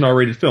 it is an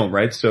R-rated film,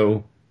 right?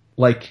 So,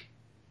 I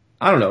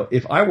don't know,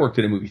 if I worked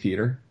at a movie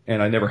theater,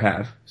 and I never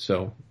have,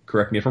 so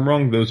correct me if I'm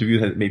wrong, those of you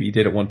that maybe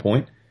did at one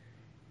point,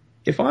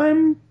 if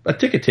I'm a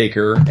ticket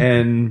taker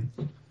and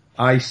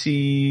I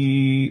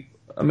see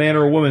a man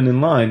or a woman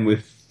in line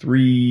with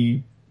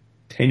 3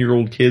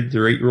 10-year-old kids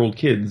or 8-year-old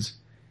kids,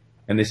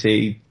 and they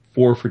say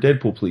 4 for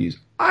Deadpool, please,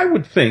 I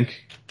would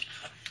think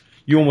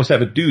you almost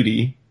have a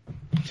duty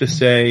to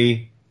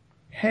say,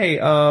 hey,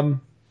 I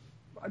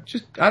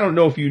don't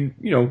know if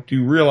do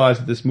you realize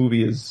that this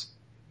movie is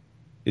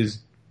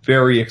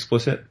very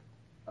explicit?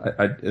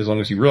 As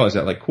long as you realize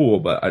that, like, cool,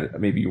 but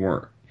maybe you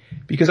weren't.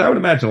 Because I would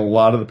imagine a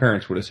lot of the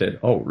parents would have said,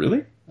 oh,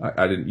 really?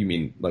 I didn't, you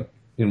mean, like,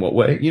 in what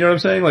way? You know what I'm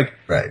saying? Like,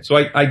 right. So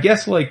I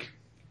guess, like,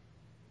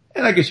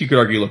 and I guess you could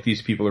argue, look,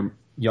 these people are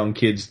young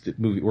kids that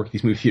work at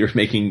these movie theaters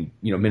making,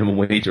 minimum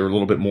wage or a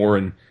little bit more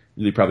and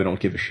really probably don't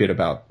give a shit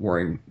about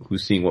worrying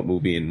who's seeing what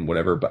movie and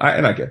whatever. But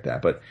I get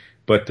that. But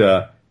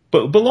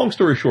long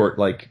story short,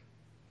 like,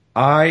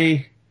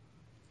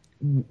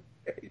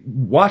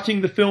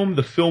 watching the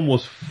film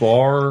was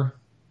far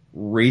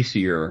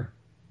racier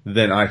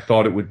than I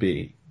thought it would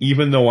be,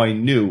 even though I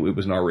knew it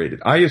was not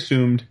R-rated. I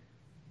assumed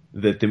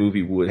that the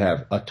movie would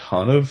have a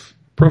ton of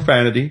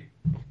profanity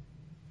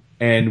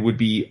and would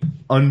be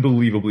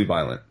unbelievably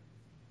violent,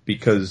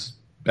 because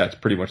that's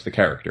pretty much the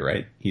character,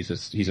 right? He's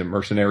a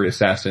mercenary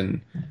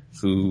assassin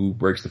who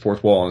breaks the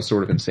fourth wall and is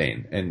sort of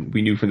insane. And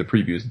we knew from the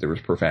previews that there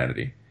was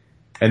profanity.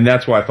 And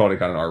that's why I thought it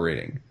got an R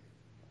rating.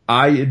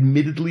 I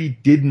admittedly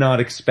did not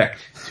expect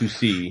to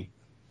see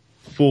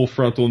full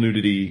frontal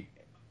nudity,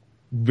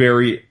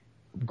 very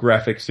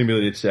graphic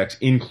simulated sex,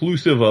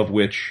 inclusive of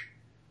which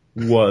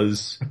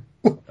was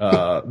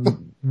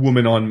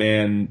woman on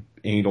man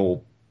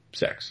anal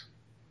sex.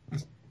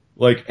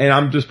 Like, and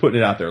I'm just putting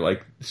it out there.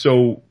 Like,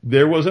 so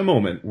there was a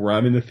moment where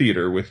I'm in the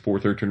theater with 4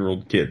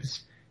 13-year-old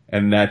kids,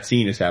 and that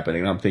scene is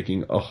happening, and I'm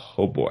thinking,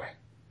 oh boy,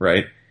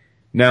 right?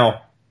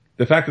 Now,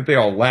 the fact that they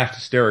all laughed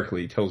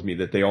hysterically tells me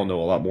that they all know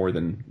a lot more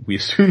than we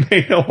assume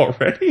they know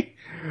already.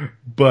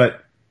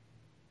 But,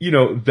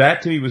 that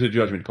to me was a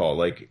judgment call.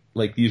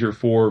 Like these are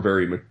 4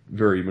 very,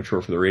 very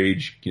mature for their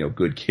age,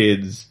 good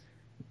kids,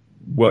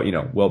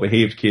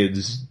 well-behaved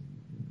kids,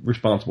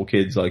 responsible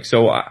kids. Like,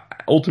 so I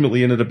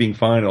ultimately ended up being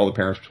fine, and all the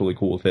parents were totally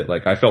cool with it.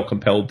 Like, I felt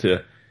compelled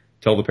to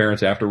tell the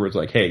parents afterwards,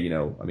 like, hey, I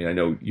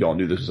know y'all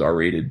knew this was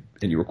R-rated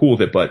and you were cool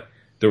with it, but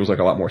there was like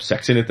a lot more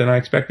sex in it than I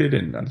expected,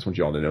 and I just want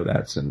y'all to know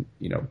that. And,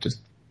 just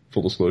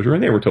full disclosure,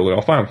 and they were totally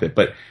all fine with it.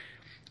 But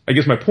I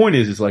guess my point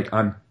is like,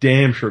 I'm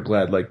damn sure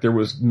glad, like, there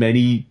was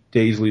many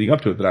days leading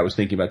up to it that I was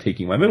thinking about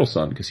taking my middle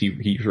son, because he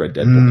read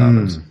Deadpool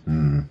comics.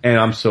 And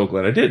I'm so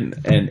glad I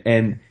didn't.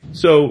 And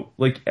so,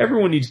 like, every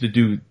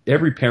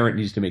parent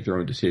needs to make their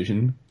own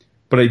decision.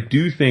 But I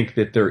do think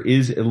that there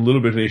is a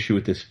little bit of an issue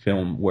with this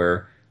film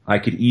where I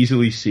could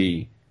easily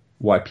see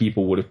why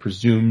people would have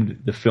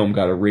presumed the film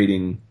got a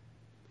rating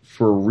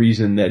for a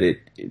reason that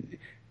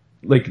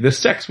like, the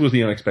sex was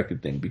the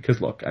unexpected thing. Because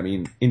look, I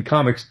mean, in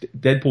comics,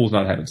 Deadpool's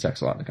not having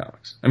sex a lot in the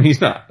comics. I mean,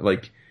 he's not.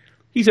 Like,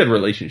 he's had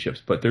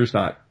relationships, but it's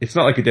not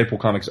like a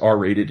Deadpool comics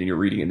R-rated and you're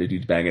reading and the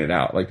dude's banging it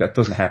out. Like, that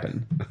doesn't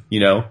happen,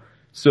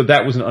 So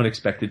that was an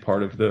unexpected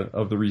part of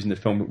the reason the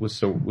film was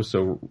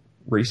so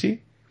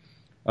racy.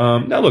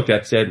 Now look,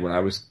 that said, when I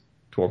was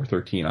 12 or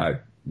 13,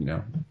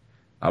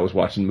 I was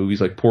watching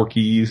movies like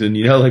Porky's, and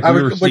we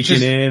were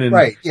sneaking in, and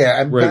right,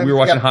 yeah, we were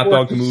watching Hot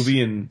Dog the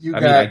movie, and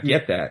I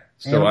get that.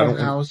 So I don't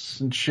House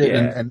and shit,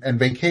 yeah. and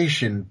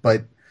Vacation,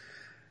 but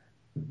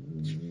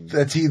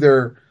that's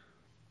either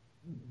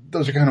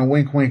those are kind of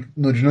wink wink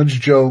nudge nudge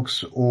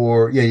jokes,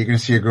 or yeah, you're gonna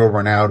see a girl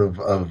run out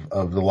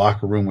of the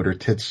locker room with her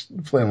tits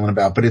flailing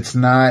about, but it's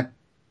not.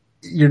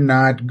 You're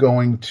not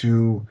going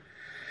to.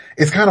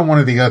 It's kind of one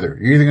or the other.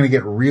 You're either going to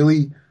get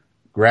really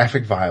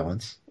graphic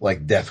violence,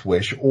 like Death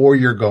Wish, or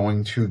you're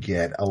going to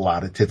get a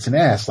lot of tits and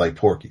ass, like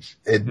Porky's.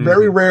 It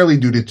very rarely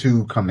do the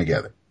two come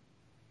together.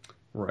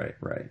 Right.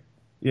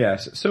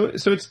 Yes. So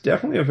it's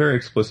definitely a very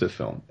explicit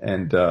film.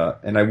 And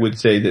I would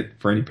say that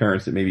for any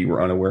parents that maybe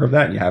were unaware of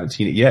that and you haven't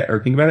seen it yet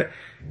or think about it,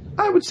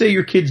 I would say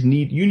you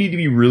need to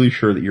be really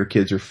sure that your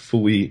kids are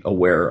fully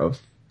aware of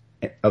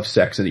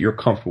sex and that you're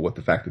comfortable with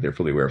the fact that they're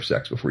fully aware of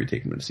sex before you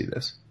take them to see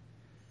this.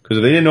 Because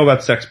if they didn't know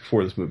about sex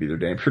before this movie, they're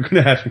damn sure going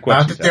to have some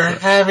questions. Not that they're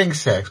having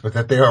sex, but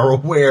that they are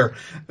aware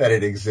that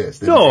it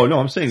exists. No,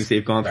 I'm saying that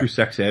they've gone through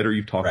sex ed, or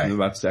you've talked to them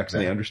about sex,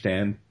 and they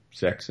understand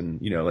sex, and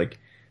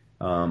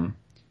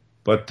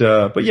but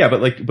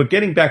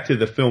getting back to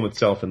the film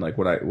itself and like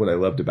what I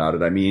loved about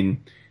it, I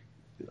mean,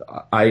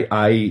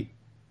 I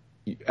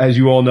as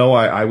you all know,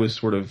 I was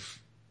sort of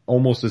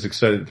almost as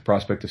excited at the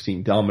prospect of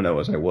seeing Domino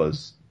as I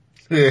was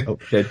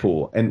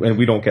Deadpool, and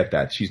we don't get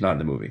that. She's not in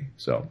the movie,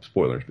 so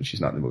spoilers, but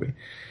she's not in the movie.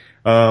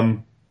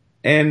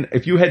 And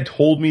if you had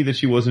told me that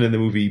she wasn't in the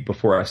movie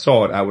before I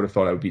saw it, I would have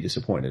thought I would be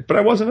disappointed. But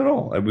I wasn't at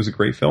all. It was a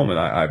great film, and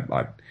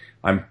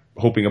I'm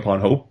hoping upon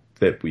hope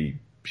that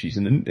she's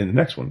in the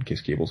next one, in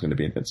case Cable's going to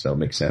be in it, so it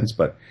makes sense.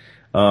 But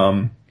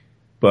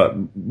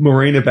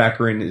Morena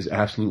Baccarin is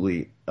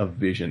absolutely a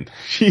vision.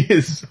 She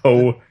is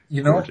so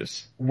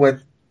gorgeous.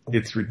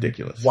 It's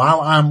ridiculous.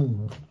 While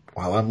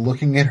I'm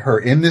looking at her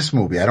in this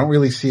movie, I don't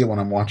really see it when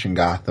I'm watching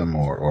Gotham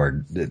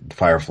or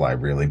Firefly,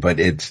 really, but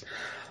it's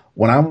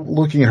when I'm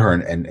looking at her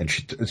and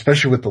she,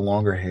 especially with the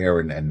longer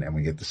hair and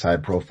we get the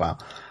side profile,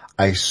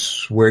 I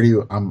swear to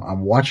you,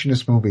 I'm watching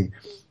this movie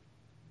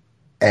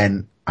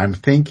and I'm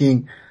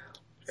thinking,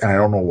 and I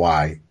don't know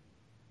why,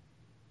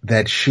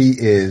 that she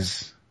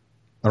is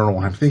I don't know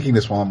why I'm thinking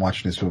this while I'm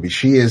watching this movie.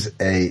 She is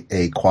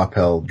a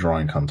Quapel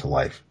drawing come to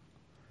life.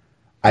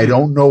 I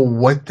don't know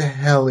what the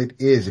hell it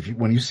is.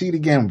 When you see it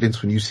again,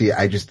 Vince, when you see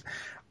it,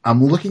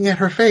 I'm looking at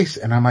her face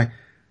and I'm like,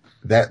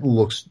 that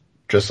looks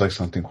just like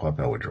something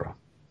Quapel would draw.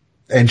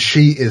 And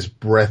she is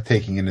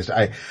breathtaking in this.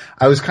 I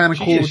was kind of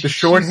cool with the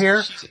short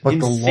hair, but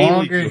the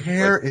longer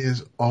hair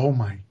is, oh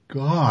my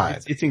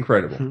God. It's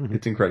incredible.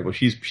 It's incredible.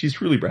 She's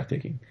truly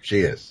breathtaking. She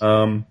is.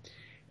 And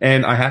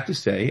I have to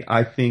say,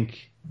 I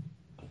think,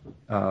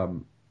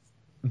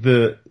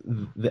 the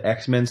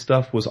X-Men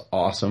stuff was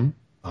awesome.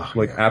 Oh,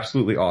 like,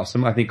 absolutely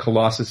awesome. I think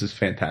Colossus is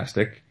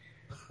fantastic.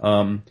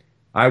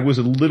 I was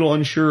a little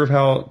unsure of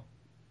how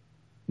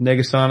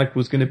Negasonic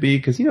was going to be,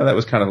 because, that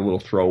was kind of a little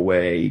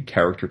throwaway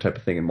character type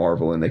of thing in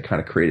Marvel, and they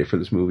kind of created for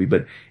this movie,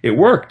 but it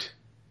worked,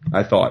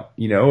 I thought.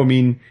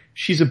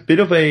 She's a bit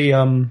of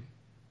a,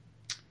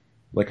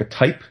 like a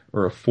type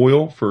or a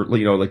foil for,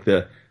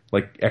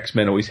 like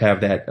X-Men always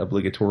have that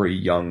obligatory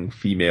young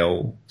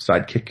female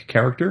sidekick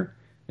character,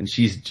 and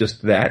she's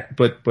just that,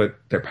 but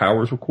their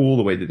powers were cool,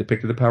 the way they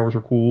depicted the powers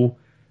were cool.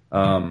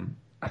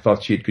 I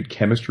thought she had good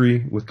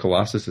chemistry with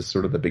Colossus as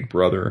sort of the big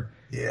brother.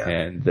 Yeah.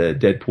 And the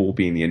Deadpool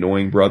being the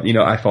annoying brother.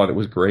 I thought it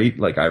was great.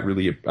 Like, I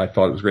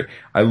thought it was great.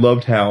 I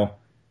loved how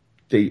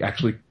they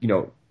actually,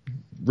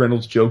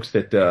 Reynolds jokes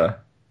that,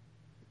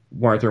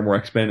 why aren't there more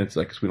X-Men? It's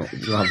like, 'cause we don't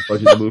have a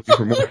budget in the movie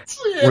for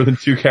more than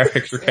two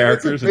extra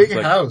characters. It's a big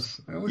like, house.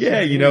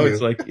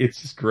 It's like,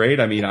 it's just great.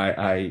 I mean,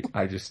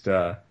 I just,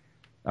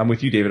 I'm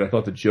with you, David. I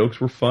thought the jokes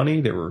were funny.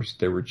 They were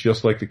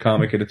just like the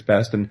comic at its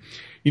best. And,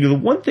 the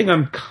one thing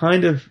I'm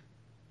kind of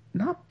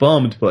not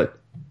bummed, but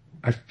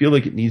I feel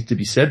like it needs to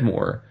be said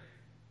more.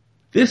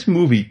 This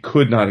movie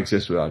could not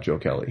exist without Joe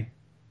Kelly.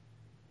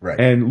 Right.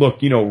 And look,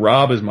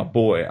 Rob is my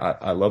boy.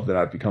 I love that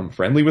I've become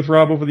friendly with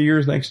Rob over the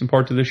years, thanks in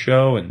part to this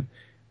show. And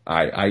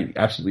I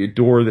absolutely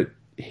adore that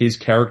his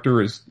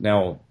character is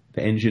now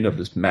the engine of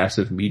this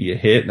massive media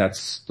hit. And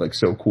that's like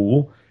so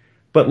cool.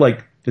 But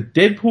like the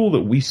Deadpool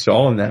that we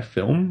saw in that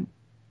film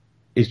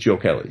is Joe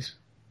Kelly's.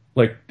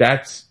 Like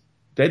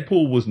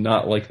Deadpool was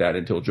not like that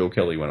until Joe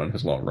Kelly went on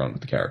his long run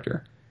with the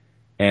character.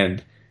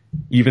 And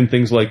even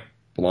things like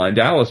Blind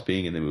Alice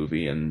being in the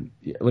movie, and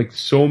like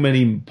so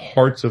many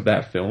parts of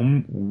that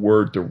film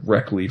were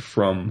directly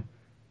from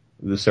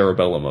the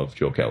cerebellum of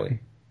Joe Kelly.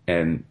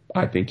 And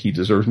I think he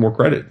deserves more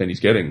credit than he's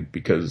getting,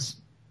 because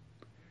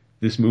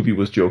this movie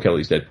was Joe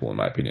Kelly's Deadpool, in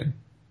my opinion,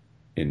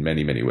 in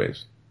many, many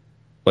ways.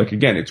 Like,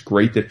 again, it's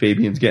great that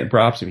Fabian's getting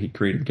props and he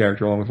created the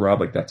character along with Rob.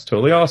 Like, that's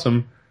totally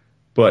awesome.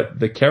 But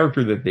the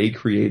character that they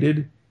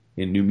created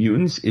in New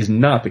Mutants is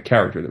not the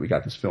character that we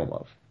got this film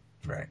of.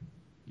 Right.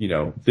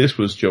 This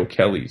was Joe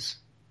Kelly's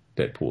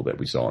Deadpool that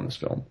we saw in this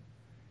film.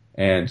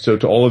 And so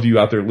to all of you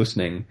out there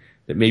listening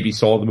that maybe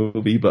saw the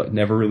movie but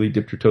never really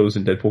dipped your toes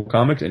in Deadpool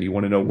comics and you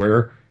want to know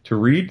where to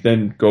read,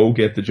 then go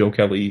get the Joe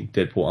Kelly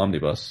Deadpool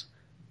Omnibus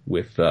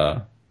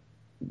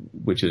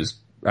which is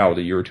out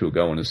a year or two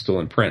ago and is still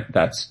in print.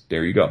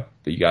 There you go.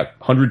 You got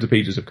hundreds of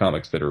pages of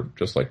comics that are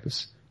just like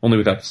this, only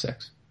without the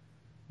sex.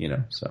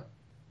 So.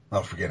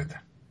 I'll forget it then.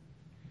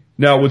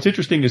 Now, what's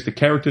interesting is the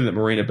character that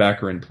Morena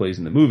Baccarin plays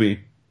in the movie,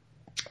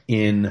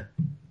 in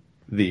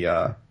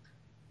the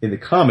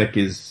comic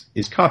is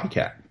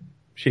Copycat,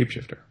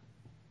 Shapeshifter.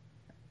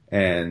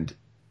 And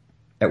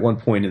at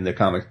one point in the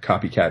comic,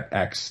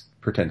 Copycat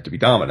pretends to be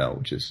Domino,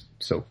 which is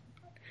so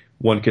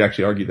one could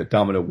actually argue that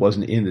Domino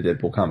wasn't in the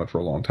Deadpool comic for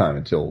a long time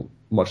until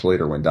much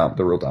later when the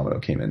real Domino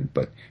came in,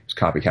 but it was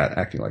Copycat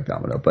acting like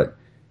Domino. But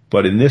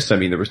in this, I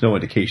mean, there was no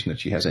indication that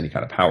she has any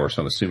kind of power,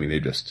 so I'm assuming they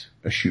just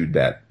eschewed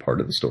that part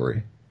of the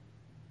story,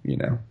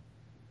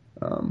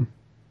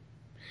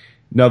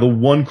 Now, the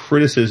one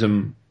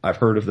criticism I've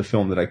heard of the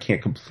film that I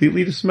can't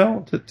completely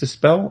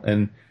dispel,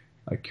 and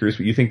I'm curious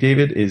what you think,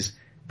 David, is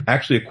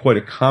actually quite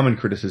a common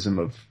criticism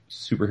of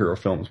superhero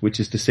films, which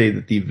is to say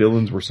that the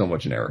villains were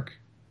somewhat generic.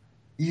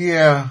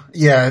 Yeah,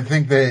 I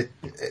think that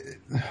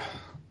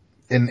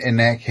in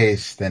that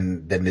case,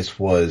 then this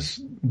was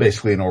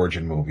basically an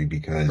origin movie,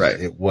 because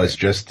it was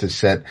just to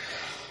set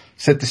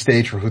the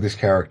stage for who this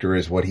character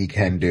is, what he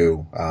can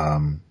do.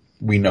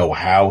 We know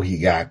how he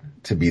got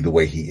to be the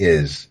way he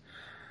is.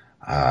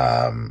 We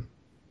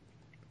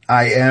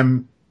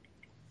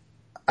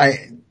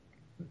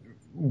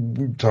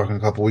were talking a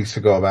couple weeks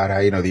ago about how,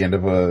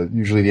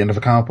 usually the end of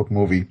a comic book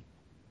movie,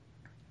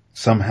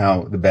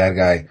 somehow the bad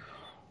guy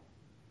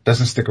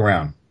doesn't stick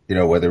around,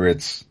 whether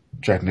it's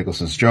Jack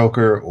Nicholson's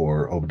Joker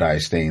or Obadiah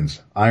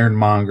Stane's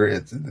Ironmonger.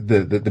 It's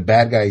the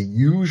bad guy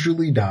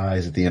usually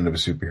dies at the end of a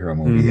superhero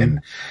movie. Mm-hmm.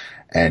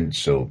 And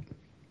so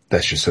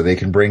that's just so they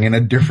can bring in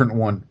a different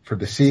one for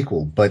the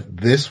sequel. But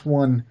this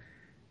one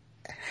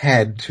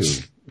had to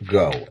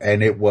go,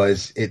 and it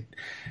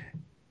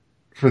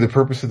for the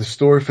purpose of the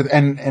story,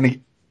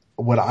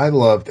 what I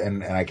loved,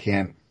 and I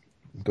can't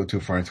go too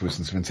far into it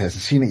since Vince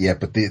hasn't seen it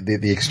yet, but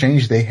the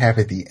exchange they have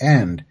at the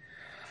end,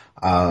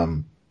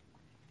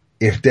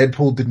 if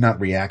Deadpool did not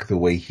react the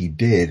way he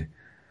did,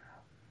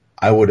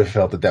 I would have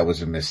felt that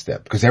was a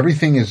misstep, because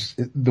everything is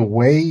the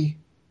way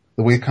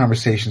the way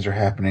conversations are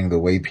happening, the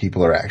way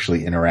people are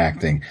actually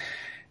interacting.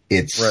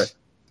 It's Right.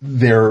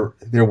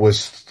 there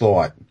was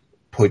thought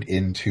put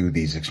into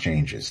these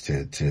exchanges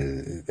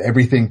to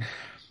everything.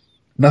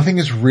 Nothing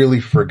is really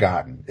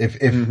forgotten. If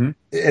in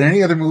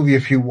any other movie,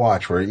 if you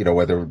watch where,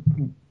 whether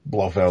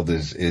Blofeld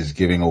is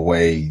giving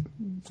away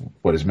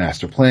what his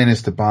master plan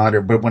is to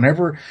Bond, but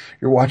whenever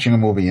you're watching a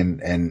movie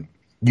and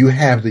you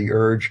have the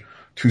urge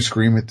to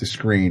scream at the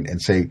screen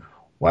and say,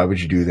 why would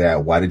you do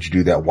that? Why did you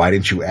do that? Why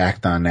didn't you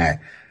act on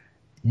that?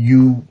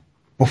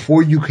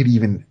 Before you could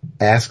even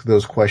ask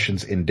those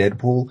questions in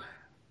Deadpool,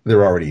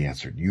 they're already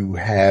answered.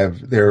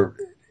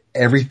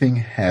 Everything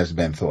has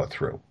been thought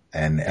through.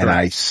 And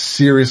I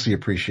seriously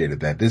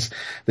appreciated that.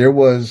 There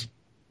was,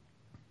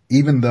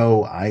 even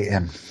though I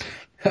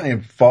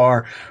am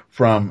far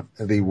from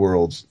the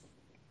world's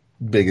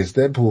biggest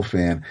Deadpool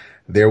fan,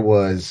 there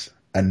was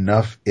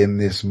enough in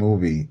this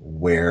movie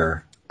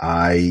where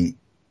I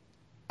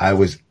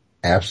was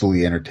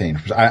absolutely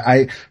entertained.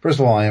 First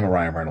of all, I am a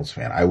Ryan Reynolds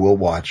fan.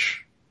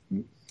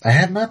 I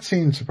have not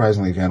seen,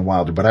 surprisingly, Van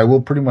Wilder, but I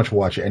will pretty much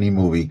watch any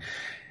movie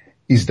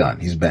he's done.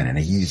 He's been in.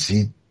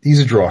 He's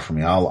a draw for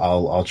me.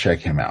 I'll check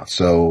him out.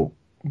 So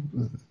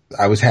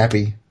I was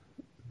happy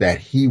that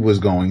he was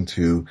going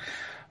to,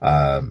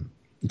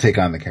 take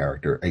on the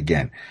character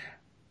again.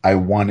 I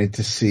wanted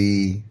to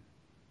see,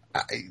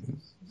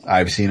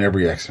 I've seen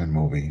every X-Men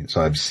movie,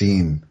 so I've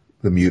seen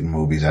the mutant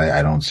movies.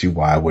 I don't see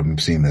why I wouldn't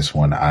have seen this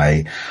one.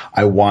 I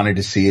wanted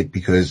to see it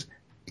because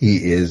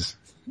he is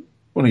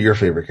one of your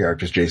favorite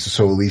characters, Jason.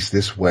 So at least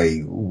this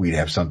way we'd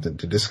have something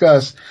to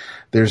discuss.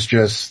 There's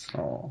just,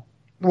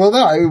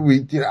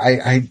 nobody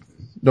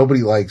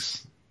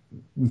likes,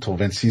 until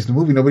Vince sees the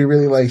movie, nobody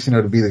really likes,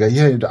 to be the guy,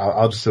 yeah,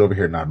 I'll just sit over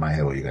here and nod my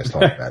head while you guys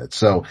talk about it.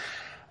 So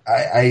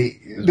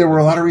there were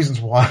a lot of reasons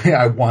why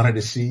I wanted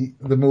to see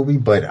the movie,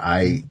 but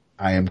I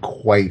am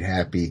quite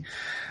happy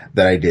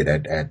that I did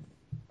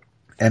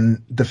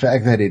and the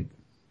fact that it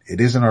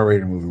is an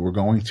R-rated movie, we're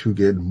going to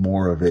get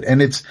more of it.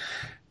 And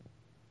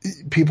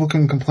people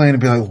can complain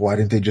and be like, why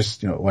didn't they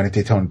just, why didn't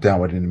they tone it down?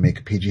 Why didn't they make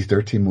a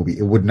PG-13 movie?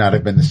 It would not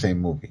have been the same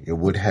movie. It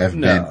would have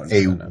been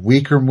a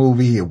weaker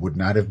movie. It would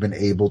not have been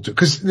able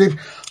to,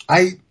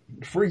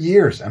 for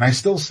years, and I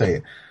still say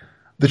it,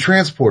 The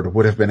Transporter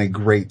would have been a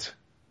great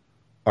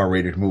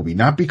R-rated movie.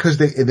 Not because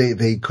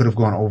they could have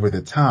gone over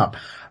the top,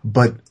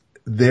 but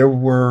there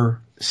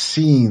were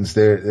scenes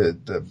there,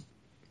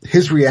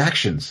 his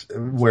reactions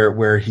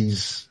where he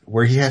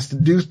has to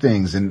do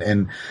things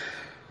and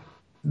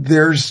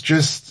there's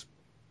just,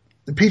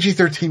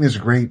 PG-13 is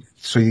great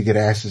so you get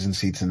asses and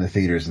seats in the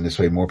theaters, and this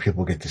way more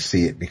people get to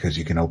see it because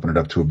you can open it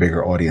up to a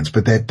bigger audience.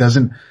 But that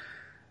doesn't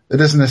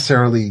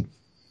necessarily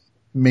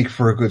make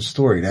for a good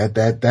story.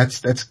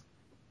 That's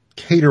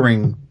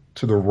catering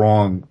to the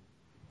wrong,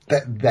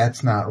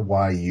 that's not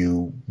why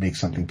you make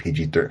something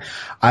PG-13.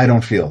 I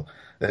don't feel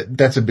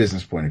that's a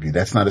business point of view.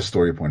 That's not a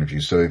story point of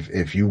view. So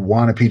if you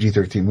want a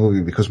PG-13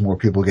 movie because more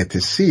people get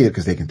to see it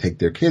because they can take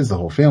their kids, the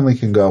whole family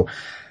can go,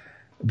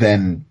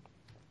 then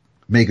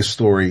make a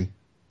story,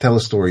 tell a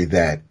story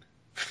that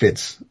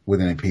fits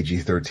within a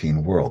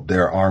PG-13 world.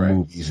 There are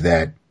movies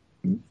that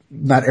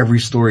not every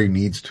story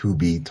needs to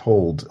be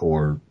told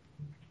or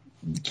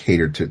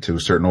catered to a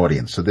certain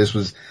audience. So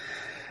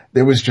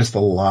there was just a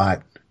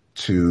lot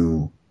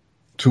to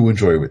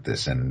enjoy with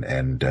this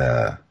and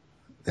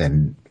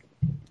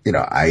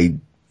I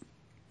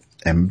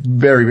am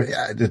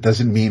it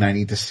doesn't mean I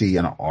need to see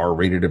an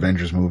R-rated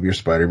Avengers movie or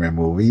Spider-Man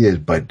movie,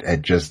 but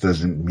it just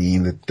doesn't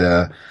mean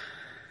that,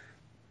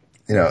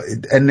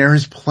 and there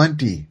is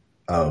plenty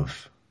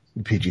of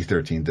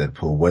PG-13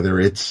 Deadpool, whether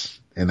it's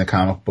in the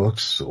comic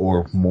books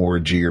or more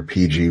G or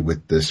PG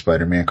with the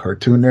Spider-Man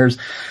cartoon.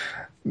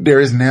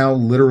 There is now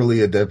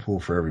literally a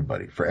Deadpool for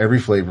everybody, for every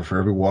flavor, for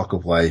every walk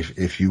of life.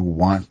 If you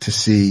want to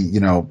see,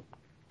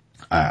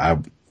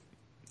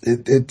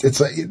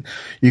 it's like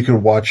you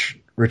could watch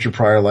Richard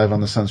Pryor live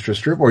on the Sunset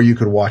Strip, or you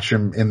could watch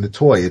him in The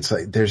Toy. It's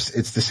like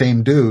it's the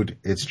same dude.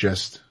 It's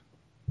just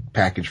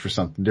packaged for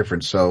something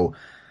different. So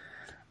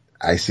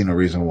I see no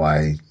reason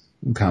why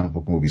comic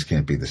book movies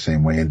can't be the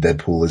same way. And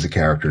Deadpool is a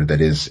character that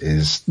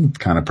is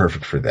kind of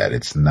perfect for that.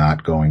 It's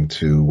not going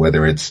to,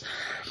 whether it's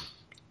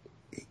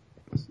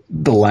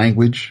the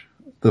language,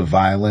 the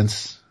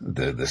violence,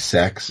 the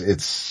sex,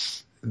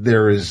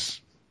 there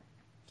was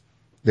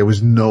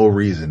no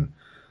reason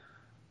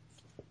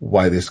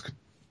why this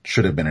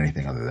should have been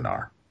anything other than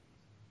R.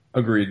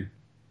 Agreed.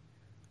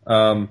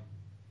 I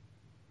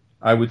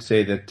would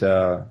say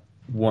that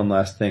one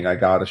last thing, I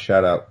gotta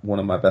shout out one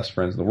of my best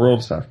friends in the world,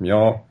 aside from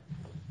y'all,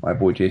 my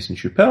boy Jason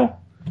Chappelle,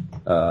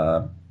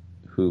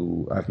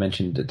 who I've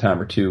mentioned a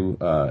time or two,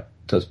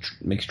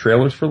 makes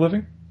trailers for a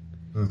living,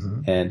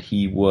 and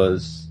he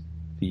was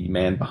the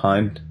man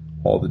behind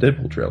all the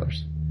Deadpool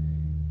trailers.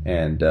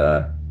 And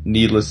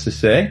needless to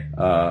say,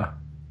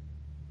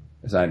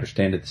 as I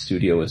understand it, the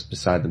studio is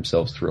beside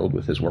themselves thrilled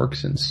with his work,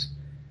 since,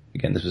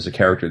 again, this was a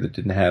character that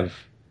didn't have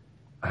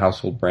a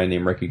household brand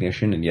name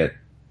recognition, and yet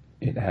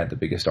it had the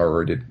biggest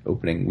R-rated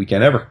opening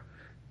weekend ever.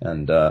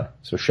 And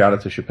so shout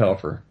out to Chappelle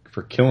for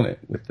for killing it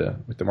with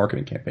the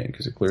marketing campaign,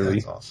 because it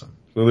That's awesome.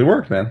 clearly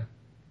worked, man.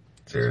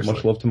 Seriously.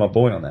 Much love to my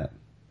boy on that.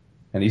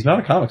 And he's not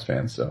a comics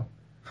fan, so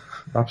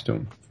props to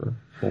him for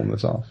pulling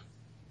this off.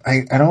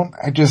 I'm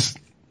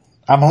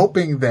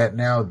hoping that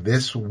now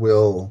this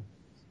will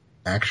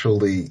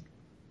actually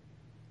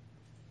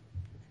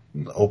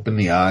open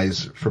the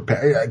eyes for,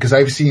 because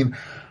I've seen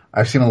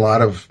a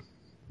lot of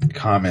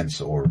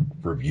comments or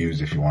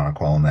reviews, if you want to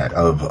call them that,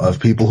 of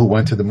people who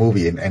went to the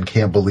movie and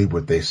can't believe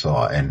what they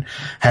saw, and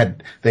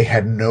they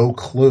had no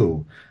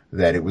clue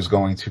that it was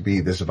going to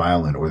be this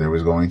violent, or there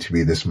was going to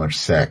be this much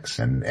sex,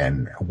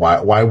 and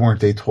why weren't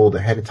they told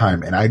ahead of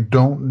time? And I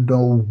don't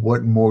know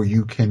what more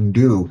you can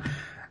do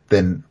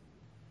than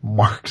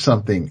mark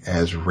something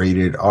as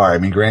rated R. I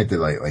mean, granted,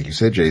 like you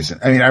said, Jason,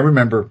 I mean, I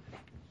remember,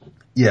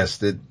 yes,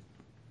 that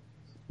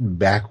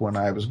back when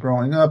I was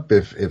growing up,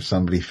 if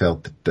somebody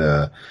felt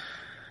that,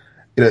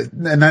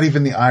 not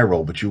even the eye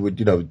roll, but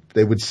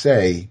they would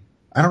say,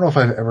 I don't know if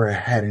I've ever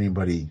had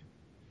anybody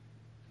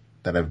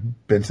that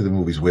I've been to the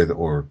movies with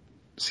or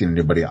seen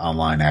anybody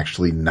online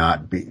actually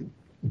not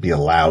be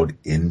allowed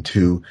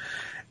into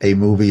a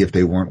movie if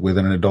they weren't with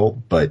an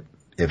adult. But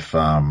if,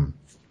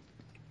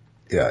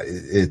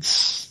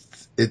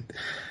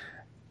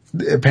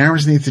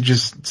 parents need to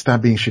just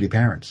stop being shitty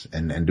parents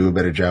and do a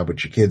better job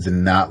with your kids,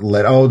 and not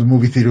the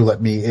movie theater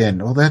let me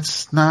in. Well,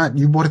 that's not,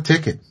 you bought a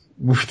ticket.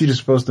 Movie theater's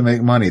supposed to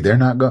make money. They're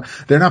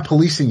not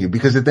policing you,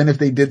 because then if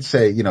they did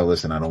say,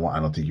 listen, I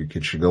don't think your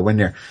kids should go in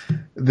there,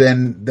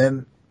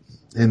 then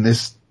in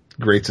this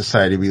great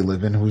society we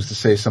live in, who's to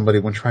say somebody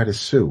won't try to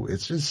sue?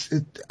 It's just,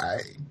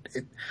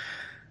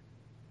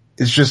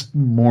 it's just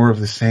more of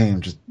the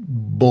same, just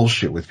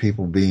bullshit with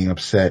people being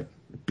upset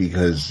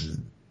because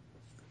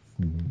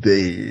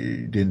they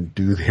didn't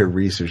do their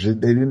research.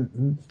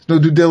 No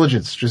due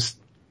diligence. Just,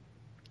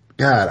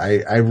 God,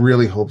 I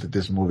really hope that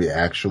this movie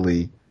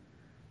actually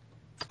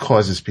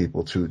causes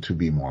people to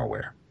be more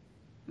aware.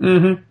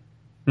 But,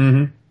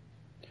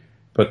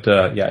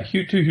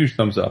 two huge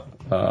thumbs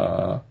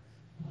up.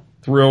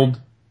 Thrilled.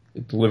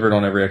 It delivered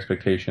on every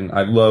expectation.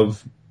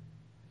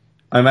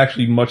 I'm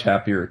actually much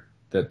happier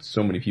that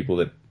so many people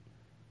that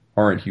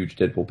aren't huge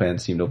Deadpool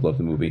fans seem to have loved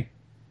the movie.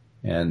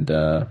 And,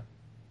 I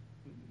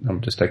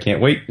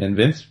can't wait. And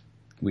Vince,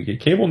 we get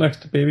Cable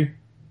next, baby.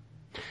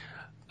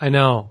 I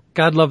know.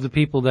 God love the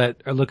people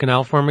that are looking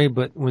out for me,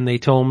 but when they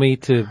told me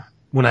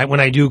when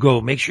I do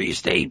go, make sure you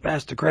stay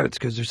past the credits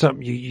because there's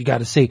something you got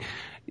to see.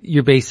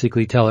 You're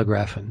basically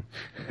telegraphing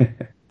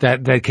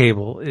that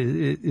Cable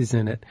is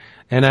in it.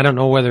 And I don't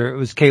know whether it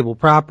was Cable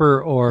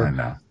proper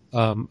or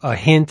a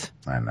hint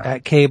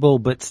at Cable,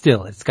 but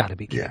still, it's got to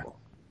be Cable. Yeah.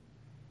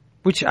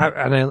 Which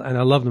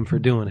I love them for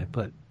doing it,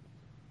 but.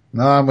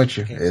 No, I'm with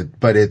you. I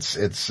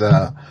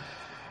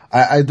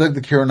dug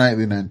the Keira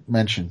Knightley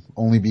mention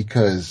only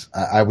because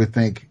I would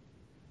think,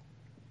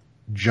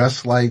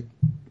 just like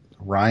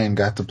Ryan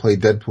got to play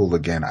Deadpool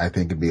again, I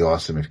think it'd be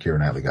awesome if Keira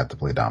Knightley got to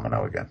play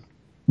Domino again.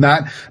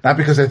 Not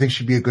because I think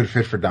she'd be a good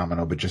fit for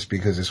Domino, but just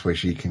because this way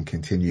she can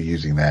continue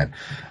using that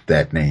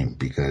name,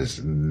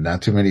 because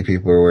not too many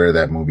people are aware of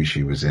that movie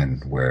she was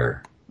in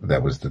where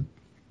that was the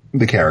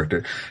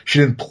character. She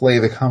didn't play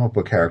the comic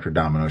book character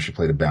Domino. She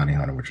played a bounty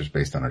hunter, which was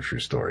based on a true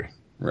story.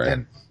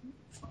 Right.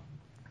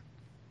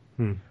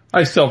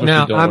 I selfishly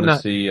don't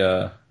want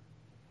to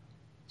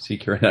see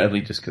Keira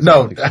Knightley just because.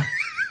 No.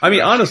 I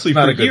mean, honestly,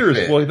 for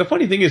years, well, the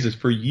funny thing is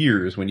for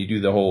years, when you do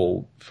the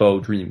whole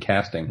faux dream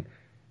casting,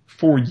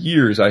 for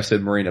years I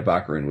said Marina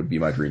Baccarin would be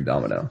my dream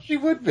Domino. She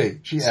would be.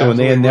 So when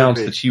they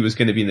announced that she was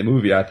going to be in the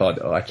movie, I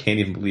thought, I can't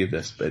even believe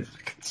this, but,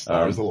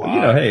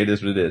 hey, it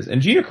is what it is.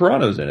 And Gina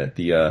Carano's in it,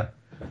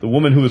 the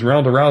woman who was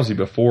Ronda Rousey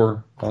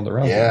before Ronda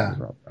Rousey. Yeah. Was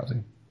Ronda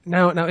Rousey.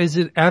 Now is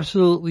it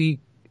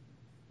absolutely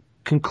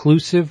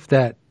conclusive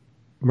that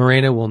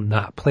Marina will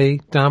not play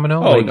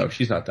Domino? Oh, no,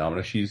 she's not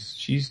Domino.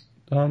 She's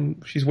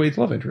Wade's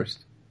love interest.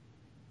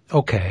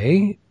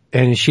 Okay.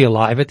 And is she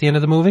alive at the end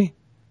of the movie?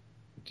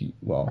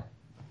 Well,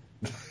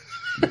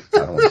 I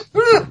don't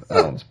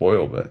want to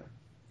spoil, but.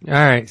 All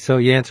right. So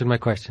you answered my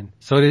question.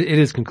 So it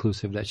is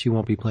conclusive that she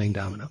won't be playing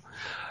Domino.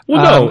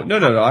 Well, no.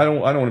 I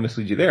don't want to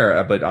mislead you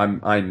there, but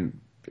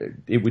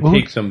it would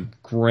take some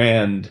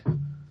grand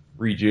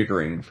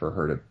rejiggering for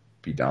her to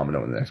be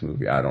Domino in the next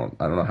movie. I don't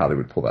know how they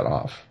would pull that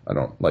off. I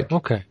don't like.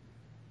 Okay.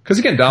 Because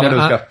again,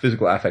 Domino's got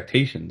physical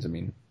affectations. I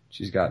mean,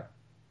 she's got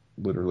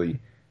literally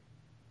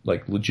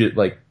legit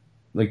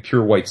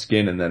pure white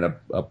skin and then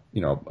a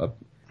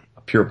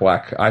pure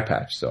black eye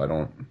patch. So I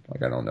don't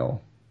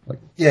know.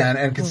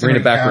 And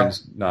Marina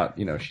Baccarin's not,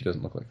 she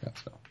doesn't look like that.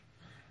 So.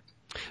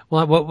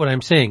 Well, what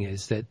I'm saying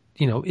is that,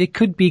 it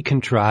could be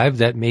contrived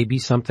that maybe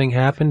something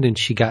happened and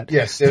she got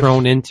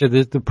thrown into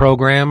the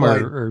program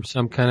or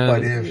some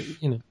kind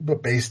of,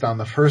 But based on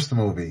the first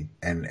movie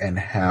and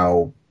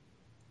how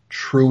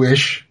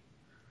true-ish,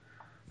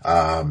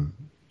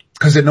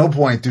 cause at no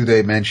point do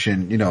they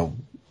mention,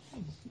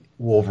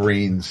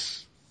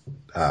 Wolverine's,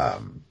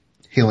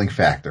 healing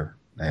factor.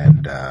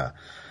 And,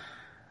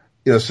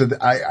 so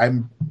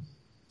I'm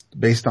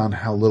based on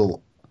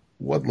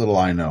what little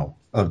I know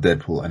of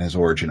Deadpool and his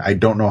origin. I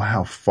don't know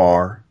how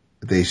far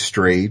they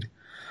strayed.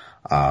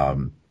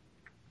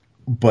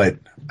 But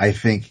I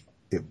think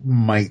it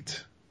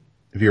might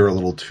veer a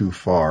little too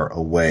far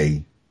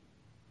away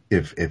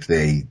if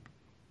they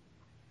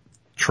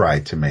try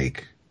to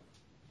make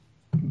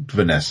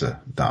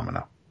Vanessa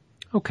Domino.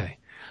 Okay.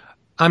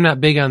 I'm not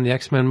big on the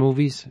X-Men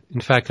movies.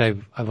 In fact,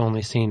 I've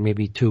only seen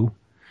maybe 2.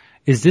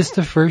 Is this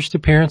the first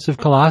appearance of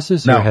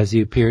Colossus, or has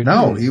he appeared?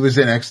 No, he was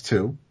in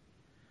X2.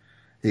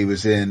 He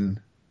was in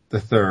the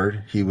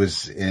third. He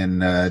was in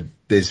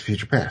Days of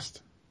Future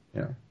Past.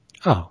 Yeah.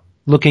 Oh,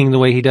 looking the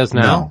way he does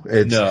now?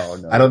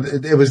 No. I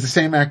don't. It was the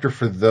same actor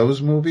for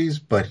those movies,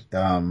 but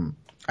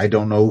I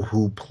don't know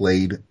who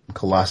played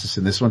Colossus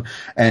in this one,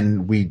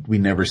 and we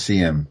never see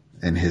him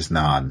in his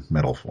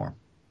non-metal form.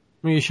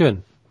 Well, you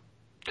should,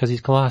 because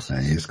he's Colossus.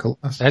 And he's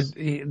Colossus.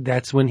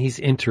 That's when he's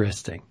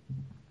interesting.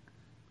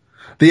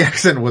 The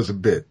accent was a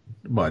bit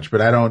much,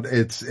 but I don't.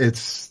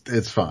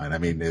 It's fine. I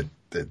mean, it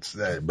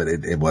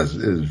was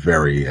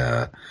very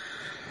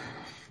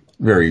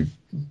very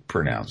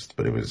pronounced,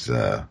 but it was.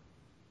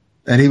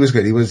 And he was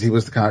good. He was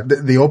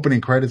the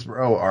opening credits,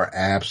 bro, are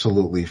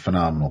absolutely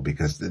phenomenal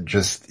because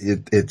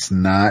it's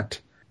not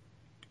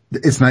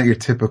your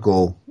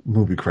typical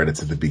movie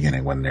credits at the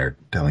beginning when they're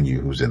telling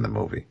you who's in the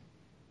movie.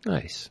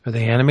 Nice. Are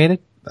they animated?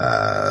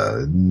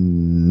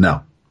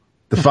 No.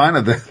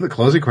 The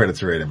closing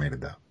credits are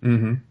animated though.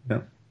 Mm-hmm.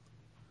 Yeah.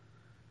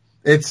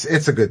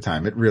 It's a good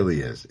time. It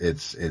really is.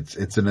 It's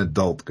an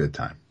adult good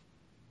time.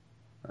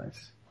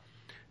 Nice.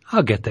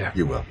 I'll get there.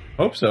 You will.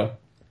 Hope so.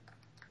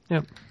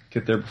 Yep.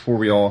 Get there before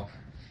we all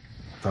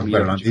Talk meet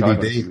about it on up in Chicago in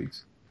a few DVD.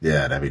 weeks.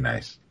 Yeah, that'd be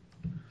nice.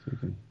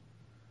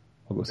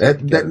 I'll go see it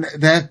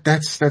together.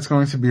 That's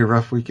going to be a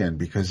rough weekend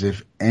because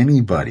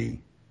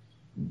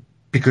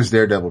because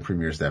Daredevil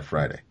premieres that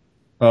Friday.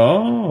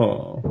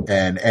 Oh.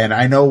 And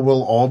I know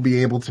we'll all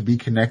be able to be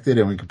connected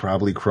and we could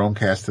probably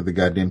Chromecast to the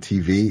goddamn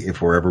TV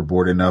if we're ever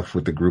bored enough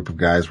with the group of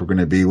guys we're going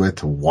to be with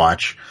to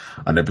watch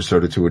an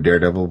episode or two of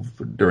Daredevil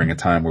during a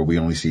time where we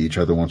only see each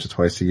other once or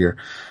twice a year.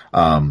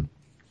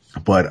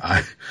 But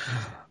I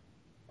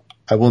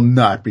will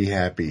not be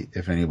happy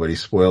if anybody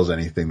spoils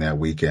anything that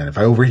weekend. If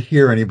I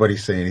overhear anybody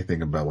say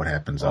anything about what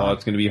happens on.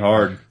 It's going to be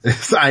hard.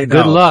 I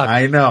know. Good luck.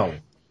 I know.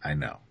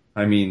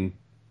 I mean,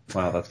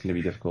 wow, that's going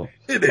to be difficult.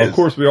 It is. Of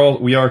course,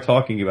 we are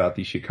talking about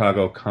the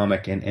Chicago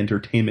Comic and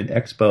Entertainment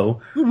Expo,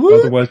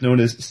 otherwise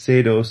known as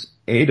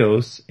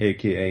Eidos,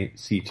 aka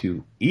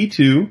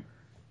C2E2,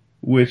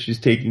 which is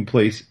taking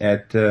place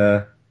at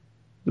the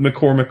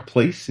McCormick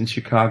Place in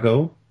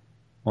Chicago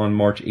on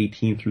March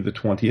 18th through the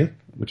 20th,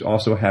 which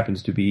also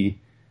happens to be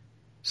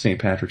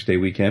St. Patrick's Day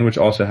weekend, which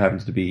also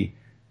happens to be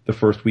the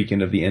first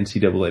weekend of the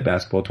NCAA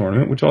basketball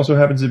tournament, which also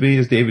happens to be,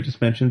 as David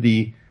just mentioned,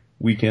 the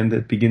weekend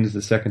that begins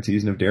the second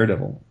season of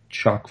Daredevil,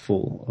 chock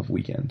full of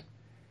weekend.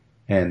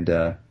 And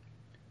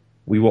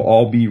we will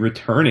all be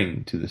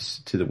returning to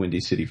the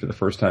Windy City for the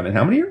first time in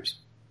how many years?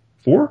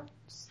 4?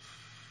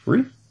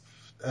 3?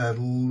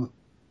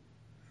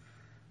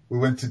 We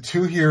went to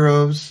 2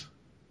 Heroes.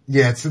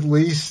 Yeah, it's at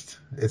least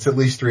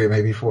 3,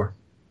 maybe 4.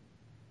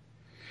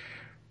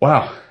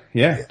 Wow.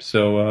 Yeah.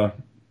 So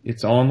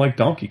it's on like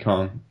Donkey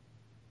Kong.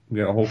 We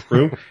got a whole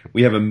crew.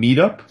 We have a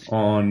meetup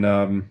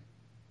on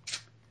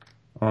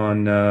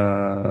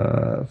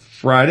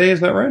Friday.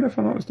 Is that right? If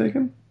I'm not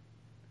mistaken.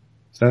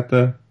 Is that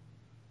the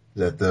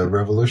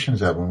Revolution? Is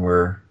that when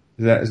we're?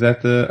 Is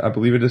that the? I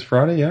believe it is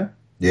Friday. Yeah.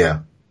 Yeah.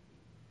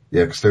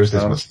 Yeah, because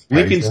Thursday's what's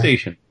Lincoln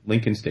Station.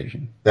 Lincoln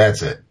Station.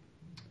 That's it.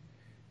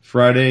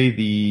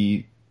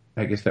 Friday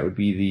I guess that would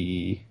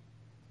be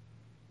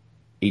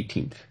the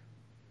 18th.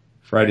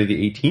 Friday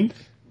the 18th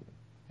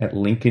at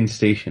Lincoln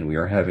Station. We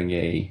are having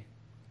a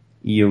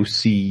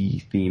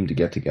EOC themed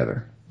get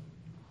together.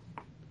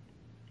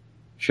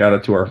 Shout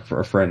out to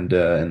our friend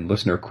and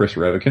listener Chris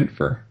Revicant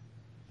for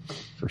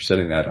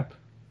setting that up.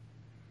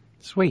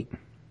 Sweet.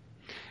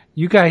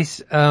 You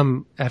guys,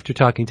 after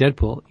talking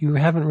Deadpool, you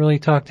haven't really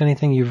talked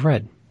anything you've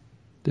read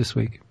this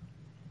week.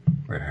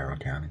 Read Harrow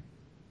County.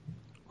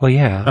 Well,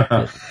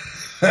 yeah.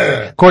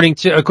 According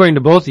to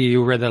both of you,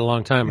 you read that a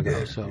long time ago.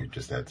 Yeah, so you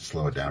just had to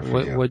slow it down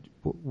for you.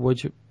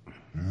 What'd you?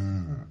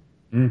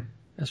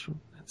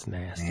 That's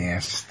nasty.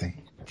 Nasty.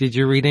 Did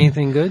you read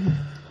anything good?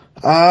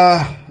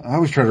 I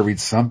always try to read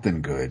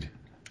something good.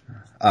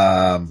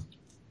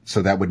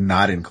 So that would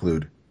not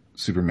include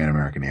Superman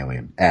American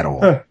Alien at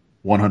all.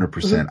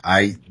 100%.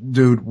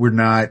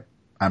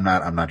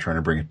 I'm not trying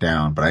to bring it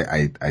down, but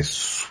I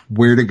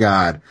swear to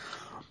God,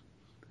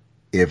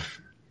 if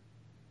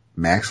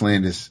Max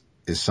Landis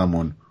is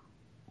someone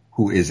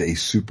who is a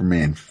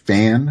Superman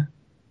fan,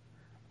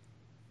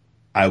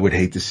 I would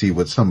hate to see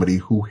what somebody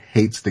who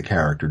hates the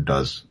character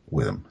does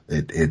with him.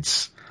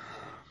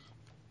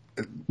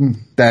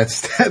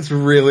 That's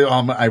really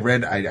all I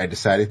read. I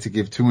decided to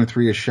give 2 and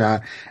 3 a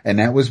shot, and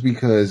that was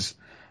because,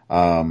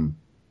 number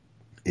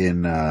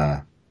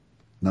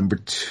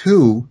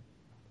 2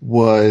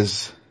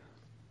 was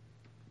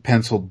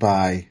penciled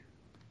by,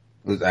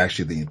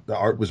 the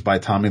art was by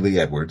Tommy Lee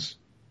Edwards.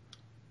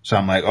 So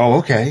I'm like, oh,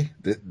 okay,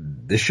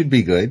 this should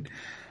be good.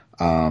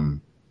 I've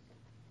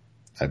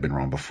been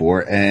wrong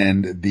before.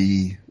 And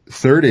the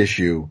third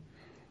issue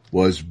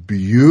was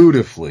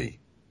beautifully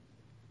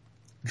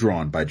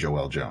drawn by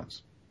Joelle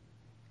Jones.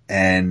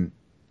 And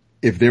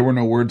if there were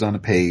no words on the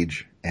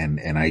page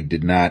and I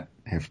did not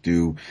have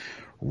to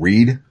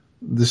read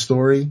the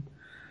story,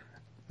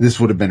 this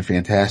would have been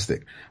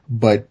fantastic.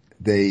 But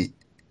they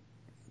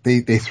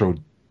throw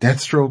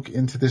Deathstroke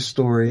into this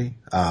story.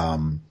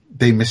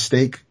 They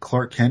mistake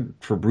Clark Kent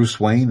for Bruce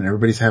Wayne, and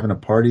everybody's having a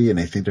party, and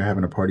they think they're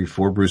having a party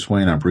for Bruce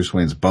Wayne on Bruce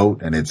Wayne's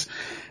boat, and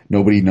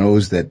nobody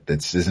knows that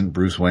this isn't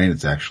Bruce Wayne,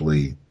 it's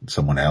actually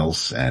someone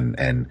else,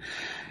 and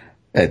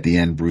at the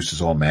end, Bruce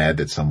is all mad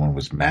that someone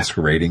was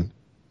masquerading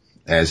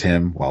as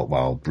him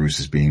while Bruce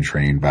is being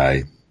trained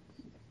by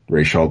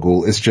Ra's al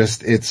Ghul.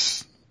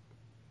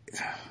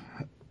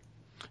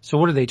 So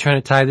what are they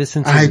trying to tie this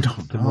into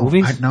the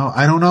movies?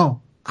 I don't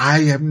know. I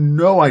have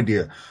no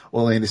idea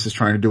what Landis is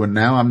trying to do, and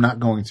now I'm not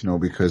going to know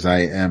because I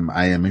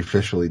am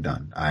officially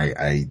done.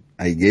 I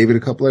gave it a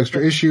couple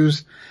extra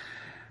issues.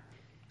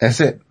 That's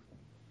it.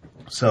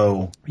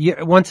 So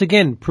yeah, once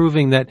again,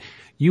 proving that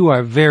you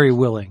are very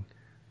willing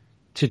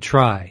to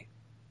try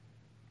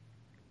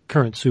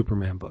current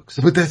Superman books.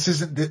 But this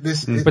isn't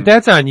this. But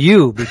that's on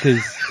you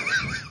because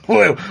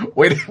way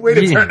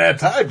to turn that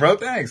tide, bro.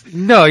 Thanks.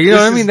 No, you know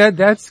what I mean.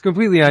 That's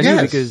completely on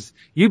you because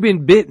you've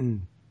been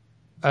bitten.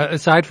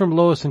 Aside from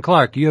Lois and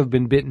Clark, you have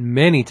been bitten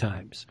many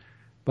times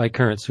by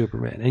current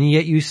Superman, and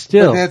yet you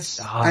still. But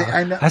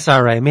I know. That's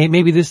all right.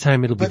 Maybe this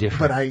time it'll be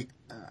different. But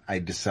I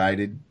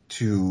decided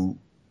to.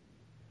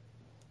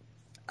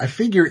 I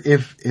figure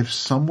if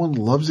someone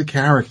loves a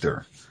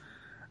character,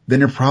 then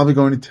they're probably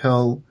going to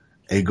tell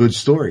a good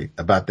story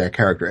about that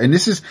character. And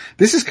this is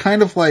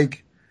kind of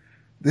like,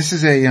 this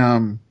is like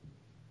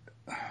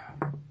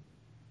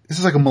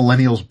a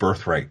millennial's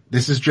birthright.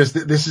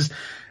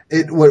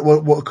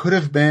 What could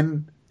have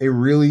been a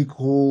really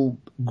cool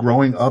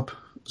growing up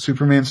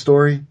Superman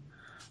story,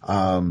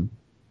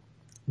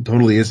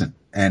 totally isn't.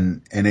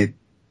 And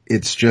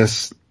it's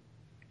just,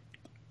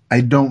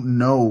 I don't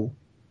know.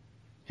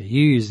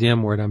 You use the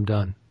M word, I'm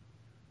done.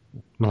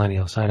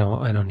 Millennials, I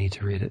don't need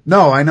to read it.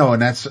 No, I know,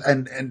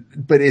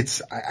 but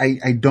it's,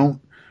 I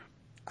don't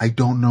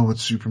know what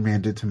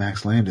Superman did to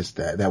Max Landis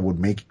that would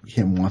make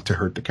him want to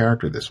hurt the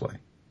character this way.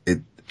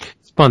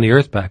 Spun the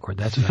earth backward,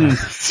 that's what happened.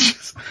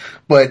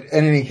 But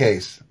in any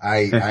case,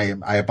 I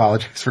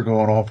apologize for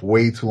going off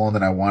way too long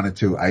than I wanted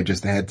to. I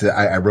just had to,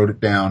 I wrote it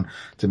down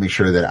to make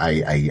sure that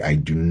I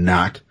do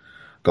not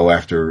go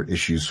after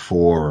issues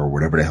 4 or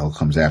whatever the hell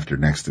comes after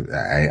next.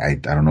 I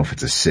don't know if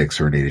it's a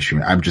 6 or an 8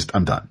 issue. I'm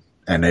done.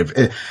 And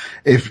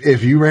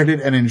if you read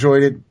it and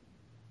enjoyed it,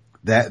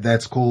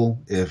 that's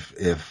cool.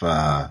 If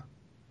I'm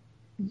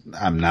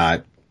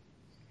not,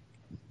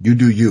 you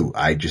do you.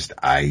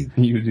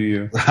 You do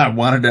you. I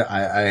wanted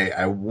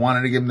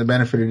to give him the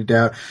benefit of the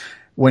doubt.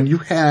 When you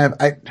have,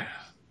 I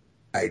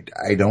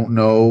don't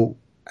know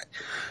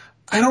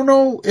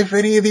if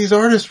any of these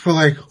artists were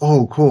like,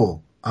 oh,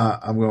 cool.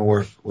 I'm going to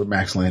work with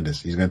Max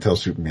Landis. He's going to tell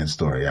Superman's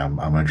story. I'm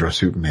going to draw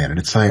Superman. And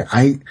it's like,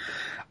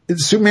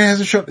 Superman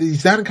hasn't shown,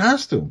 he's not in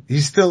costume.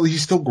 He's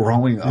still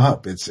growing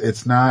up.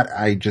 It's not,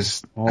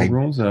 all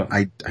grown up.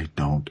 I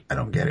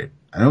don't get it.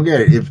 I don't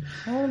get it.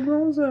 All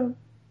grown up.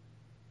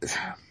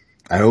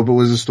 I hope it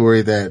was a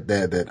story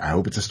that I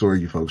hope it's a story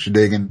you folks are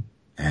digging,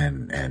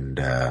 and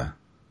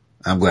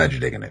I'm glad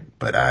you're digging it.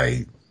 But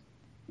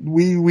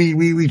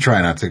we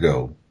try not to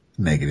go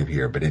negative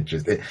here, but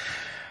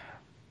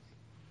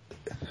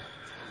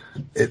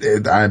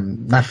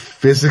I'm not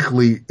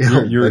physically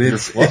ill, you're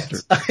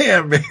flustered. I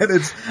am, man.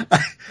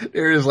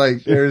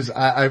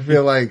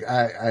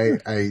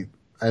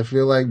 I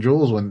feel like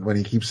Jules when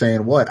he keeps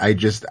saying what, I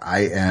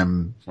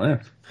am.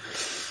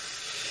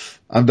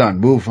 I'm done.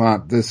 Move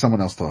on. There's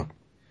someone else talk.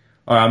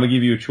 All right, I'm gonna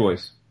give you a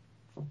choice.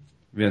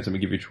 Vince, I'm gonna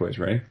give you a choice,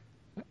 right?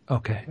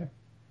 Okay. I'm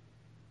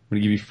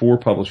gonna give you 4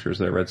 publishers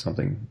that read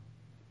something,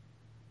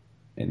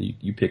 and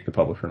you pick the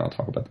publisher, and I'll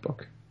talk about the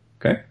book.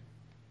 Okay?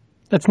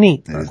 That's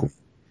neat. All right, cool.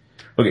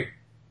 Okay.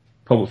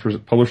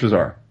 Publishers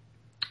are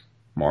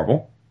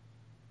Marvel,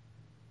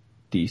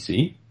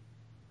 DC,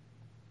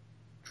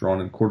 Drawn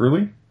and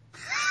Quarterly,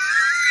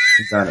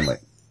 and Dynamite.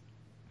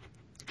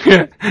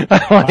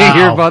 I want to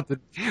hear about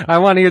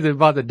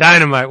the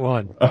Dynamite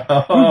one.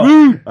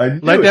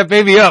 Light that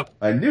baby up.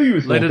 I knew you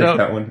was going to pick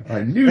that one.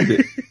 I knew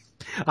it.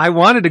 I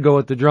wanted to go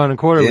with the Drawn and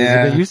Quarterly, but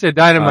then you said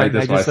Dynamite.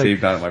 That's why I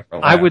saved Dynamite for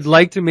last. I would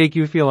like to make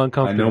you feel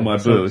uncomfortable. I know my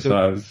boo, so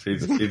I was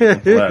saved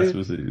it for last.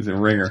 It was a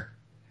ringer.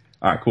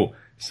 All right, cool.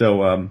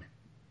 So,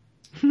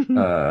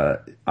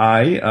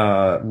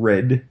 I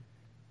read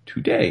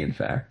today, in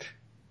fact,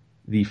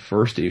 the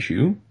first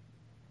issue,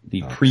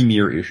 the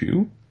premiere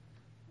issue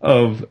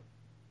of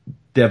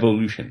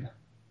Devolution.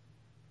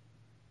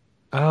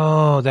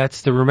 Oh,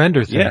 that's the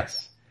Remender thing.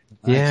 Yes.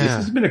 Yeah. This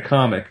has been a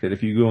comic that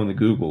if you go in the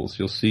Googles,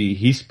 you'll see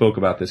he spoke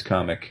about this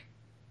comic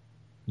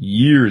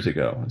years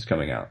ago. It's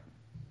coming out.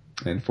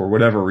 And for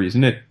whatever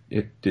reason, it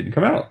didn't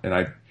come out. And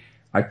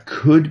I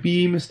could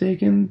be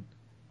mistaken,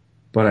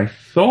 but I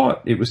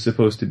thought it was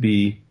supposed to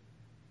be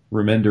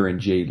Remender and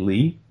Jade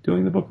Lee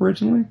doing the book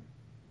originally.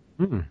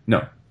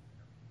 No.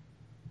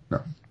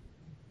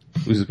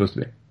 Who's it supposed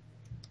to be?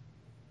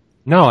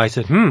 No, I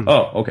said,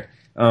 Oh, okay.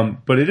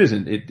 But it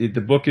isn't.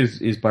 The book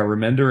is by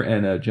Remender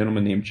and a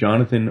gentleman named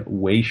Jonathan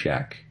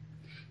Weishak.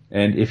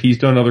 And if he's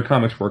done other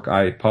comics work,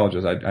 I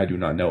apologize. I do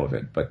not know of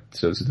it. But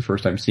so this is the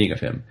first time seeing of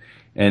him.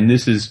 And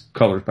this is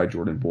colors by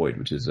Jordan Boyd,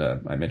 which is,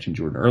 I mentioned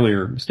Jordan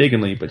earlier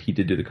mistakenly, but he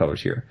did do the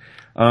colors here.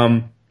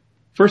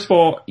 First of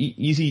all,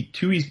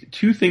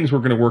 two things were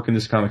going to work in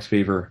this comic's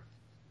favor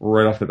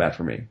right off the bat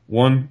for me.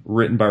 One,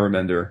 written by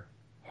Remender.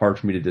 Hard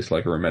for me to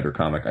dislike a Remender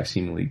comic. I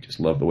seemingly just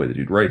love the way the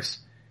dude writes.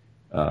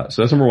 So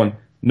that's number one.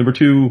 Number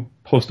two,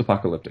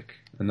 post-apocalyptic.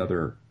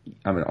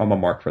 I'm a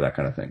mark for that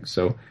kind of thing.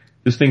 So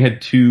this thing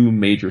had two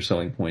major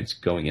selling points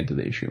going into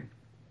the issue.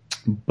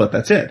 But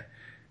that's it.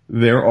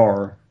 There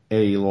are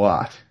a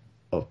lot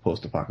of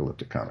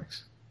post-apocalyptic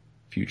comics.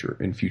 Future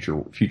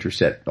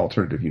set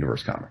alternative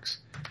universe comics.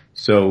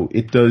 So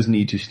it does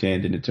need to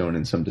stand in its own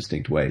in some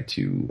distinct way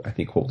to, I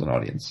think, hold an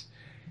audience.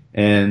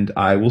 And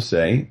I will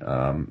say,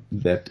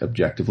 that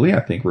objectively, I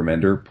think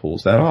Remender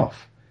pulls that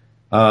off.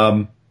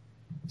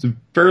 It's a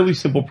fairly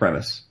simple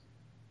premise.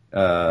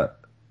 The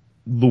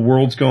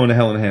world's going to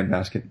hell in a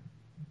handbasket.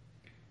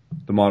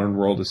 The modern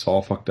world is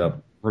all fucked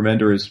up.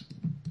 Remender is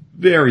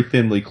very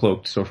thinly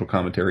cloaked social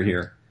commentary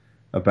here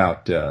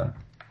about,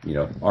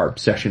 our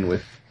obsession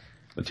with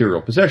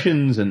material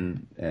possessions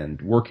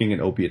and working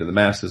and opiate of the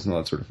masses and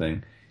all that sort of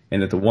thing.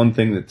 And that the one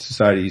thing that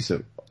societies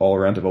all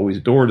around have always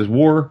adored is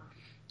war.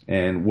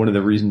 And one of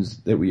the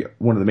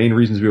main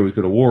reasons we always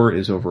go to war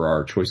is over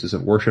our choices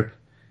of worship.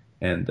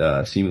 And,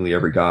 seemingly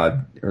every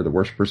god, or the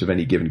worshippers of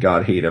any given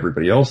god, hate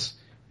everybody else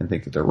and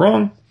think that they're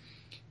wrong.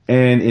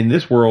 And in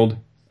this world,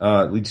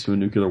 it leads to a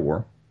nuclear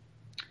war.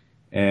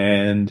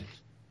 And,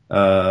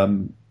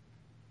 the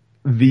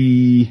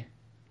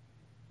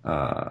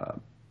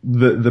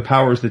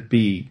powers that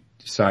be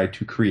decide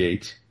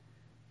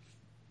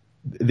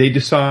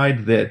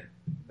that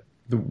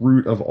the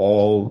root of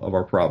all of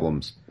our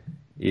problems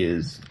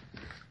is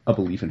a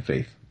belief in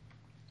faith.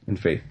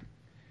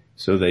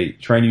 So they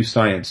try and use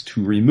science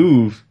to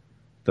remove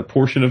the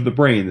portion of the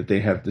brain that they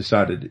have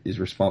decided is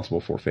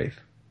responsible for faith.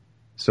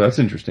 So that's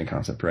an interesting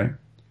concept, right?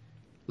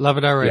 Love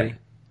it already.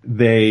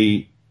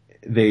 Yeah.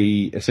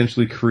 They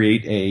essentially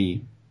create a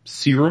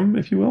serum,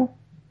 if you will,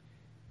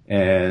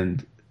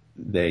 and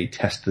they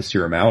test the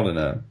serum out in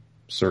a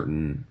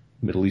certain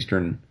Middle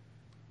Eastern,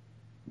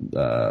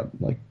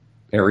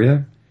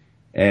 area.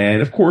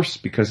 And of course,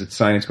 because it's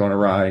science gone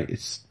awry,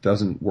 it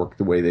doesn't work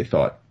the way they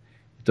thought.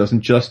 It doesn't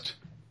just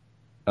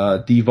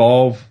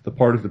devolve the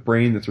part of the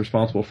brain that's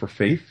responsible for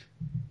faith.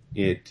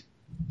 It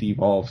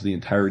devolves the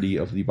entirety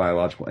of the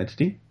biological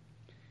entity.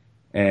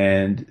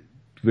 And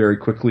very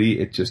quickly,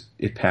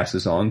 it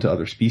passes on to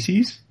other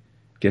species,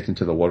 gets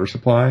into the water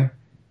supply.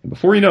 And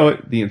before you know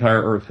it, the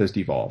entire Earth has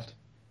devolved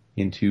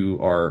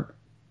into our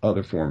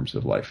other forms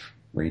of life,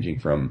 ranging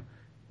from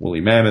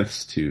woolly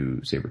mammoths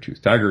to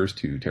saber-toothed tigers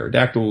to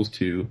pterodactyls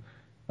to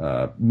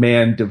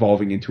man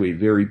devolving into a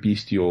very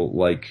bestial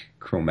like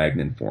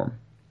Cro-Magnon form.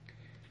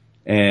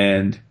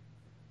 And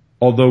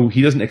although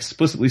he doesn't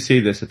explicitly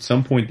say this, at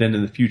some point then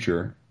in the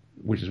future,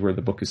 which is where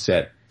the book is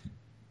set,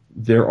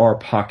 there are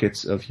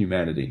pockets of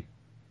humanity.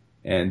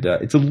 And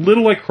it's a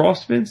little like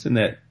Crossed, Vince, in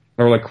that,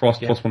 or like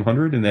Crossed plus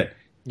 100, in that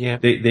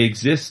they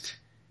exist,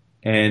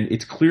 and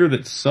it's clear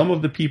that some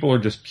of the people are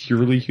just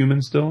purely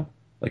human still,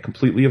 like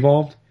completely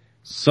evolved.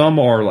 Some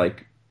are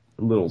like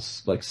a little,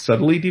 like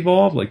subtly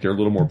devolved, like they're a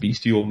little more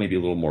bestial, maybe a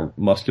little more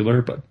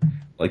muscular, but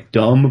like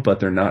dumb, but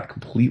they're not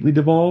completely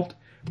devolved.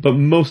 But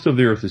most of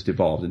the Earth is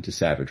devolved into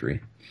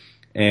savagery.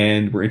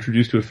 And we're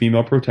introduced to a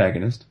female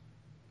protagonist.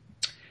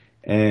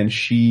 And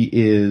she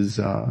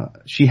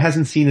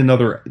hasn't seen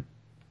another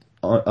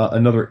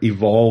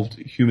evolved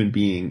human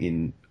being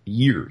in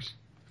years.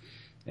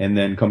 And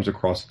then comes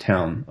across a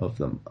town of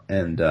them.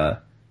 And,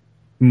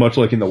 much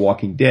like in The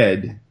Walking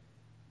Dead,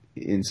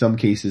 in some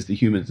cases the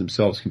humans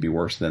themselves can be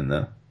worse than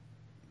the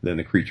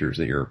creatures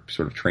that you're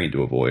sort of trained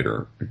to avoid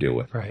or deal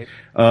with. Right.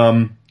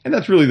 And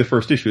that's really the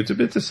first issue.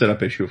 It's a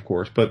setup issue, of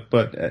course, but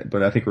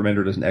I think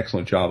Remender does an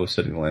excellent job of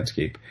setting the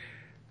landscape.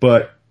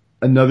 But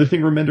another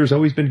thing Remender's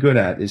always been good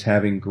at is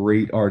having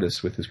great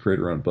artists with his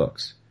creator-owned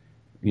books.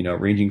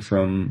 Ranging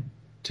from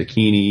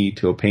Tacchini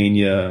to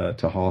Opeña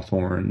to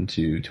Hawthorne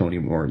to Tony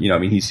Moore.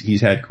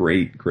 He's had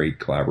great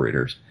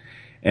collaborators.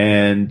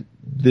 And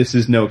this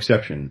is no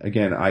exception.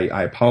 Again,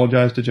 I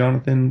apologize to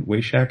Jonathan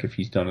Weishak if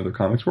he's done other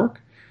comics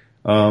work.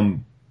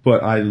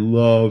 But I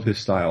love his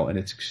style, and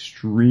it's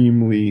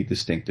extremely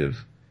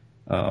distinctive.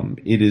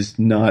 It is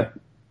not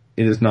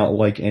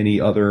like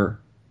any other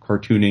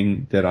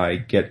cartooning that I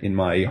get in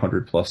my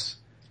 100+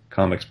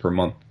 comics per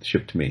month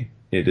shipped to me.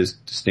 It is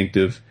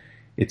distinctive.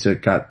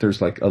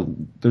 There's a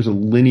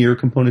linear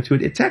component to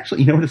it. It's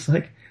actually, what it's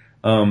like?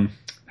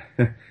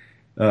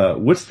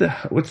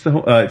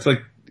 It's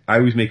like, I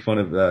always make fun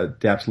of,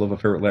 Dap's love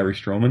affair with Larry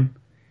Stroman.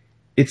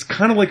 It's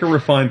kind of like a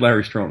refined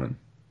Larry Stroman.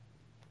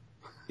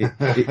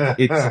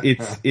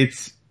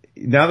 It's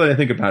now that I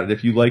think about it,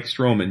 if you like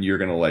Strowman, you're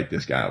gonna like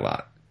this guy a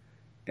lot.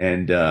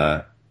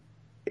 And,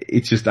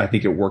 it's just, I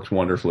think it works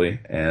wonderfully,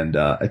 and,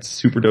 it's a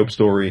super dope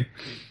story.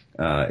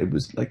 It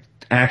was like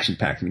action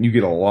packed. I mean, you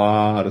get a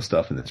lot of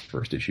stuff in this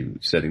first issue,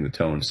 setting the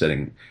tone,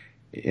 and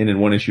in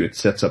one issue it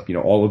sets up,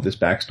 all of this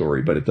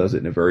backstory, but it does it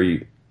in a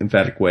very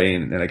emphatic way,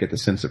 and I get the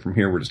sense that from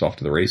here we're just off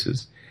to the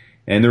races.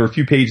 And there are a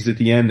few pages at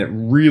the end that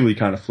really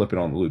kind of flip it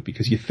on the loop,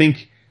 because you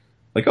think,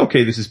 like,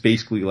 okay, this is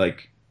basically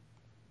like,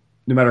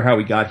 no matter how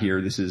we got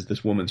here, this is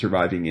this woman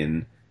surviving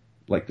in,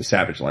 like, the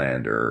Savage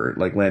Land or,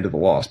 like, Land of the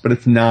Lost. But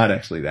it's not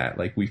actually that.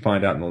 Like, we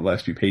find out in the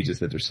last few pages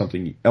that there's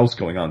something else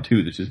going on,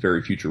 too, that's just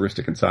very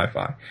futuristic and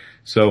sci-fi.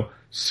 So,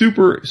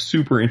 super,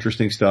 super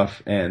interesting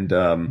stuff. And,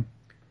 I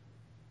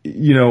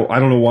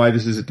don't know why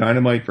this is at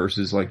Dynamite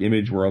versus, like,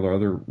 Image, where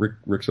other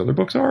Rick's other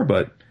books are,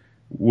 but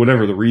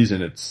whatever the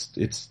reason,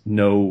 it's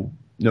no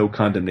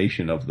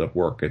condemnation of the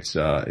work. It's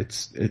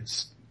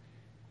as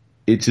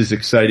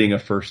exciting a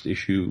first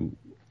issue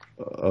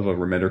of a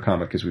Remender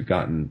comic as we've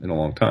gotten in a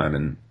long time.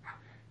 And,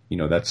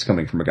 that's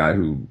coming from a guy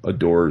who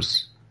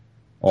adores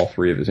all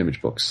three of his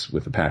Image books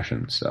with a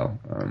passion. So,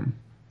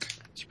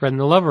 spreading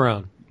the love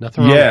around.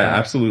 Nothing wrong with that.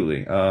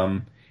 Absolutely.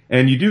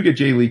 And you do get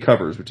Jay Lee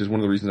covers, which is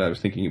one of the reasons I was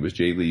thinking it was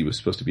Jay Lee was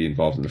supposed to be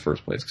involved in the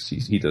first place,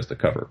 because he does the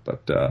cover.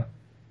 But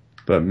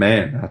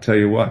man, I'll tell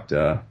you what,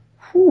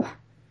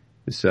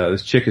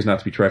 this chick is not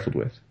to be trifled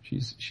with.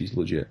 She's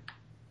legit.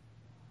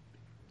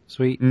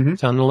 Sweet. Mm-hmm.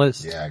 It's on the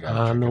list. Yeah, I got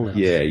on the list.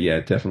 Yeah,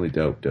 definitely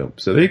dope.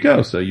 So there you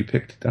go. So you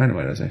picked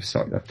Dynamite, as I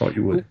thought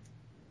you would.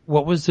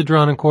 What was the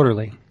Drawn and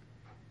Quarterly?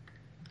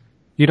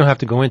 You don't have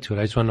to go into it.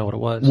 I just want to know what it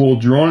was. Well,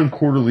 Drawn and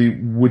Quarterly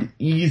would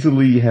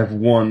easily have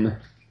won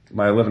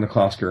my 11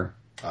 o'clocker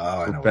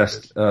for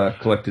best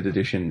collected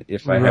edition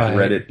if I had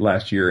read it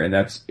last year, and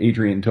that's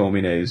Adrian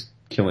Tomine's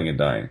Killing and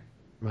Dying.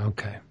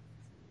 Okay.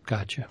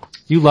 Gotcha.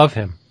 You love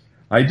him.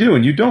 I do,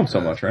 and you don't so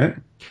much, right?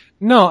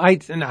 No, I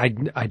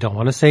don't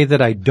want to say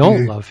that I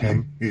don't love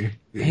him.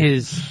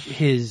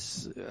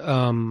 His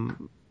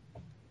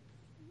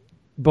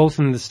both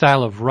in the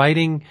style of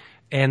writing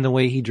and the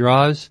way he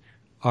draws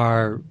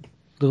are a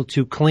little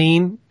too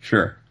clean.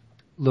 Sure.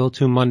 A little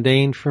too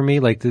mundane for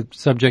me. Like, the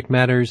subject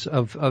matters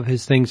of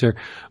his things are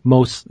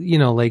most,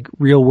 like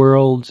real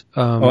world,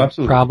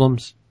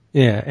 problems.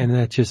 Yeah. And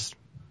that just,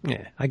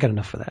 I got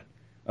enough of that.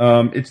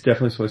 It's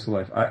definitely slice of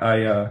life.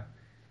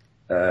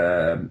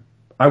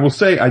 I will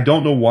say I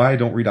don't know why I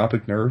don't read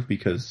Optic Nerve,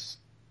 because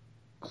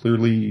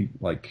clearly,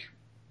 like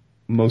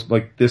much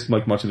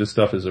of his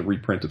stuff is a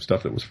reprint of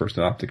stuff that was first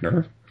in Optic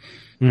Nerve.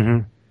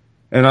 Mm-hmm.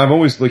 And I've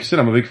always, like I said,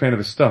 I'm a big fan of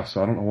his stuff,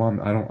 so I don't know why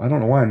I don't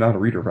know why I'm not a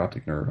reader of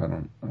Optic Nerve.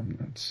 I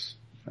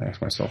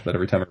ask myself that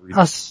every time I read.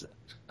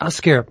 I'll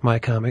scare up my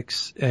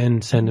comics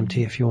and send them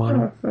to you if you want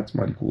them. That's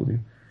mighty cool of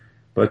you.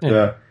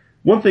 But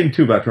one thing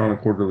too about Drawn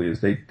and Quarterly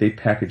is they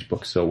package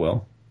books so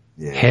well.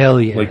 Yeah. Hell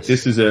yes. Like,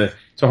 it's a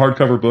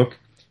hardcover book,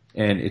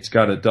 and it's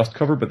got a dust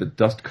cover, but the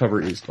dust cover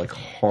is like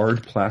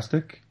hard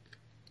plastic.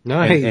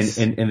 Nice.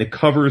 And the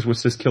cover is what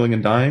says Killing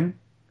and Dying.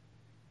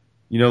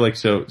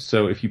 So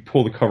if you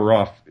pull the cover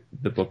off,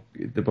 the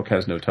book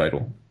has no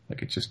title.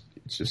 Like, it's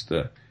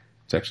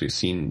actually a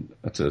scene.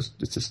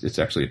 It's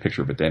actually a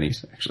picture of a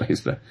Denny's. Actually,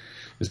 is the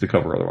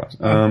cover otherwise.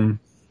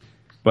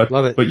 But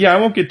love it. But yeah, I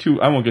won't get too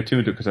into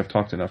it because I've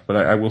talked enough. But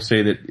I will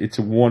say that it's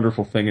a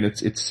wonderful thing, and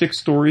it's 6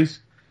 stories,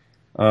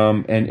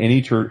 and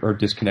each are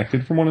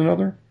disconnected from one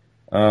another,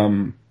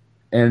 and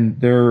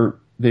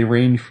they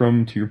range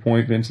from, to your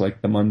point, Vince,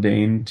 like the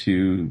mundane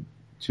to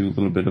a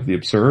little bit of the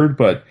absurd,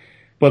 but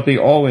they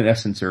all in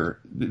essence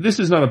this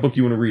is not a book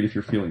you want to read if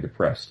you're feeling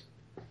depressed.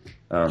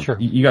 Sure.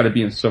 You got to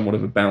be in somewhat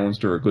of a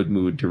balanced or a good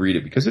mood to read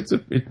it, because it's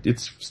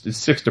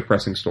 6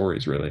 depressing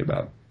stories really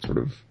about sort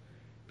of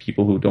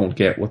people who don't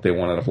get what they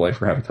want out of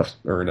life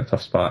or in a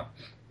tough spot.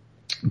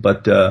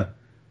 But I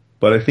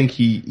think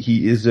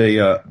he is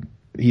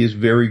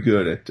very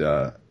good at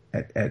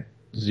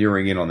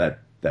zeroing in on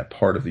that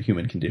part of the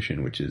human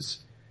condition, which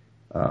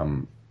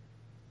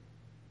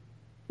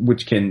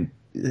can,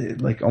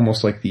 like,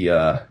 almost like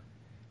the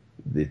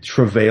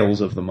travails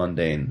of the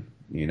mundane,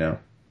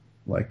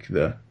 like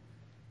the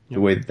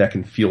way that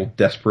can feel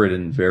desperate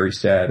and very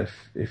sad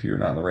if you're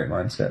not in the right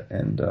mindset.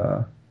 And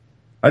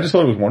I just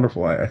thought it was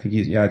wonderful. I think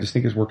I just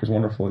think his work is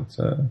wonderful. It's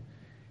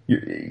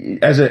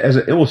as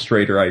an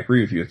illustrator, I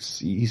agree with you.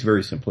 He's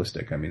very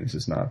simplistic. I mean, this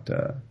is not.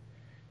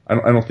 I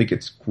don't think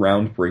it's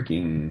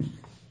groundbreaking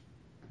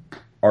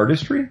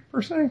artistry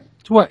per se.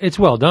 It's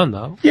well done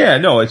though. Yeah,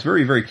 no, it's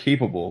very, very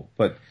capable.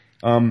 But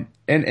but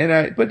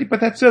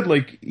that said,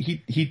 like,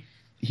 he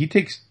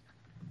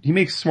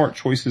makes smart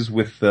choices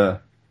with the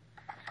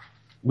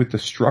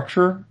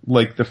structure.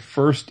 Like, the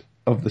first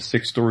of the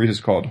 6 stories is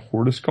called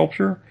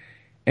Horticulture,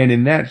 and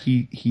in that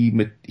he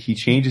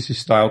changes his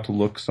style to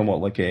look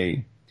somewhat like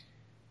a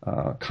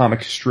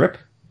comic strip,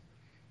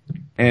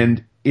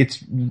 and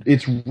it's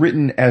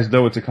written as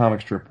though it's a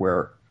comic strip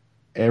where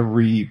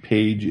every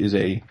page is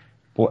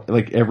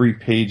every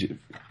page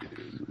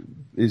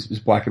is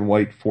black and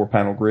white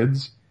 4-panel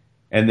grids,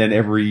 And then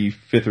every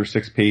 5th or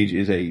 6th page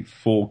is a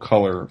full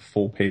color,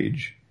 full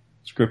page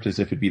script as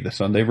if it'd be the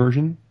Sunday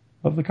version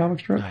of the comic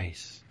strip.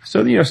 Nice.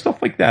 So,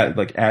 stuff like that,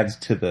 like, adds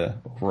to the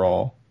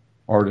overall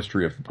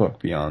artistry of the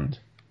book beyond,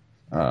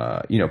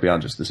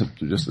 beyond just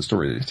the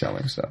story that he's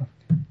telling, so.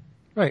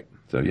 Right.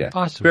 So, yeah.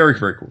 Awesome. Very,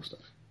 very cool stuff.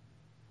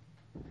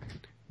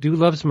 Do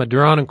loves my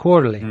Drawn and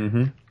Quarterly.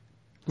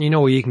 Mm-hmm. You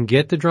know where you can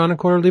get the Drawn and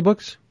Quarterly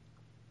books?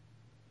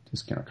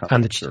 Discount On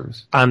comic the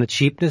service. On the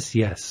cheapness,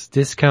 yes.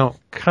 Discount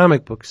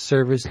comic book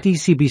service,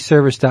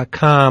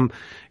 dcbservice.com.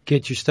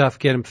 Get your stuff,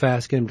 get them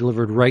fast, get them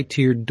delivered right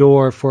to your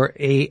door for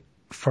a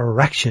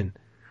fraction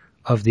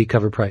of the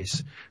cover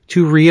price.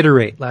 To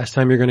reiterate, last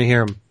time you're going to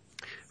hear them.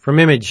 From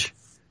Image,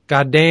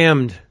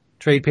 Goddamned,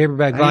 trade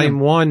paperback, volume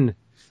 1,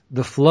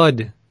 The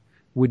Flood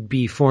would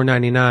be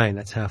 $4.99.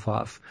 That's half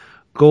off.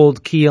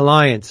 Gold Key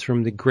Alliance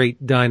from the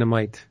Great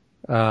Dynamite.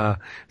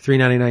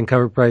 $3.99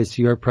 cover price,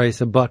 your price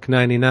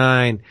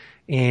 $1.99,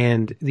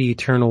 and The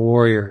Eternal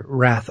Warrior,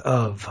 Wrath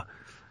of,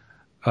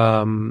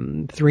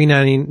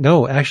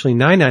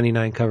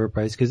 $9.99 cover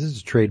price, because this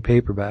is a trade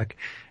paperback,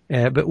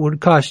 but would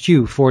cost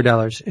you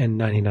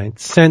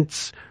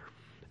 $4.99.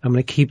 I'm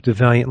going to keep the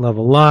Valiant love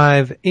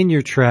alive in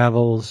your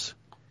travels.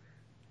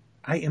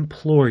 I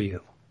implore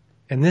you,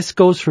 and this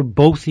goes for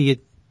both of you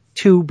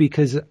too,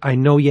 because I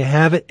know you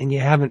have it and you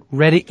haven't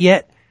read it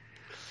yet.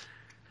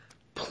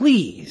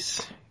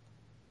 Please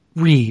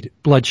read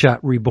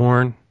Bloodshot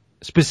Reborn,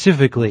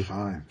 specifically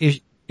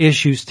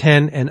issues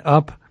 10 and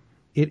up.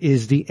 It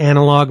is the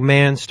Analog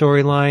Man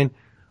storyline.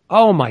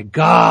 Oh my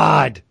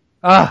God.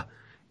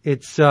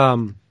 It's,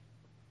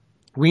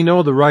 we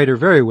know the writer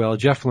very well,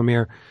 Jeff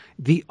Lemire.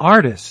 The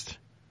artist,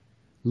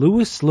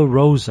 Louis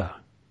LaRosa.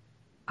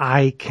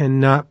 I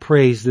cannot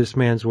praise this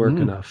man's work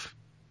enough.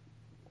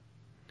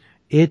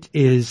 It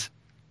is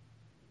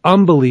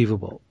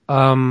unbelievable.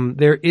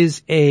 There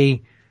is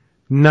a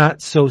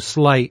not so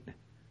slight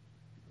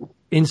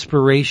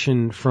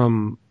inspiration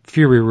from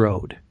Fury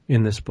Road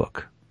in this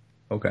book.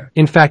 Okay.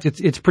 In fact,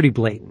 it's pretty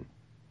blatant.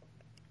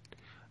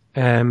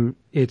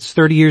 It's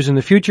 30 years in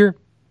the future.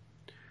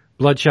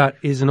 Bloodshot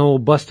is an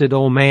old busted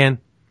old man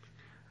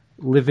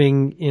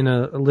living in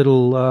a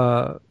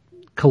little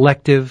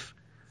collective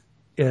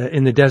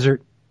in the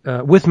desert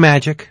with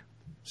magic.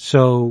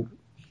 So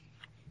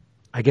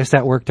I guess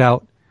that worked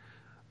out.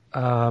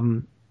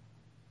 And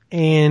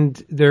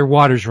their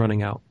water's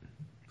running out.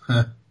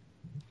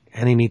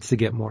 And he needs to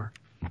get more.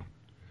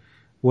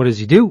 What does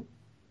he do?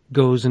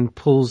 Goes and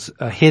pulls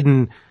a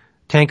hidden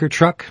tanker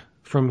truck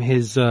from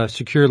his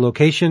secure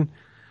location.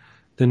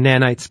 The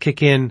nanites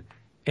kick in,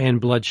 and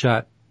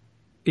Bloodshot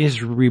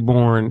is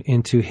reborn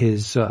into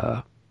his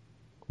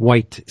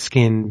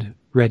white-skinned,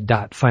 red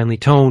dot, finely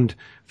toned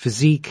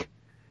physique.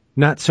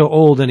 Not so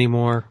old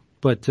anymore,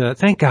 but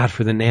thank God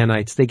for the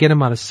nanites. They get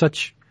him out of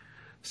such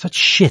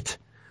shit.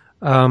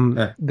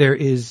 There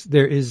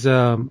is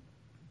a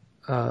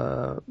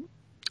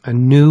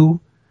new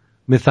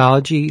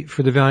mythology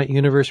for the Valiant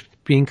universe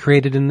being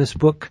created in this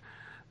book.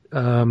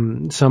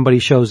 Somebody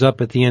shows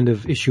up at the end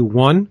of issue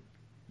 1,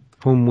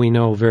 whom we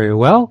know very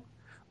well,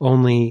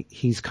 only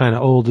he's kind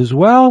of old as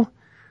well.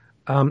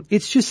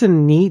 It's just a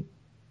neat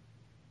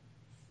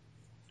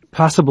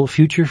possible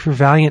future for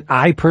Valiant.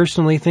 I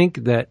personally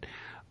think that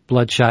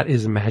Bloodshot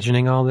is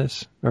imagining all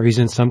this, or he's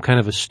in some kind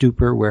of a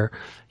stupor where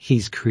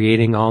he's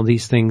creating all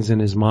these things in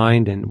his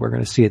mind, and we're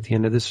going to see at the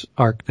end of this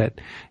arc that,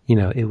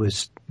 it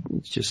was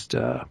just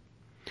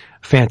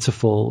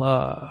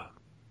fanciful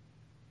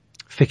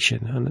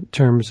fiction in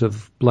terms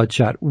of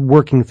Bloodshot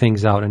working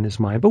things out in his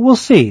mind. But we'll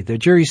see. The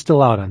jury's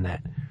still out on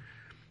that.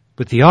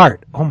 But the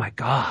art, oh my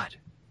God.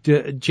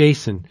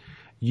 Jason,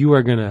 you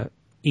are going to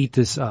eat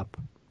this up.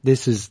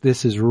 This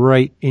is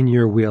right in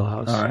your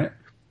wheelhouse. All right.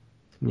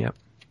 Yep.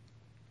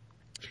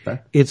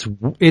 Okay.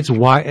 It's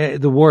why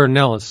the Warren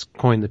Ellis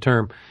coined the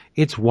term.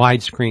 It's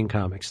widescreen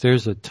comics.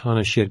 There's a ton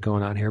of shit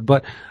going on here.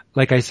 But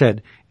like I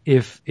said,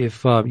 if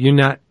you're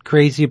not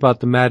crazy about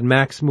the Mad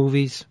Max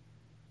movies,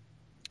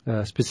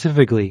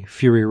 specifically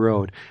Fury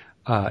Road,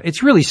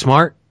 it's really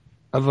smart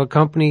of a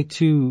company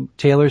to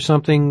tailor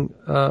something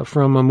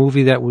from a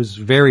movie that was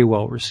very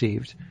well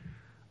received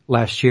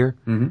last year.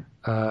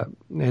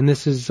 Mm-hmm. And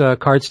this is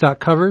cardstock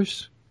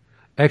covers,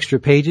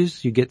 extra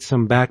pages. You get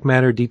some back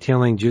matter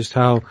detailing just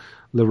how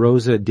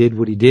LaRosa did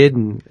what he did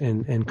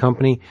and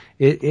company.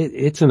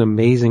 It's an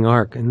amazing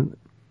arc. And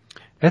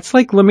that's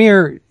like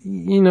Lemire,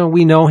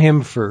 we know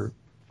him for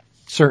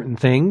certain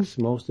things,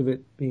 most of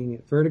it being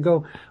at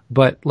Vertigo,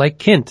 but like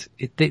Kint,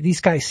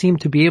 these guys seem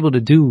to be able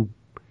to do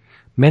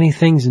many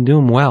things and do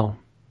them well.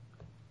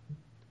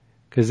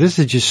 Cause this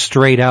is just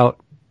straight out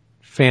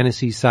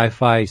fantasy,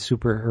 sci-fi,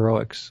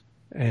 superheroics.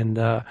 And,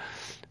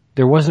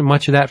 there wasn't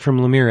much of that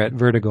from Lemire at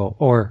Vertigo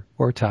or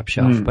Top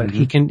Shelf, but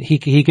he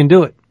can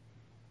do it.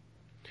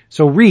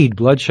 So read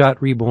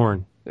Bloodshot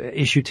Reborn,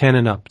 issue 10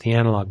 and up, the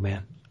Analog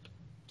Man.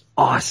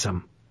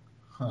 Awesome.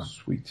 Huh.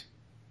 Sweet.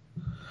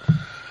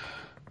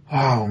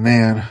 Oh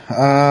man.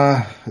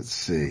 Let's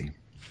see.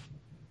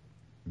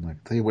 I'm going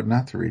to tell you what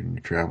not to read in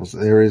your travels.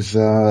 There is,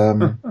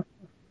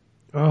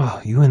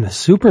 Oh, you and the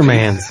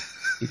Supermans.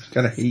 You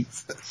gotta hate.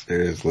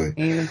 Seriously.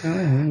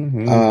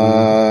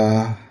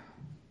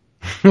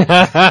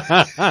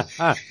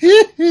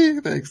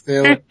 Thanks,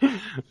 Taylor.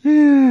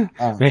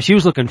 Man, she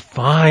was looking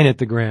fine at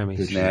the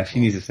Grammys. Nah,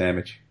 she needs a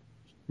sandwich.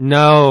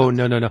 No.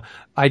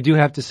 I do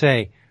have to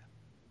say,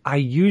 I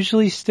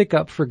usually stick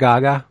up for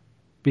Gaga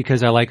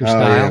because I like her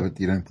style. Yeah, but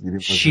you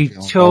didn't She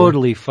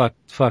totally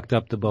fucked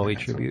up the Bowie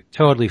tribute.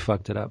 Totally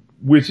fucked it up.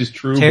 Which is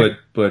true,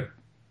 but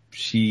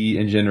she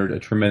engendered a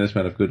tremendous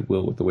amount of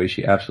goodwill with the way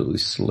she absolutely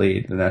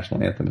slayed the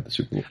national anthem at the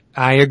Super Bowl.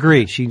 I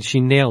agree. She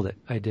nailed it.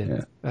 I did.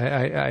 Yeah.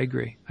 I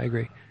agree.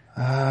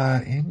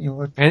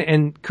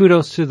 And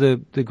kudos to the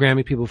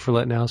Grammy people for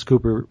letting Alice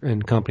Cooper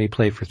and company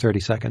play for 30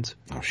 seconds.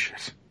 oh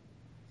shit.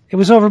 It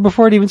was over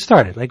before it even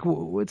started. Like,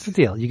 what's the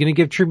deal? You're going to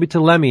give tribute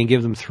to Lemmy and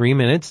give them 3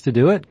 minutes to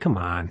do it? Come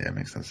on. Yeah, it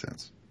makes no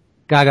sense.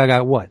 Gaga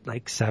got what?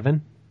 Like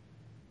 7?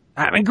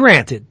 I mean,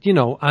 granted,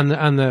 on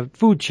the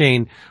food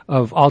chain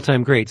of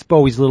all-time greats,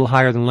 Bowie's a little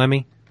higher than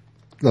Lemmy.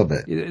 A little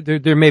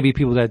bit. There may be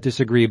people that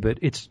disagree, but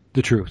it's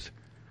the truth.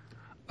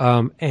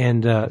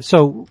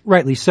 So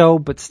rightly so,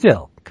 but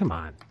still, come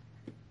on.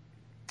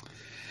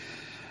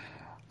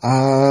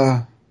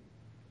 I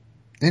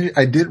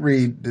did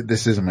read,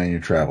 this isn't my new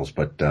travels,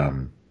 but,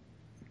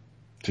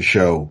 to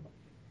show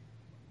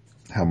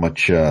how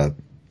much,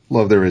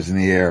 love there is in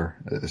the air,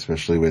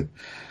 especially with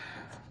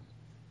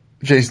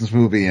Jason's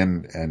movie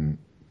and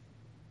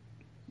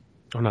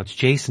oh no, it's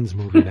Jason's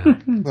movie now.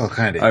 well,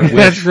 kind of. I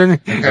wish I was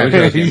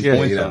getting Yeah.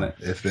 points on it.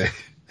 If they,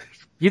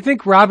 You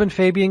think Rob and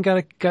Fabian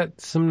got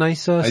some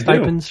nice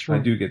stipends from?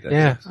 I do get that.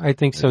 Yeah, I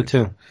think so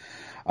too.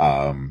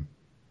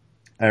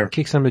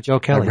 Kick some to Joe I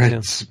Kelly read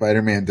too.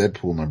 Spider-Man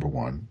Deadpool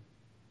 #1,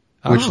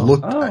 which Oh.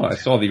 looked, I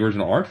saw the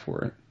original art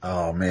for it.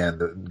 oh man,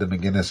 the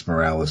McGinnis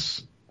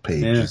Morales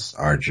pages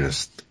are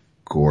just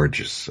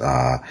gorgeous.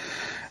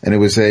 And it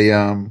was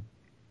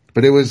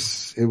but it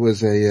was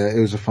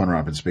a fun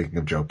romp. And speaking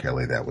of Joe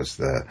Kelly, that's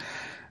the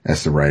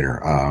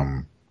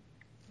writer.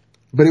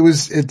 But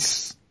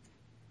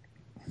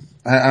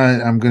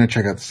I'm going to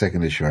check out the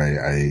second issue.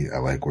 I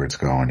like where it's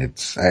going.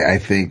 I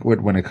think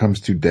when it comes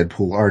to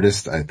Deadpool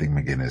artists, I think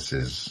McGinnis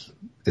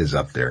is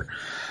up there.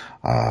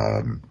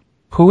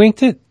 Who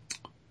inked it?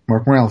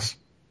 Mark Morales.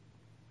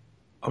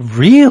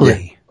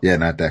 Really? Yeah,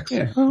 not Dex.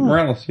 Yeah,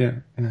 Morales, yeah.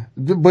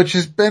 Which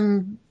has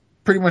been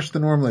pretty much the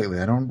norm lately.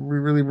 I don't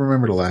really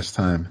remember the last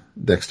time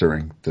Dexter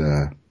inked,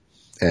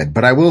 Ed.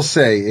 But I will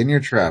say, in your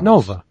travels.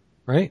 Nova,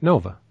 right?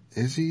 Nova.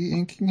 Is he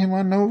inking him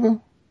on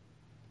Nova?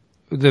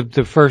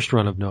 The first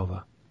run of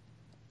Nova,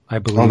 I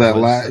believe. Oh, that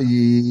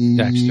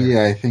Dexter.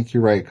 yeah, I think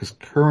you're right. Because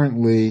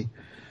currently,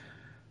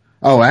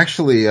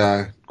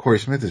 Corey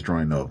Smith is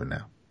drawing Nova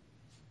now.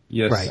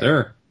 Yes, Right.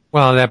 sir.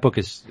 Well, that book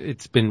it's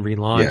been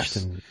relaunched. Yes.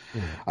 And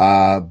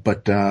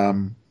But I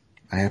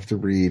have to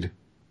read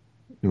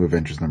New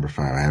Avengers #5.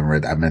 I haven't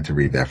read. I meant to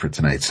read that for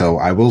tonight. So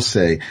I will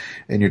say,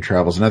 in your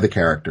travels, another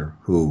character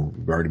who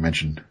we've already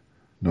mentioned,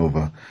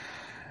 Nova,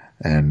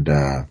 and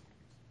I'm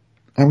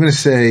going to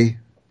say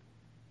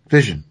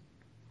Vision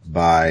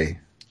by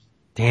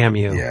damn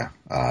you. yeah.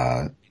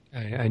 I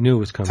knew it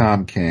was coming.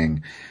 Tom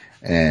King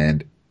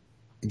and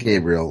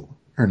Gabriel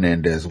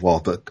Hernandez,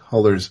 Walter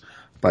colors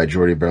by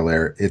Jordi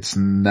Belair. It's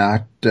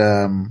not,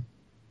 it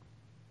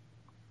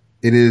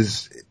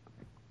is,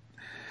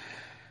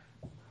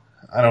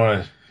 I don't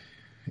want to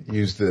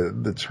use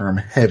the term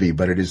heavy,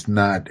 but it is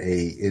not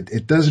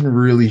it doesn't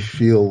really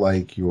feel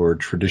like your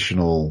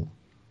traditional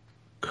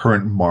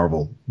current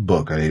Marvel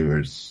book. I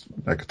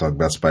could talk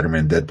about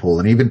Spider-Man, Deadpool,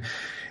 and even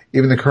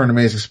the current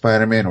Amazing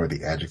Spider-Man or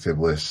the adjective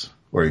list,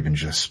 or even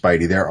just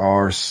Spidey. There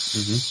are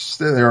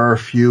a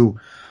few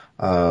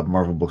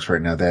Marvel books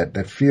right now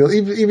that feel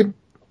even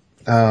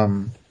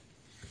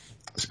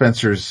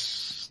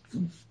Spencer's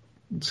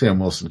Sam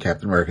Wilson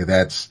Captain America.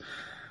 That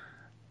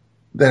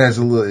has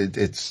a little.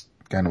 It's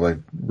kind of like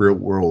real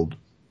world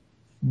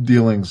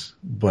dealings,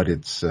 but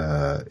it's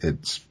a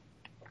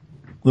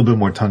little bit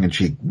more tongue in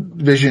cheek.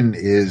 Vision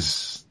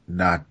is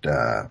not.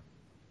 I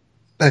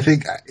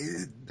think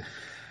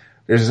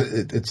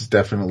it's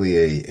definitely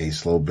a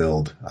slow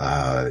build.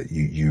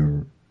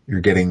 You're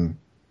getting,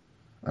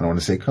 I don't want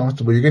to say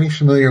comfortable, you're getting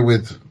familiar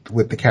with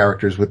the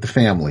characters, with the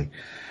family.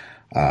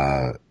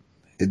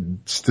 It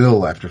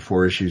still, after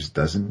 4 issues,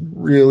 doesn't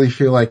really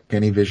feel like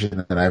any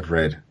Vision that I've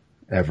read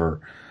ever.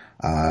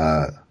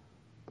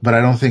 But I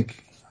don't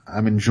think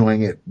I'm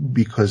enjoying it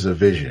because of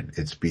Vision.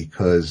 It's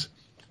because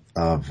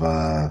of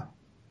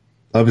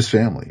his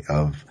family,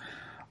 of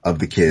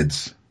the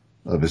kids,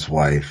 of his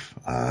wife.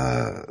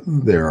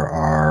 There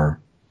are,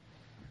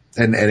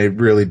 and it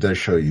really does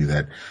show you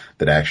that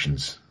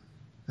actions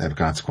have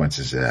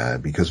consequences,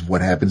 because what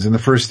happens in the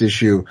first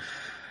issue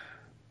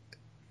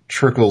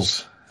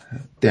trickles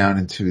down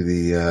into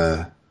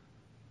the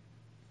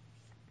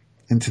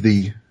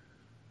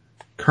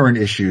current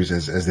issues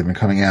as they've been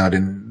coming out.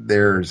 And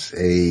there's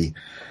the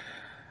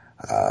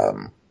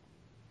end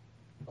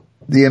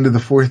of the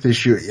 4th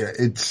issue.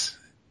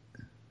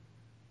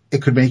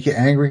 It could make you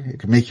angry. It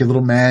could make you a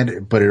little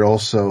mad, but it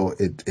also,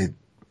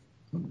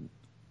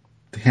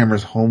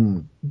 hammers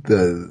home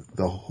the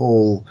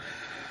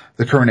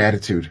current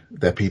attitude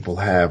that people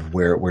have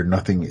where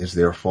nothing is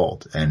their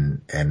fault.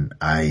 And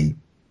I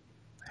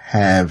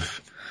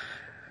have,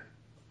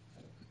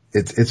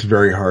 it's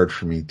very hard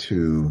for me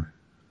to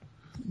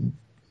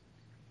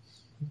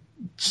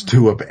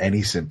stew up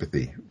any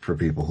sympathy for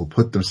people who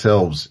put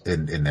themselves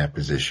in that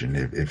position.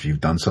 If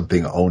you've done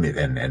something, own it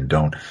and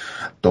don't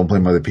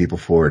blame other people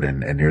for it.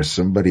 And there's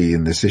somebody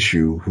in this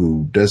issue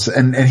who does,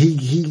 and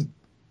he,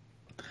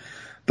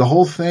 the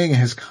whole thing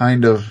has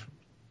kind of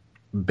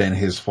been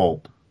his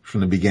fault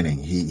from the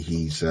beginning.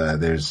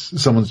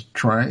 There's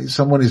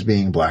someone is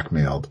being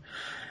blackmailed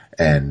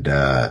and,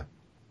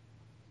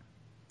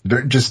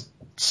 they're just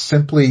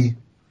simply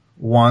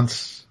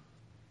wants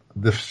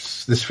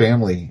this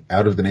family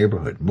out of the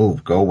neighborhood,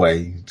 move, go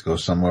away, go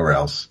somewhere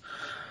else.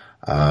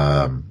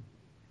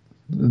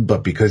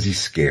 But because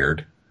he's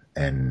scared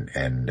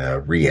and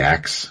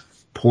reacts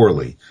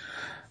poorly,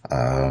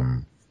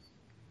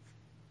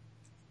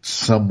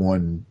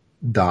 someone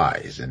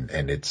dies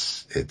and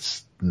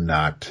it's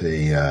not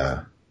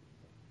I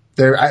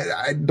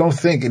don't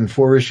think in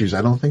 4 issues,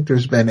 I don't think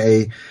there's been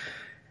a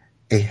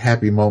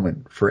happy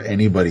moment for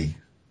anybody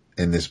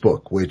in this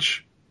book,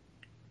 which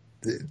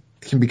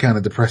can be kind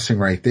of depressing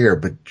right there.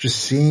 But just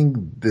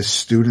seeing the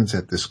students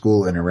at the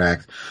school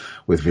interact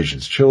with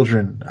Vision's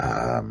children,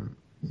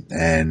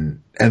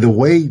 and the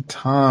way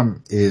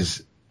Tom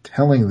is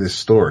telling this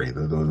story,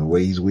 the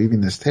way he's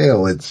weaving this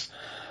tale,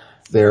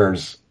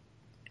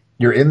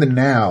 you're in the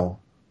now,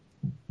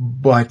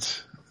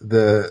 but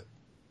the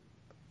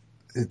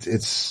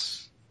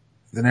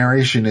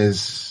narration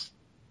is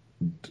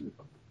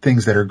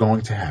things that are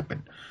going to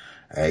happen,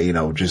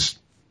 just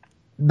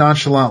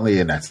nonchalantly,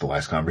 and that's the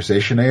last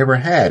conversation I ever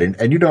had.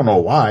 And you don't know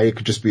why. It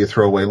could just be a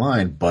throwaway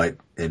line, but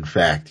in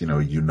fact, you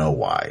know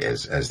why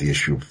as the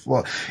issue,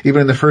 well,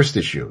 even in the first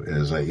issue, it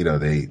was like, he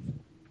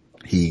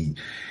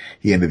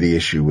ended the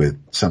issue with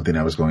something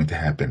that was going to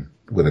happen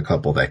with a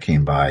couple that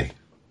came by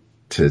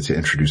to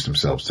introduce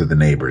themselves to the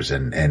neighbors.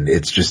 And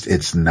it's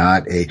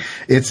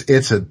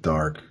a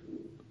dark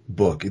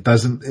book.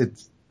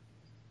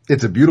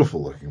 It's a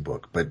beautiful looking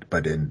book,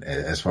 but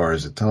as far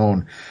as the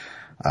tone,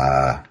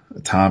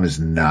 Tom is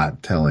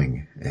not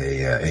telling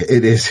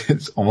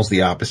it's almost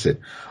the opposite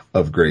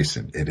of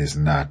Grayson. It is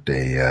not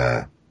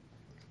it's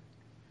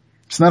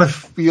not a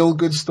feel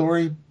good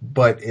story,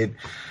 but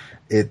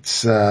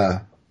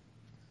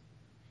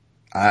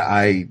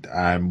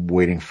I'm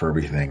waiting for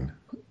everything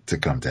to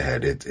come to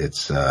head.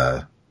 It's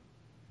one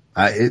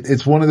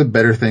of the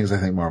better things I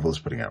think Marvel is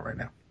putting out right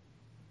now.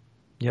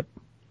 Yep.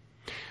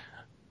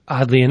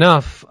 Oddly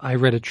enough, I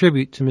read a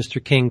tribute to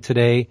Mr. King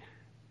today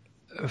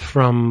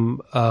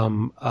from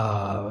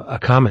a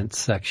comments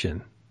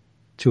section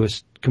to a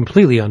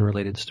completely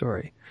unrelated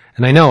story.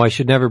 And I know I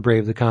should never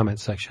brave the comment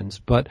sections,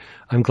 but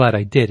I'm glad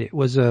I did. It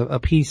was a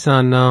piece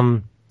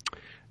on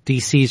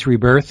DC's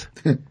Rebirth.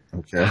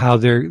 Okay. How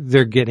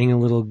they're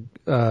getting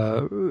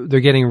they're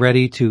getting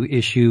ready to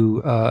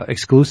issue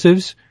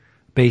exclusives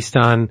based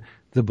on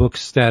the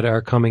books that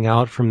are coming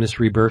out from this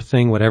Rebirth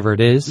thing, whatever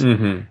it is.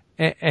 Mm-hmm.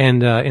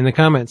 And in the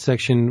comment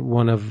section,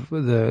 one of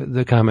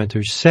the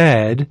commenters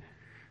said,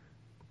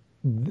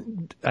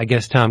 I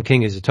guess Tom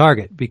King is a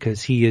target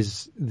because he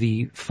is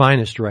the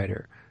finest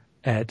writer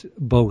at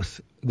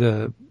both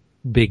the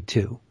big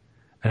two.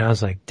 And I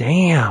was like,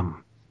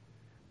 damn,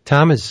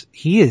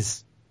 he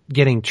is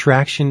getting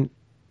traction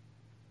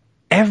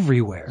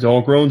everywhere. He's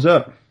all grown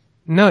up.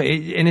 No,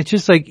 and it's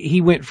just like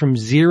he went from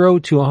 0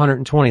 to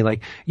 120.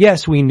 Like,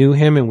 yes, we knew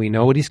him and we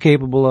know what he's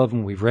capable of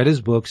and we've read his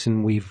books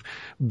and we've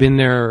been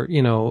there,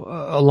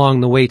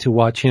 along the way to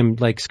watch him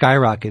like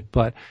skyrocket,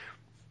 but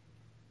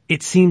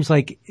it seems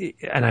like,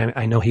 and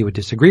I know he would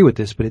disagree with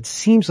this, but it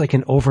seems like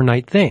an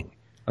overnight thing.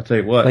 I'll tell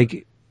you what.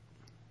 Like,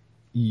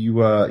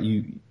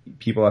 you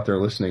people out there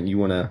listening, you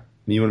wanna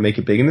make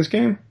it big in this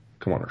game?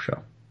 Come on our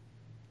show.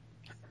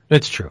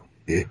 That's true.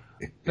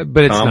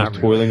 But it's not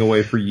toiling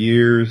away for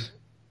years.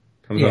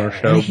 Comes on our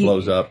show,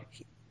 blows up.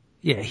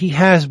 Yeah, he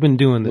has been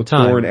doing the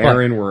time. Thor and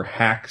Aaron were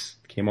hacks.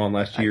 Came on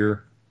last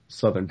year.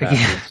 Southern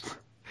bastards. Yeah.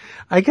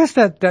 I guess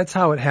that's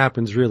how it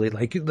happens, really.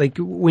 Like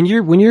when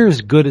you're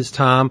as good as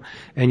Tom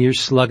and you're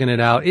slugging it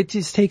out, it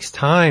just takes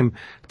time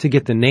to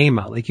get the name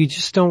out. Like you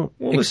just don't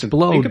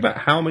explode. Think about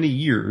how many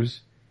years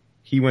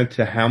he went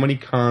to, how many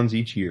cons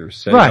each year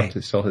setting up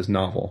to sell his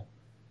novel.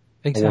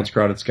 Exactly. Once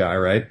Crowded Sky,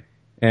 right?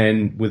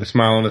 And with a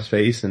smile on his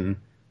face, and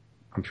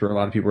I'm sure a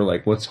lot of people are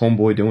like, "What's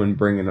Homeboy doing,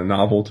 bringing a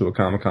novel to a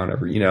Comic-Con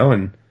every?"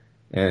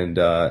 And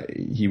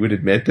he would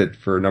admit that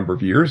for a number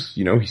of years,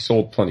 he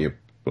sold plenty of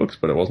books,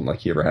 but it wasn't like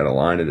he ever had a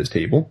line at his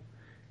table,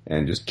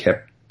 and just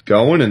kept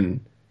going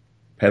and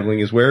peddling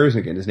his wares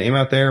and getting his name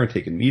out there and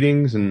taking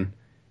meetings and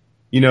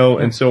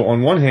and so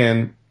on one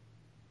hand,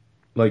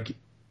 like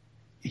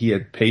he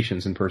had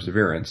patience and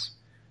perseverance,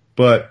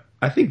 but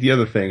I think the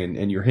other thing,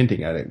 and you're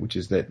hinting at it, which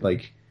is that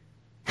like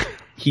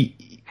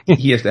he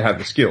has to have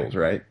the skills,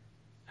 right?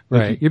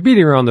 Right. You're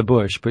beating around the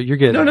bush, but you're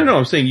getting... No.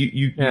 I'm saying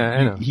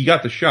he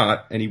got the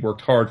shot and he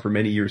worked hard for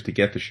many years to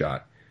get the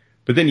shot.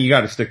 But then you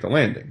got to stick the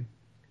landing.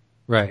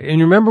 Right.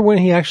 And remember when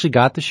he actually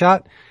got the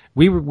shot?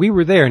 We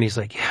were there, and he's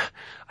like, yeah,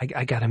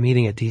 I got a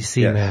meeting at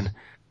DC, Yes. man.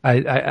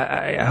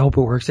 I hope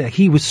it works.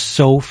 He was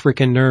so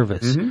freaking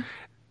nervous. Mm-hmm.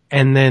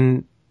 And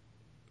then,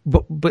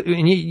 but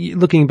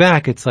looking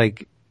back, it's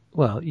like,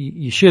 well,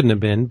 you shouldn't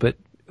have been, but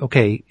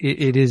okay,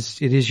 it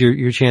is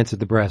your chance at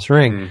the brass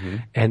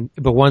ring.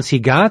 Mm-hmm. But once he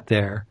got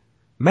there,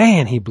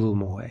 man, he blew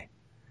him away.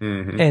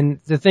 Mm-hmm. And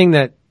the thing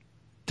that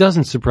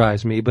doesn't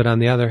surprise me, but on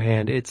the other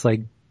hand, it's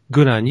like,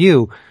 good on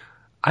you.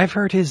 I've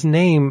heard his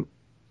name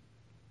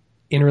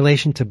in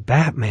relation to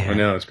Batman. I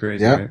know, it's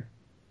crazy, Yeah. right?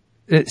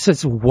 It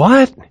says,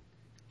 what?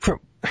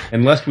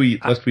 And lest we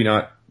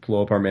not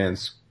blow up our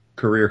man's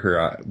career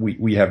here,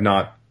 we have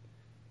not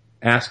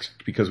asked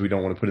because we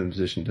don't want to put him in a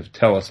position to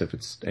tell us if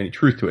it's any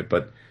truth to it,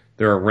 but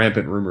there are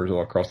rampant rumors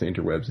all across the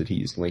interwebs that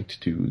he's linked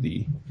to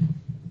the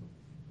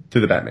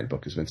Batman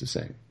book, as Vince is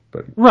saying.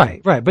 But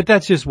Right. But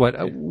that's just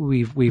what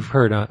we've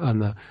heard on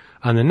the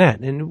net,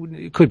 and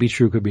it could be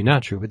true, could be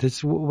not true, but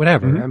it's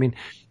whatever. Mm-hmm. I mean,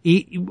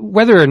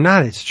 whether or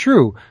not it's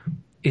true,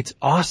 it's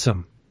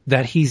awesome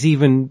that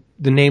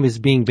the name is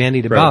being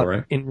bandied about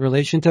right? in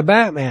relation to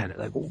Batman.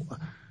 Like,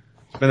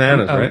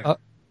 bananas, right?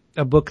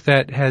 A book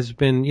that has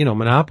been,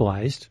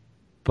 monopolized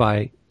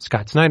by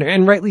Scott Snyder,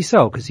 and rightly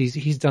so, because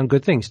he's done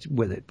good things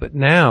with it. But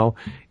now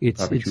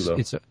it's James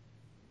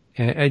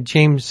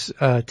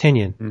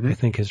Tynion, I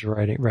think, is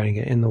writing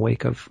it in the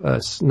wake of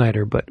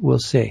Snyder. But we'll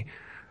see.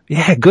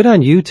 Yeah, good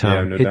on you, Tom.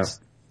 Yeah, no doubt.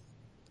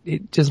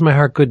 It does my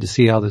heart good to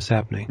see all this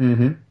happening.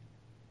 Mm-hmm.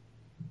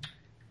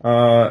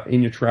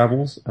 In your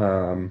travels, first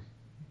I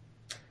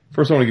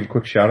want to give a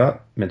quick shout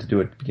out. Meant to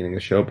do it at the beginning of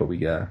the show, but we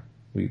got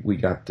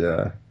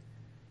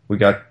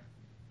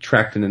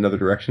tracked in another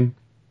direction.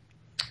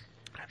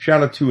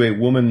 Shout out to a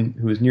woman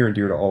who is near and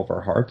dear to all of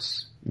our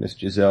hearts, Miss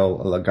Giselle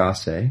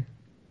Lagasse.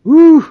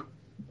 Woo!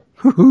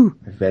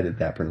 I vetted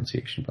that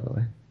pronunciation, by the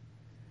way.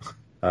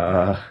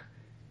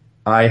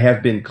 I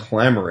have been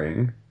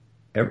clamoring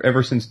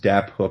ever since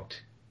Dap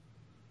hooked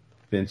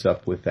Vince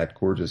up with that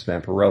gorgeous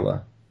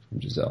Vampirella from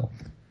Giselle,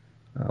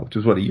 which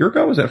was a year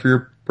ago? Was that for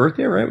your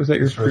birthday, right? Was that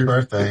your For his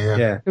birthday, yeah.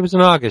 Yeah. It was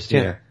in August,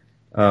 yeah.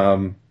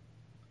 And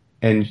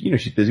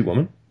she's a busy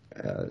woman,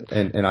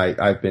 and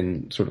I've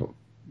been sort of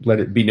let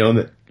it be known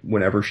that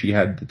whenever she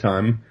had the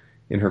time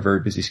in her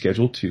very busy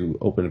schedule to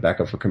open it back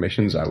up for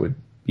commissions, I would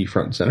be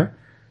front and center.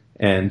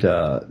 And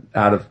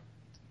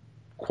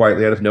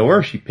quietly out of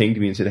nowhere, she pinged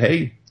me and said,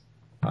 "Hey,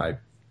 I'm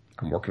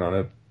working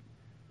on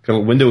got a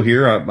window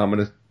here. I'm going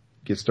to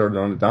get started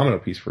on a domino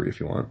piece for you if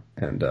you want."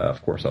 And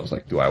of course, I was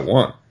like, "Do I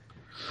want?"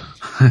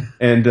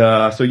 And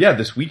so yeah,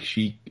 this week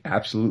she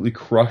absolutely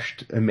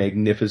crushed a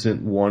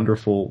magnificent,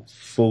 wonderful,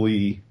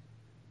 fully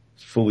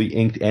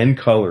inked and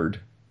colored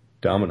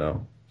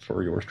domino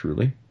for yours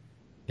truly.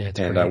 Yeah, it's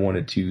and great. I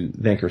wanted to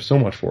thank her so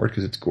much for it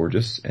because it's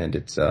gorgeous, and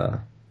it's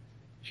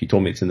she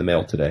told me it's in the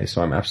mail today,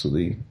 so I'm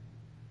absolutely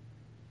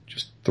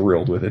just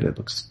thrilled with it. It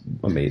looks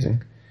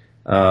amazing.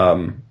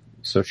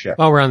 So chef.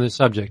 While we're on the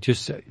subject,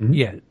 just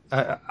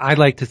I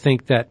like to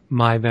think that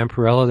my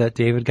Vampirella that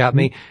David got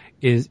me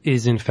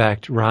is in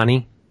fact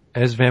Ronnie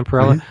as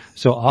Vampirella.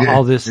 So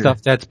all this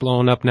stuff that's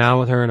blowing up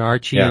now with her and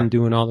Archie and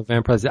doing all the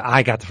Vampires,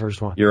 I got the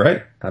first one. You're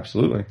right,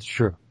 absolutely. It's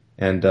true.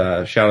 And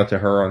shout out to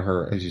her on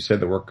her, as you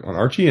said, the work on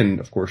Archie, and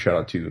of course shout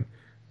out to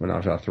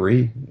Menage a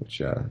 3,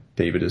 which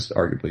David is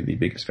arguably the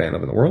biggest fan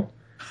of in the world.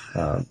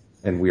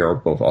 And we are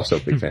both also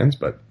big fans,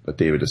 but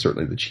David is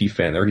certainly the chief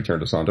fan there. He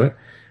turned us onto it.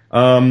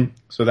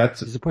 So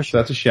that's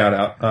a shout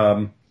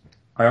out.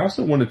 I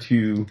also wanted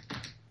to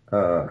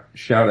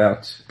shout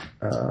out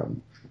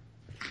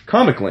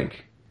Comic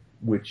Link,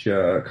 which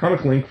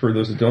Comic Link, for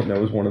those that don't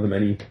know, is one of the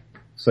many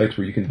sites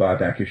where you can buy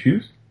back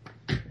issues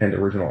and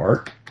original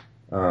art.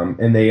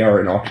 And they are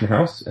an auction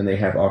house, and they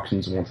have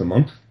auctions once a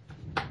month.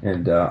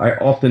 And I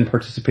often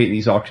participate in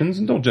these auctions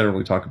and don't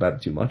generally talk about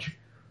it too much.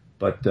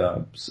 But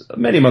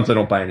many months I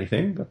don't buy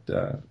anything,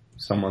 but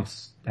some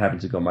months happen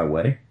to go my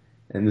way.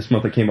 And this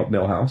month I came up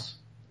Millhouse.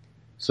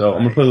 So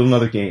I'm gonna play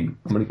another game.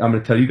 I'm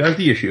gonna tell you guys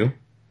the issue.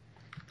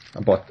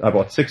 I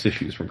bought 6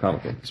 issues from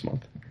Comic Book this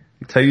month.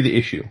 I'll tell you the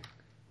issue,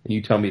 and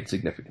you tell me its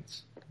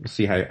significance. We'll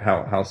see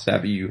how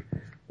savvy you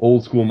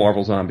old school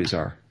Marvel zombies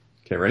are.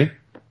 Okay, ready?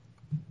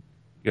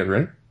 You guys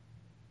ready?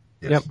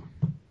 Yes. Yep.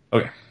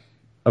 Okay.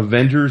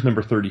 Avengers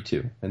number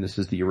 32, and this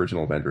is the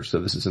original Avengers, so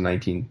this is a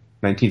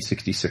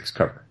 1966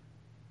 cover.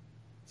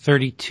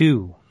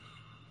 32.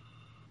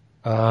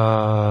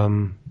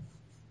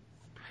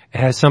 It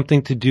has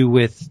something to do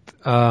with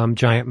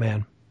Giant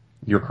Man.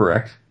 You're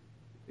correct.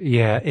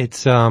 Yeah,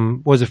 it's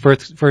was it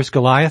first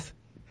Goliath?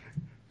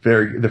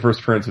 The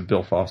first appearance of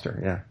Bill Foster,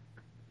 yeah.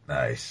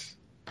 Nice.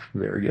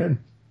 Very good.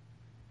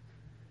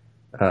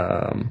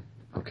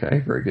 Okay,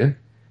 very good.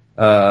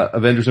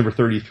 Avengers number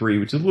 33,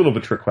 which is a little bit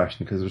of a trick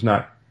question because there's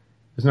not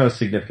a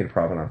significant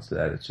provenance to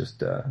that. It's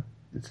just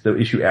it's the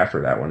issue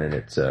after that one, and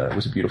it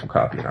was a beautiful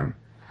copy. And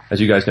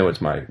as you guys know, it's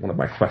one of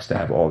my quests to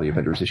have all the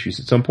Avengers issues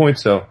at some point.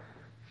 So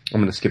I'm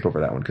going to skip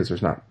over that one because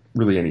there's not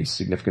really any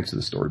significance to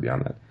the story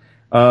beyond that.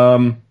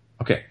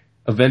 Okay,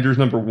 Avengers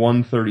number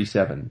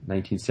 137,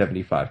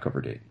 1975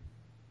 cover date.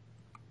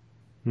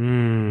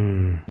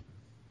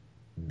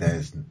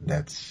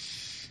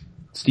 That's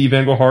Steve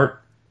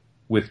Englehart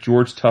with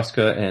George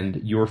Tuska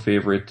and your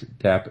favorite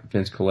DAP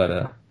Vince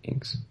Coletta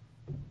inks.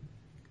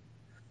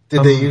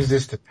 Did they use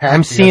this to pack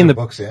I'm seeing the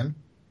books in?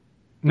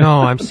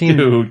 No, I'm seeing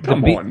Dude,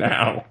 come on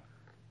now.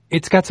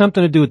 It's got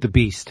something to do with the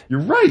Beast.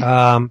 You're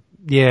right.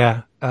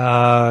 Yeah.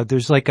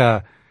 There's like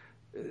a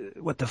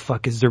what the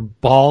fuck is there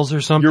balls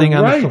or something? You're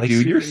on right, the, like,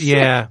 dude. You're sick.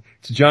 Yeah.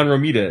 It's John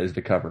Romita is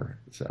the cover.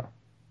 So,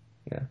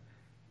 yeah.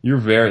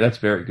 That's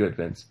very good,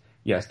 Vince.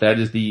 Yes, that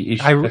is the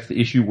issue. That's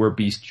the issue where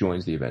Beast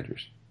joins the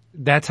Avengers.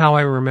 That's how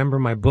I remember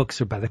my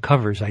books are by the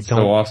covers. I don't.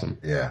 So awesome.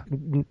 Yeah.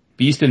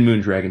 Beast and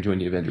Moondragon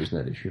joined the Avengers in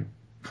that issue.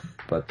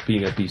 But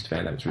being a Beast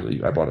fan,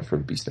 I bought it for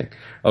the Beast thing.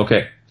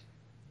 Okay.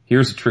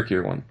 Here's a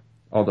trickier one.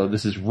 Although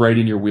this is right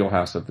in your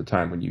wheelhouse at the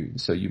time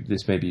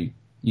this may be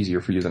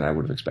easier for you than I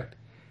would have expected.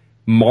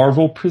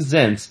 Marvel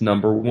Presents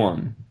number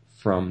 1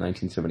 from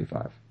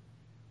 1975.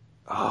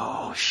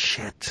 Oh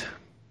shit.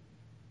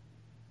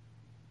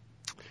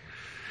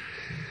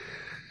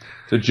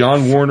 It's a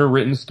John Warner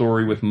written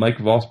story with Mike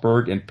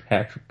Vosberg and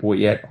Patrick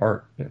Boyette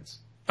art. Vince.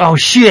 Oh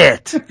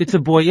shit! It's a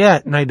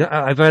Boyette, and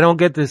if I don't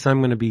get this,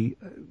 I'm gonna be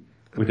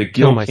with a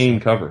Gil Kane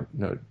cover.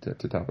 No, to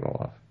top it all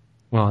off.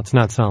 Well, it's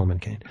not Solomon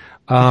Kane.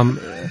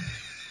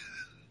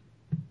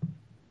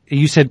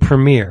 You said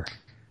premiere.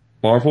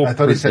 Marvel I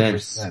thought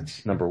Presents, he said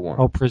Presents. number 1.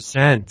 Oh,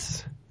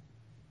 Presents.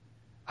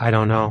 I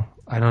don't know.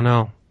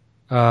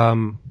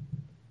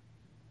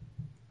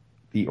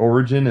 The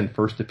origin and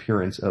first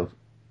appearance of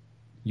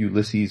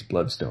Ulysses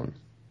Bloodstone.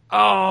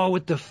 Oh,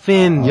 with the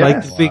fin, Yes.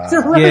 like the big,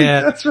 Wow.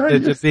 yeah, That's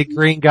right. the big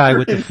green guy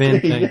with the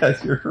fin thing.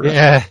 Yes, you're correct.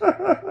 Yeah,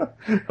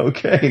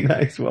 Okay,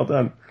 nice, well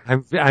done.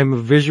 I'm a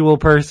visual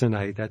person.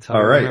 That's how.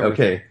 All I right, remember.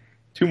 okay.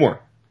 2 more.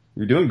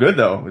 You're doing good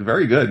though.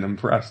 Very good. I'm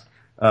impressed.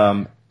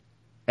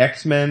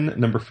 X-Men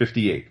number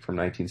 58 from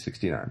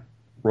 1969.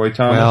 Roy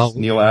Thomas,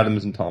 Neil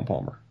Adams, and Tom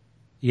Palmer.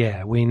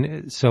 Yeah,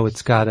 so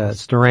it's got a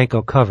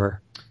Steranko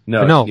cover.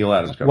 No, No, it's Neil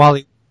Adams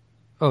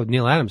cover.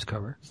 Neil Adams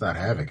cover. It's not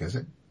Havoc, is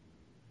it?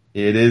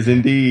 It is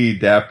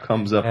indeed. Dap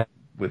comes up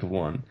with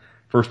 1.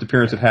 First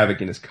appearance of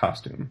Havoc in his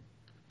costume.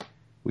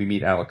 We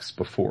meet Alex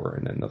before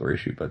in another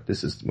issue, but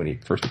this is when he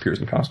first appears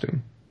in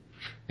costume.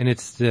 And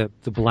it's the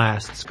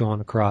blasts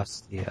going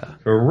across the,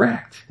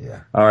 Correct.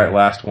 Yeah. Alright,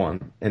 last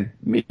one, and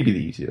maybe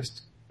the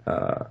easiest.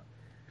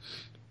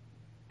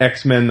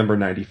 X-Men number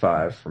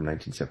 95 from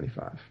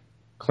 1975.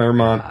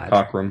 Claremont,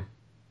 Cockrum,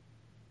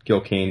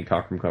 Gil Kane,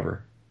 Cockrum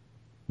cover.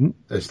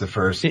 It's the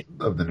first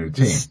of the new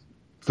team. It's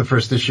the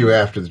first issue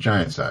after the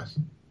Giant Size.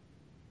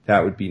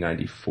 That would be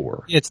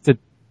 94. it's the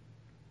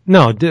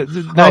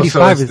 95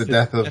 so it's is the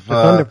death of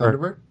Thunderbird.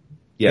 Thunderbird?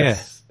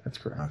 Yes, that's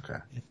correct. Okay.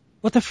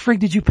 What the frig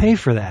did you pay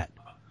for that?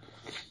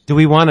 Do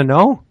we want to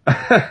know?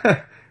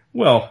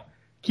 Well,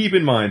 keep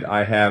in mind,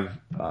 I have,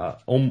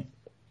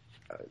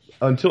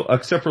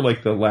 except for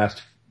like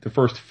the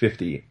first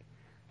 50,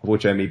 of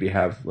which I maybe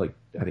have like,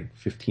 I think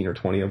 15 or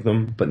 20 of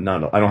them, but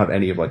I don't have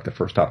any of like the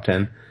first top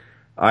 10.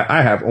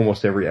 I have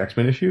almost every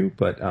X-Men issue,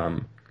 but,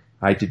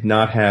 I did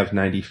not have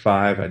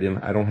 95. I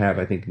don't have,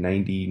 I think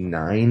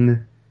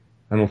 99.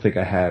 I don't think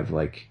I have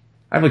I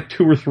have like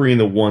 2 or 3 in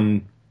the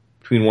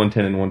between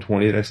 110 and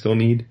 120 that I still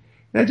need.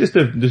 And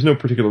there's no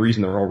particular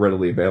reason they're all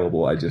readily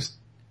available.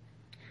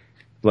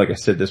 Like I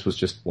said, this was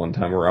just one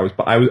time where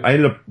I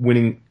ended up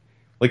winning,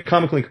 like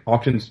Comic Link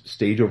auctions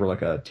stage over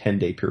like a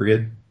 10-day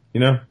period, you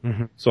know?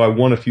 Mm-hmm. So I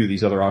won a few of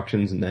these other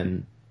auctions and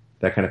then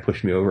that kind of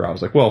pushed me over. I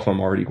was like, well, if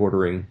I'm already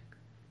ordering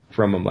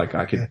from them, like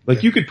I could,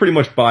 like you could pretty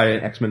much buy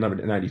an X-Men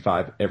number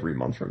 95 every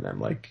month from them.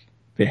 Like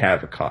they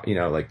have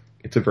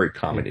it's a very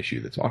common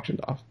issue that's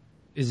auctioned off.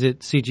 Is it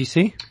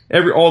CGC?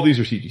 All these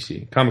are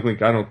CGC. Comic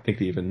Link, I don't think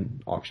they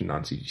even auction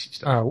non-CGC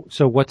stuff.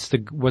 So what's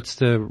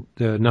the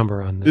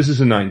number on this? This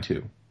is a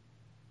 9.2.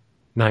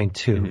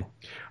 9.2. Mm-hmm.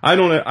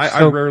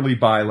 I rarely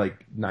buy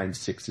like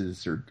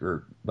 9.6s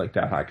or like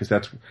that high because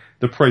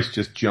the price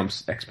just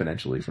jumps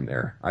exponentially from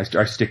there. I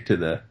stick to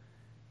the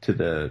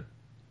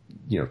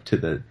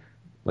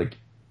like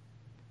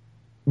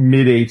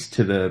mid 8s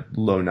to the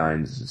low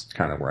 9s is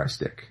kind of where I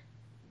stick.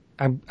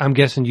 I'm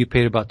guessing you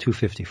paid about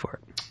 $250 for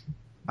it.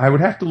 I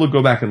would have to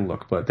go back and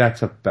look, but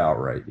that's about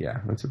right.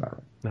 Yeah, that's about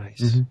right. Nice.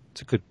 Mm-hmm.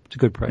 It's a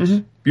good price.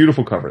 Mm-hmm.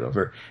 Beautiful cover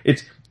though.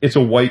 It's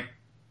a white.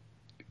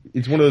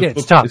 It's one of those.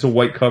 It's tough. It's a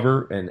white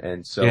cover,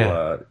 and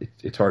so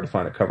it's hard to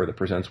find a cover that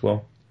presents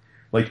well.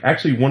 Like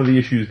actually, one of the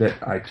issues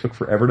that I took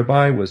forever to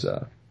buy was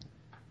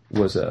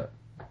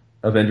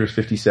Avengers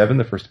 57,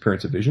 the first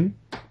appearance of Vision.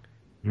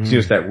 So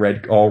it's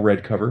that all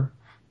red cover.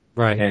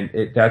 Right.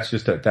 And that's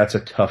a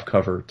tough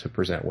cover to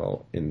present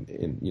well in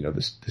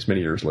this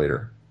many years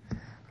later.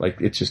 Like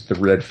it's just the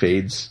red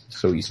fades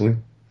so easily.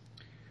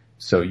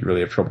 So you really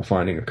have trouble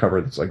finding a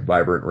cover that's like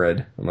vibrant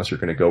red unless you're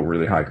going to go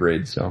really high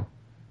grade. So,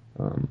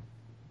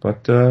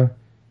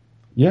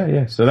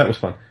 yeah. So that was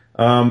fun.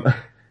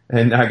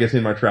 And I guess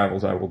in my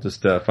travels I will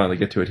just finally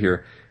get to it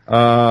here.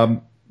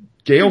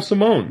 Gail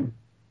Simone.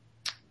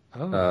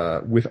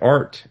 with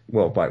art,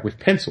 with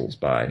pencils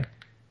by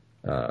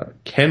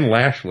Ken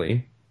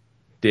Lashley,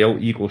 Dale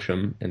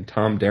Eaglesham, and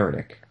Tom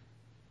Derenick.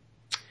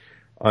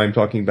 I'm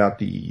talking about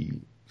the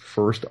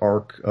first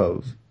arc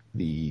of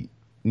the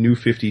New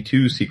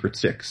 52 Secret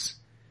Six.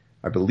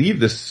 I believe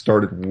this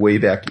started way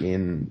back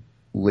in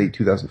late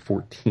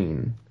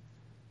 2014.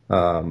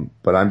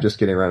 But I'm just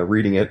getting around to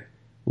reading it.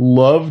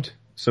 Loved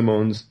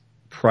Simone's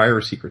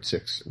prior Secret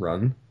Six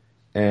run,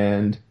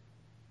 and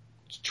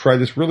tried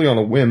this really on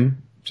a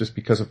whim, just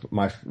because of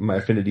my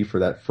affinity for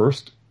that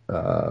first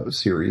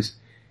series.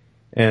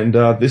 And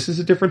this is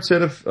a different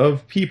set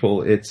of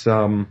people. It's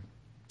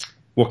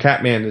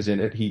Catman is in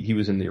it. He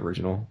was in the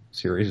original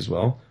series as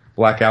well.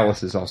 Black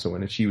Alice is also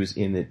in it. She was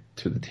in it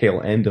to the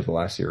tail end of the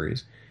last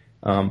series.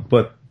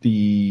 But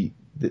the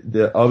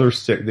other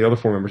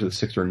four members of the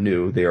Six are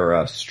new. They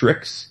are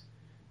Strix,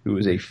 who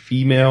is a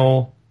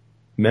female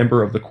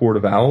member of the Court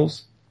of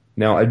Owls.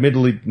 Now,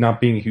 admittedly,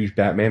 not being a huge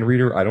Batman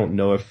reader, I don't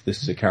know if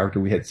this is a character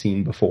we had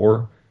seen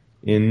before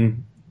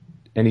in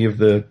any of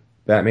the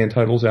Batman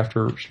titles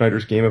after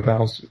Schneider's Game of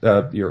Owls,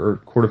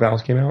 or Court of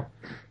Owls came out.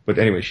 But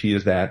anyway, she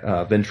is that.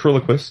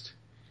 Ventriloquist,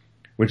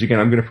 which again,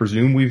 I'm going to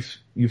presume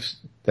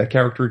that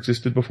character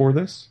existed before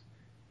this.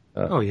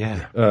 Oh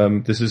yeah.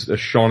 This is a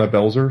Shauna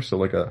Belzer, so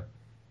like a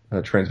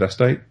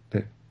transvestite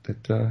that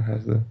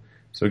has the.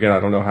 So again, I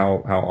don't know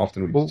how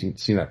often we've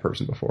seen that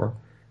person before.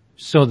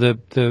 So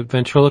the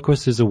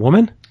ventriloquist is a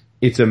woman?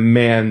 It's a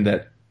man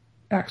that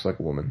acts like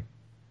a woman.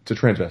 It's a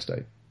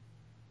transvestite.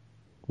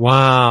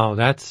 Wow,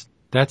 that's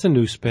a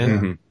new spin.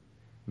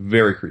 Mm-hmm.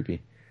 Very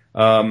creepy.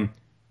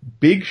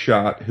 Big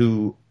Shot,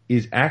 who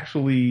is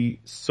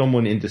actually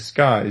someone in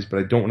disguise, but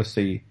I don't want to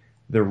say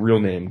their real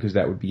name because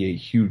that would be a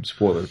huge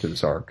spoiler to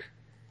this arc.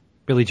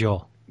 Billy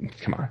Joel.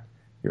 Come on.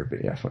 You're a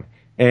bit, funny.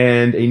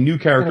 And a new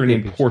character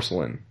named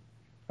Porcelain.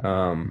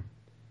 But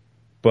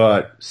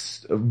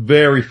a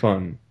very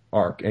fun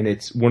arc. And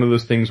it's one of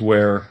those things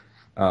where,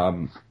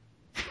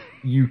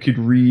 you could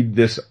read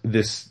this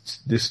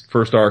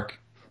first arc,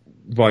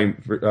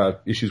 volume,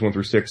 issues 1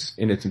 through 6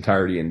 in its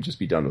entirety and just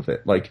be done with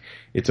it. Like,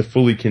 it's a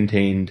fully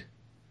contained,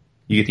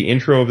 you get the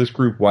intro of this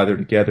group, why they're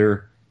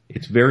together.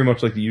 It's very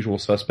much like The Usual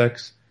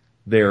Suspects.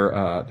 They're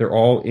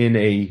all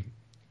in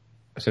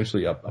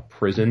essentially a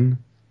prison,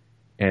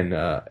 and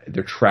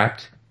they're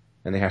trapped,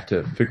 and they have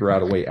to figure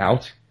out a way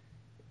out.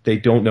 They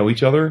don't know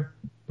each other,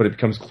 but it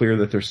becomes clear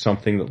that there's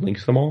something that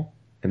links them all,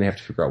 and they have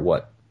to figure out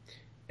what.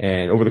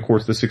 And over the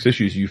course of the 6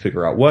 issues, you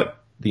figure out what.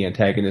 The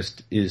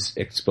antagonist is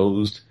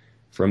exposed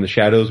from the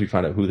shadows. We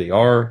find out who they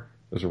are.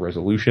 There's a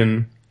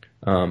resolution.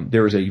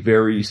 There is a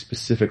very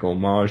specific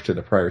homage to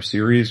the prior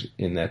series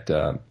in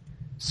that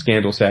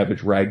Scandal,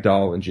 Savage,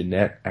 Ragdoll, and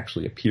Jeanette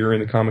actually appear in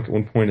the comic at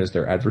one point as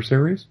their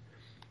adversaries.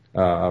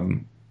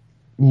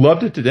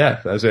 Loved it to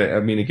death.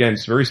 Again,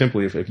 it's very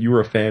simply, if you were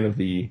a fan of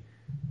the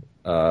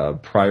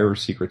prior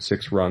Secret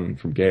Six run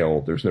from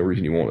Gale, there's no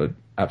reason you won't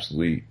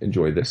absolutely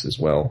enjoy this as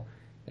well.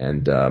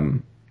 And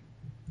I'm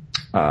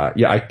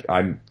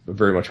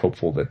very much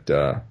hopeful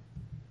that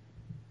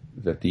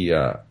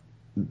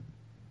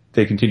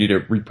they continue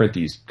to reprint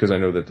these, because I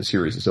know that the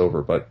series is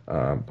over, but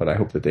I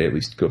hope that they at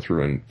least go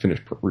through and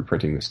finish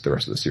reprinting the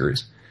rest of the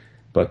series.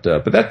 But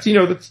that's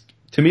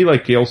to me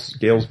like Gale's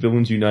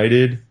Villains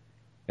United,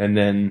 and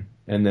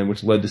then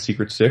which led to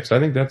Secret Six. I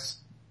think that's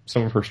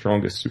some of her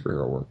strongest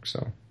superhero work.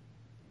 So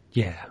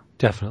yeah,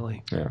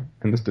 definitely. Yeah,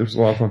 and this was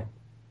a lot of fun.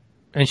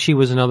 And she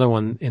was another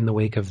one in the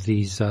wake of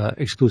these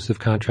exclusive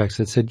contracts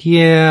that said,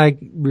 yeah, I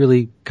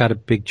really got a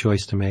big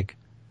choice to make.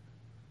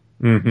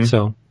 Mm-hmm.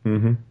 So,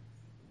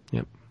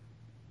 yep.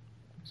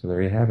 So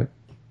there you have it.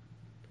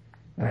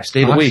 I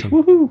stayed awesome. awake.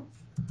 Woohoo!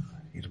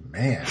 He's a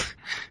man.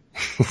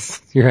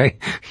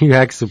 You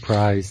act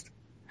surprised.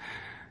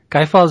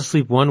 Guy falls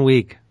asleep 1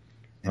 week.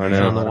 I He's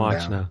know. on the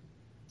watch now.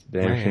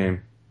 Damn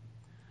shame.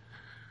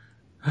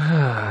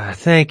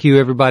 Thank you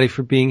everybody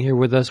for being here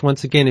with us.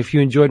 Once again, if you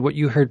enjoyed what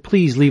you heard,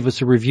 please leave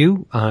us a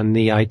review on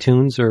the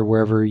iTunes or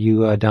wherever you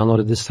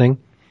downloaded this thing.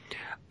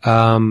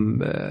 Come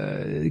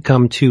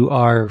to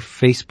our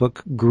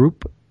Facebook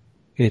group.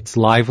 It's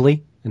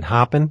lively and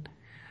hopping.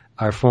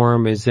 Our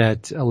forum is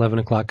at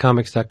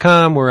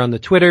 11o'clockcomics.com. We're on the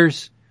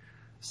Twitters.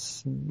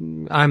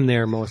 I'm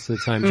there most of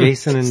the time.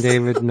 Jason and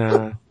David,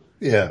 nah.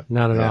 Yeah.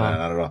 Not at all.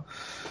 Not at all.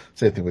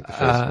 Same thing with the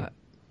Facebook.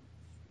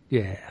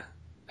 Yeah.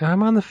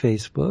 I'm on the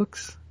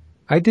Facebooks.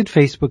 I did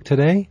Facebook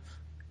today.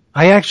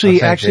 I actually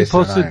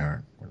posted.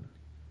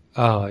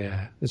 Oh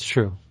yeah, it's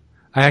true.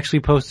 I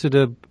actually posted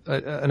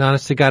an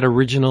honest to God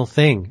original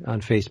thing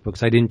on Facebook.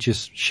 So I didn't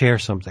just share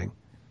something.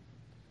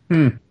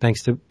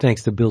 Thanks to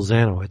Bill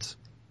Zanowitz.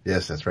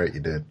 Yes, that's right. You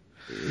did.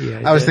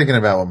 Yeah, I was thinking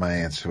about what my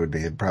answer would be.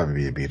 It'd probably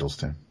be a Beatles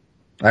tune.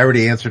 I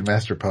already answered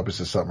Master of Puppets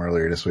to something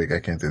earlier this week. I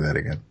can't do that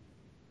again.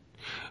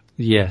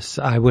 Yes,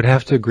 I would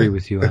have to agree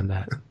with you on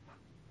that.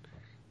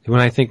 When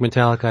I think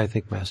Metallica, I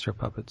think Master of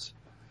Puppets.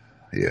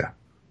 Yeah.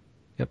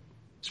 Yep.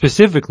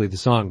 Specifically the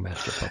song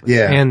Master of Puppets.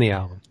 Yeah. And the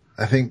album.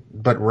 I think,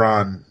 but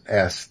Ron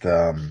asked,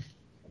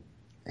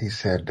 he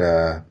said,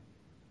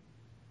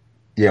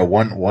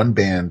 one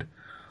band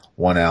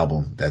one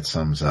album that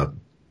sums up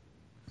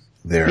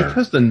their.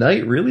 Because the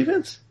Night, really,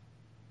 Vince?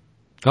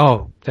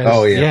 Oh, yeah.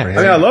 yeah. For I him.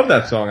 mean, I love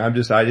that song.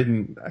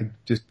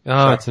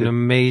 Oh, it's an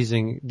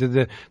amazing.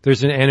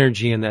 There's an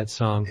energy in that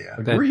song. Yeah,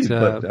 that, Agreed,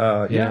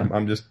 but yeah.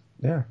 I'm just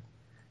I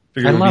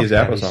figured it would love be a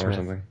Zappa Patti song or Smith.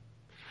 something.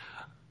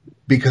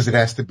 Because it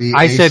has to be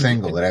I a said-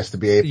 single. It has to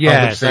be a public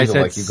Yes, I single,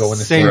 said like you go in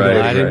the single. cinema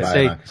I and didn't buy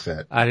say- it on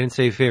cassette. I didn't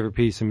say favorite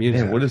piece of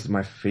music. Man, what is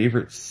my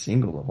favorite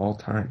single of all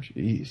time?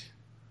 Jeez.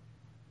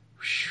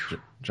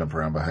 Jump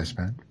around by high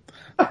span.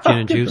 Gin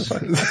and Juice.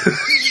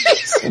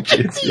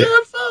 It's, yeah.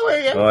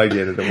 Oh, I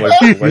get it.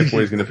 The white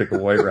boy's gonna pick a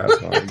white rap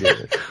song. I get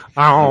it.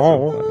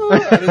 Oh. I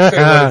didn't say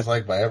what it's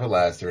like by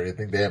Everlast or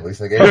anything. Damn, at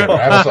least I gave you a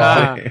rap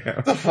song. Damn.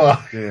 What the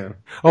fuck? Damn.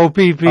 OPP.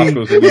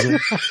 Costco's illegal.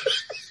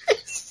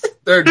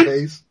 Third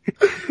base.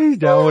 He's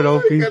down with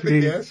Oh, you got the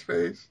OPP. gas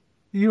face.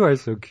 You are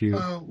so cute.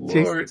 Oh,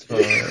 Lord.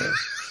 Uh,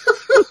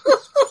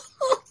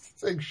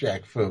 Sing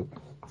Shaq Fu.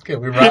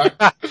 Can we rock?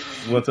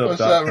 what's up, What's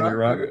Doc? up, Can we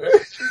rock?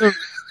 rock?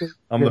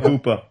 I'm the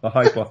hooper, the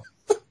hyper.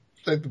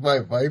 Check the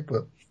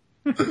Viper.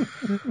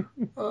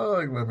 Oh,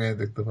 like my man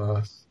Dick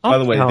DeVos. By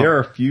the way, Oh. there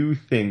are few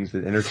things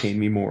that entertain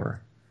me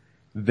more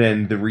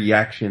than the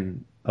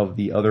reaction of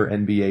the other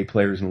NBA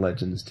players and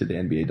legends to the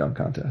NBA dunk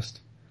contest.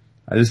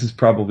 This is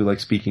probably like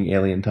speaking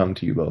alien tongue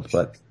to you both,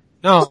 but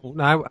No,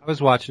 I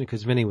was watching it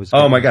because Vinny was.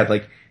 oh my god,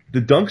 like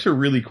the dunks are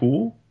really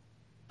cool,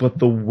 but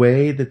the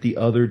way that the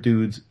other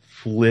dudes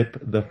flip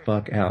the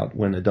fuck out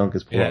when a dunk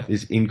is pulled Yeah. off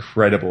is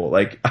incredible.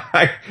 Like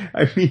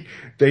I mean,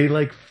 they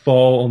like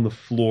fall on the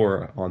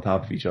floor on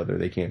top of each other.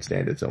 They can't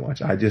stand it so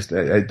much. I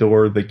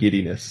adore the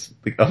giddiness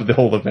of the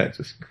whole event.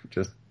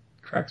 Just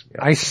cracks me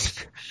up.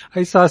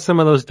 I saw some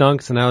of those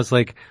dunks and I was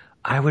like,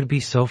 I would be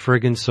so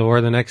friggin'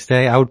 sore the next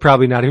day. I would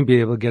probably not even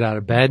be able to get out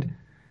of bed.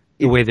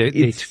 The way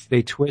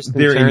they twist and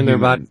They're turn their inhuman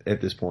body.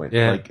 at this point.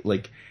 Yeah.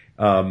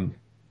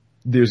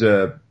 There's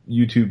a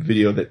YouTube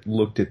video that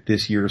looked at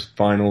this year's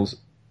finals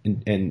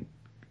and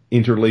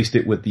interlaced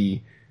it with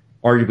the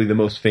arguably the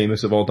most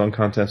famous of all dunk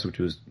contests, which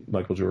was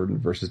Michael Jordan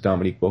versus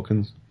Dominique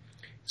Wilkins.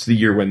 It's the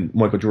year when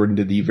Michael Jordan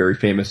did the very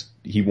famous,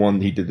 he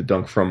did the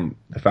dunk from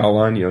the foul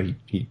line. You know,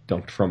 he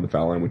dunked from the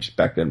foul line, which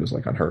back then was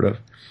like unheard of.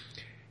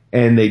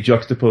 And they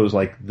juxtapose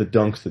like the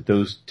dunks that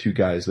those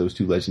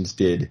two legends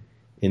did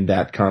in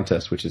that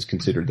contest, which is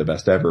considered the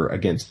best ever,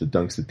 against the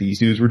dunks that these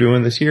dudes were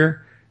doing this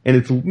year. And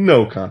it's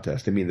no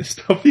contest. I mean, the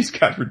stuff these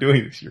guys were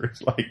doing this year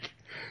is like,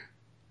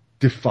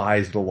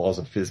 defies the laws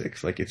of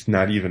physics. Like it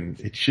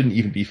shouldn't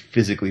even be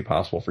physically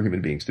possible for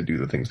human beings to do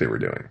the things they were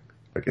doing.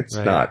 Like it's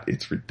not,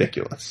 it's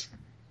ridiculous.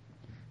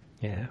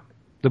 Yeah.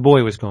 The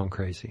boy was going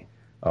crazy.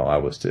 Oh, I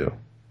was too.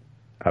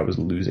 I was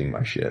losing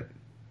my shit.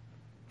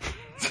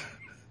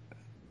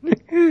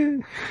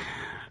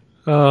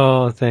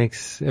 Oh,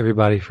 thanks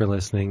everybody for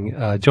listening.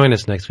 Join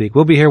us next week.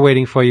 We'll be here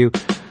waiting for you.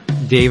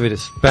 David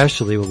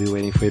especially will be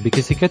waiting for you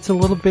because he gets a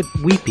little bit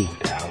weepy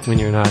when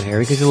you're not here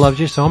because he loves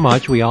you so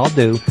much. We all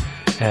do.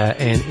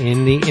 And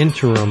in the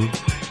interim,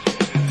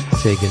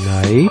 say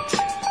goodnight.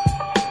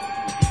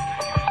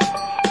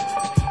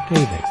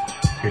 David.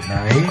 Good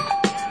night.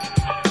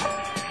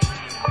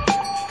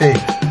 Hey.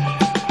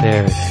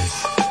 There it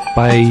is.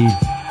 Bye.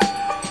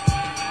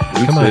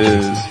 Come on,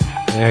 Deuces. Jason.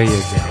 There you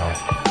go.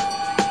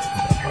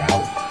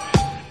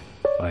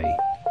 Bye.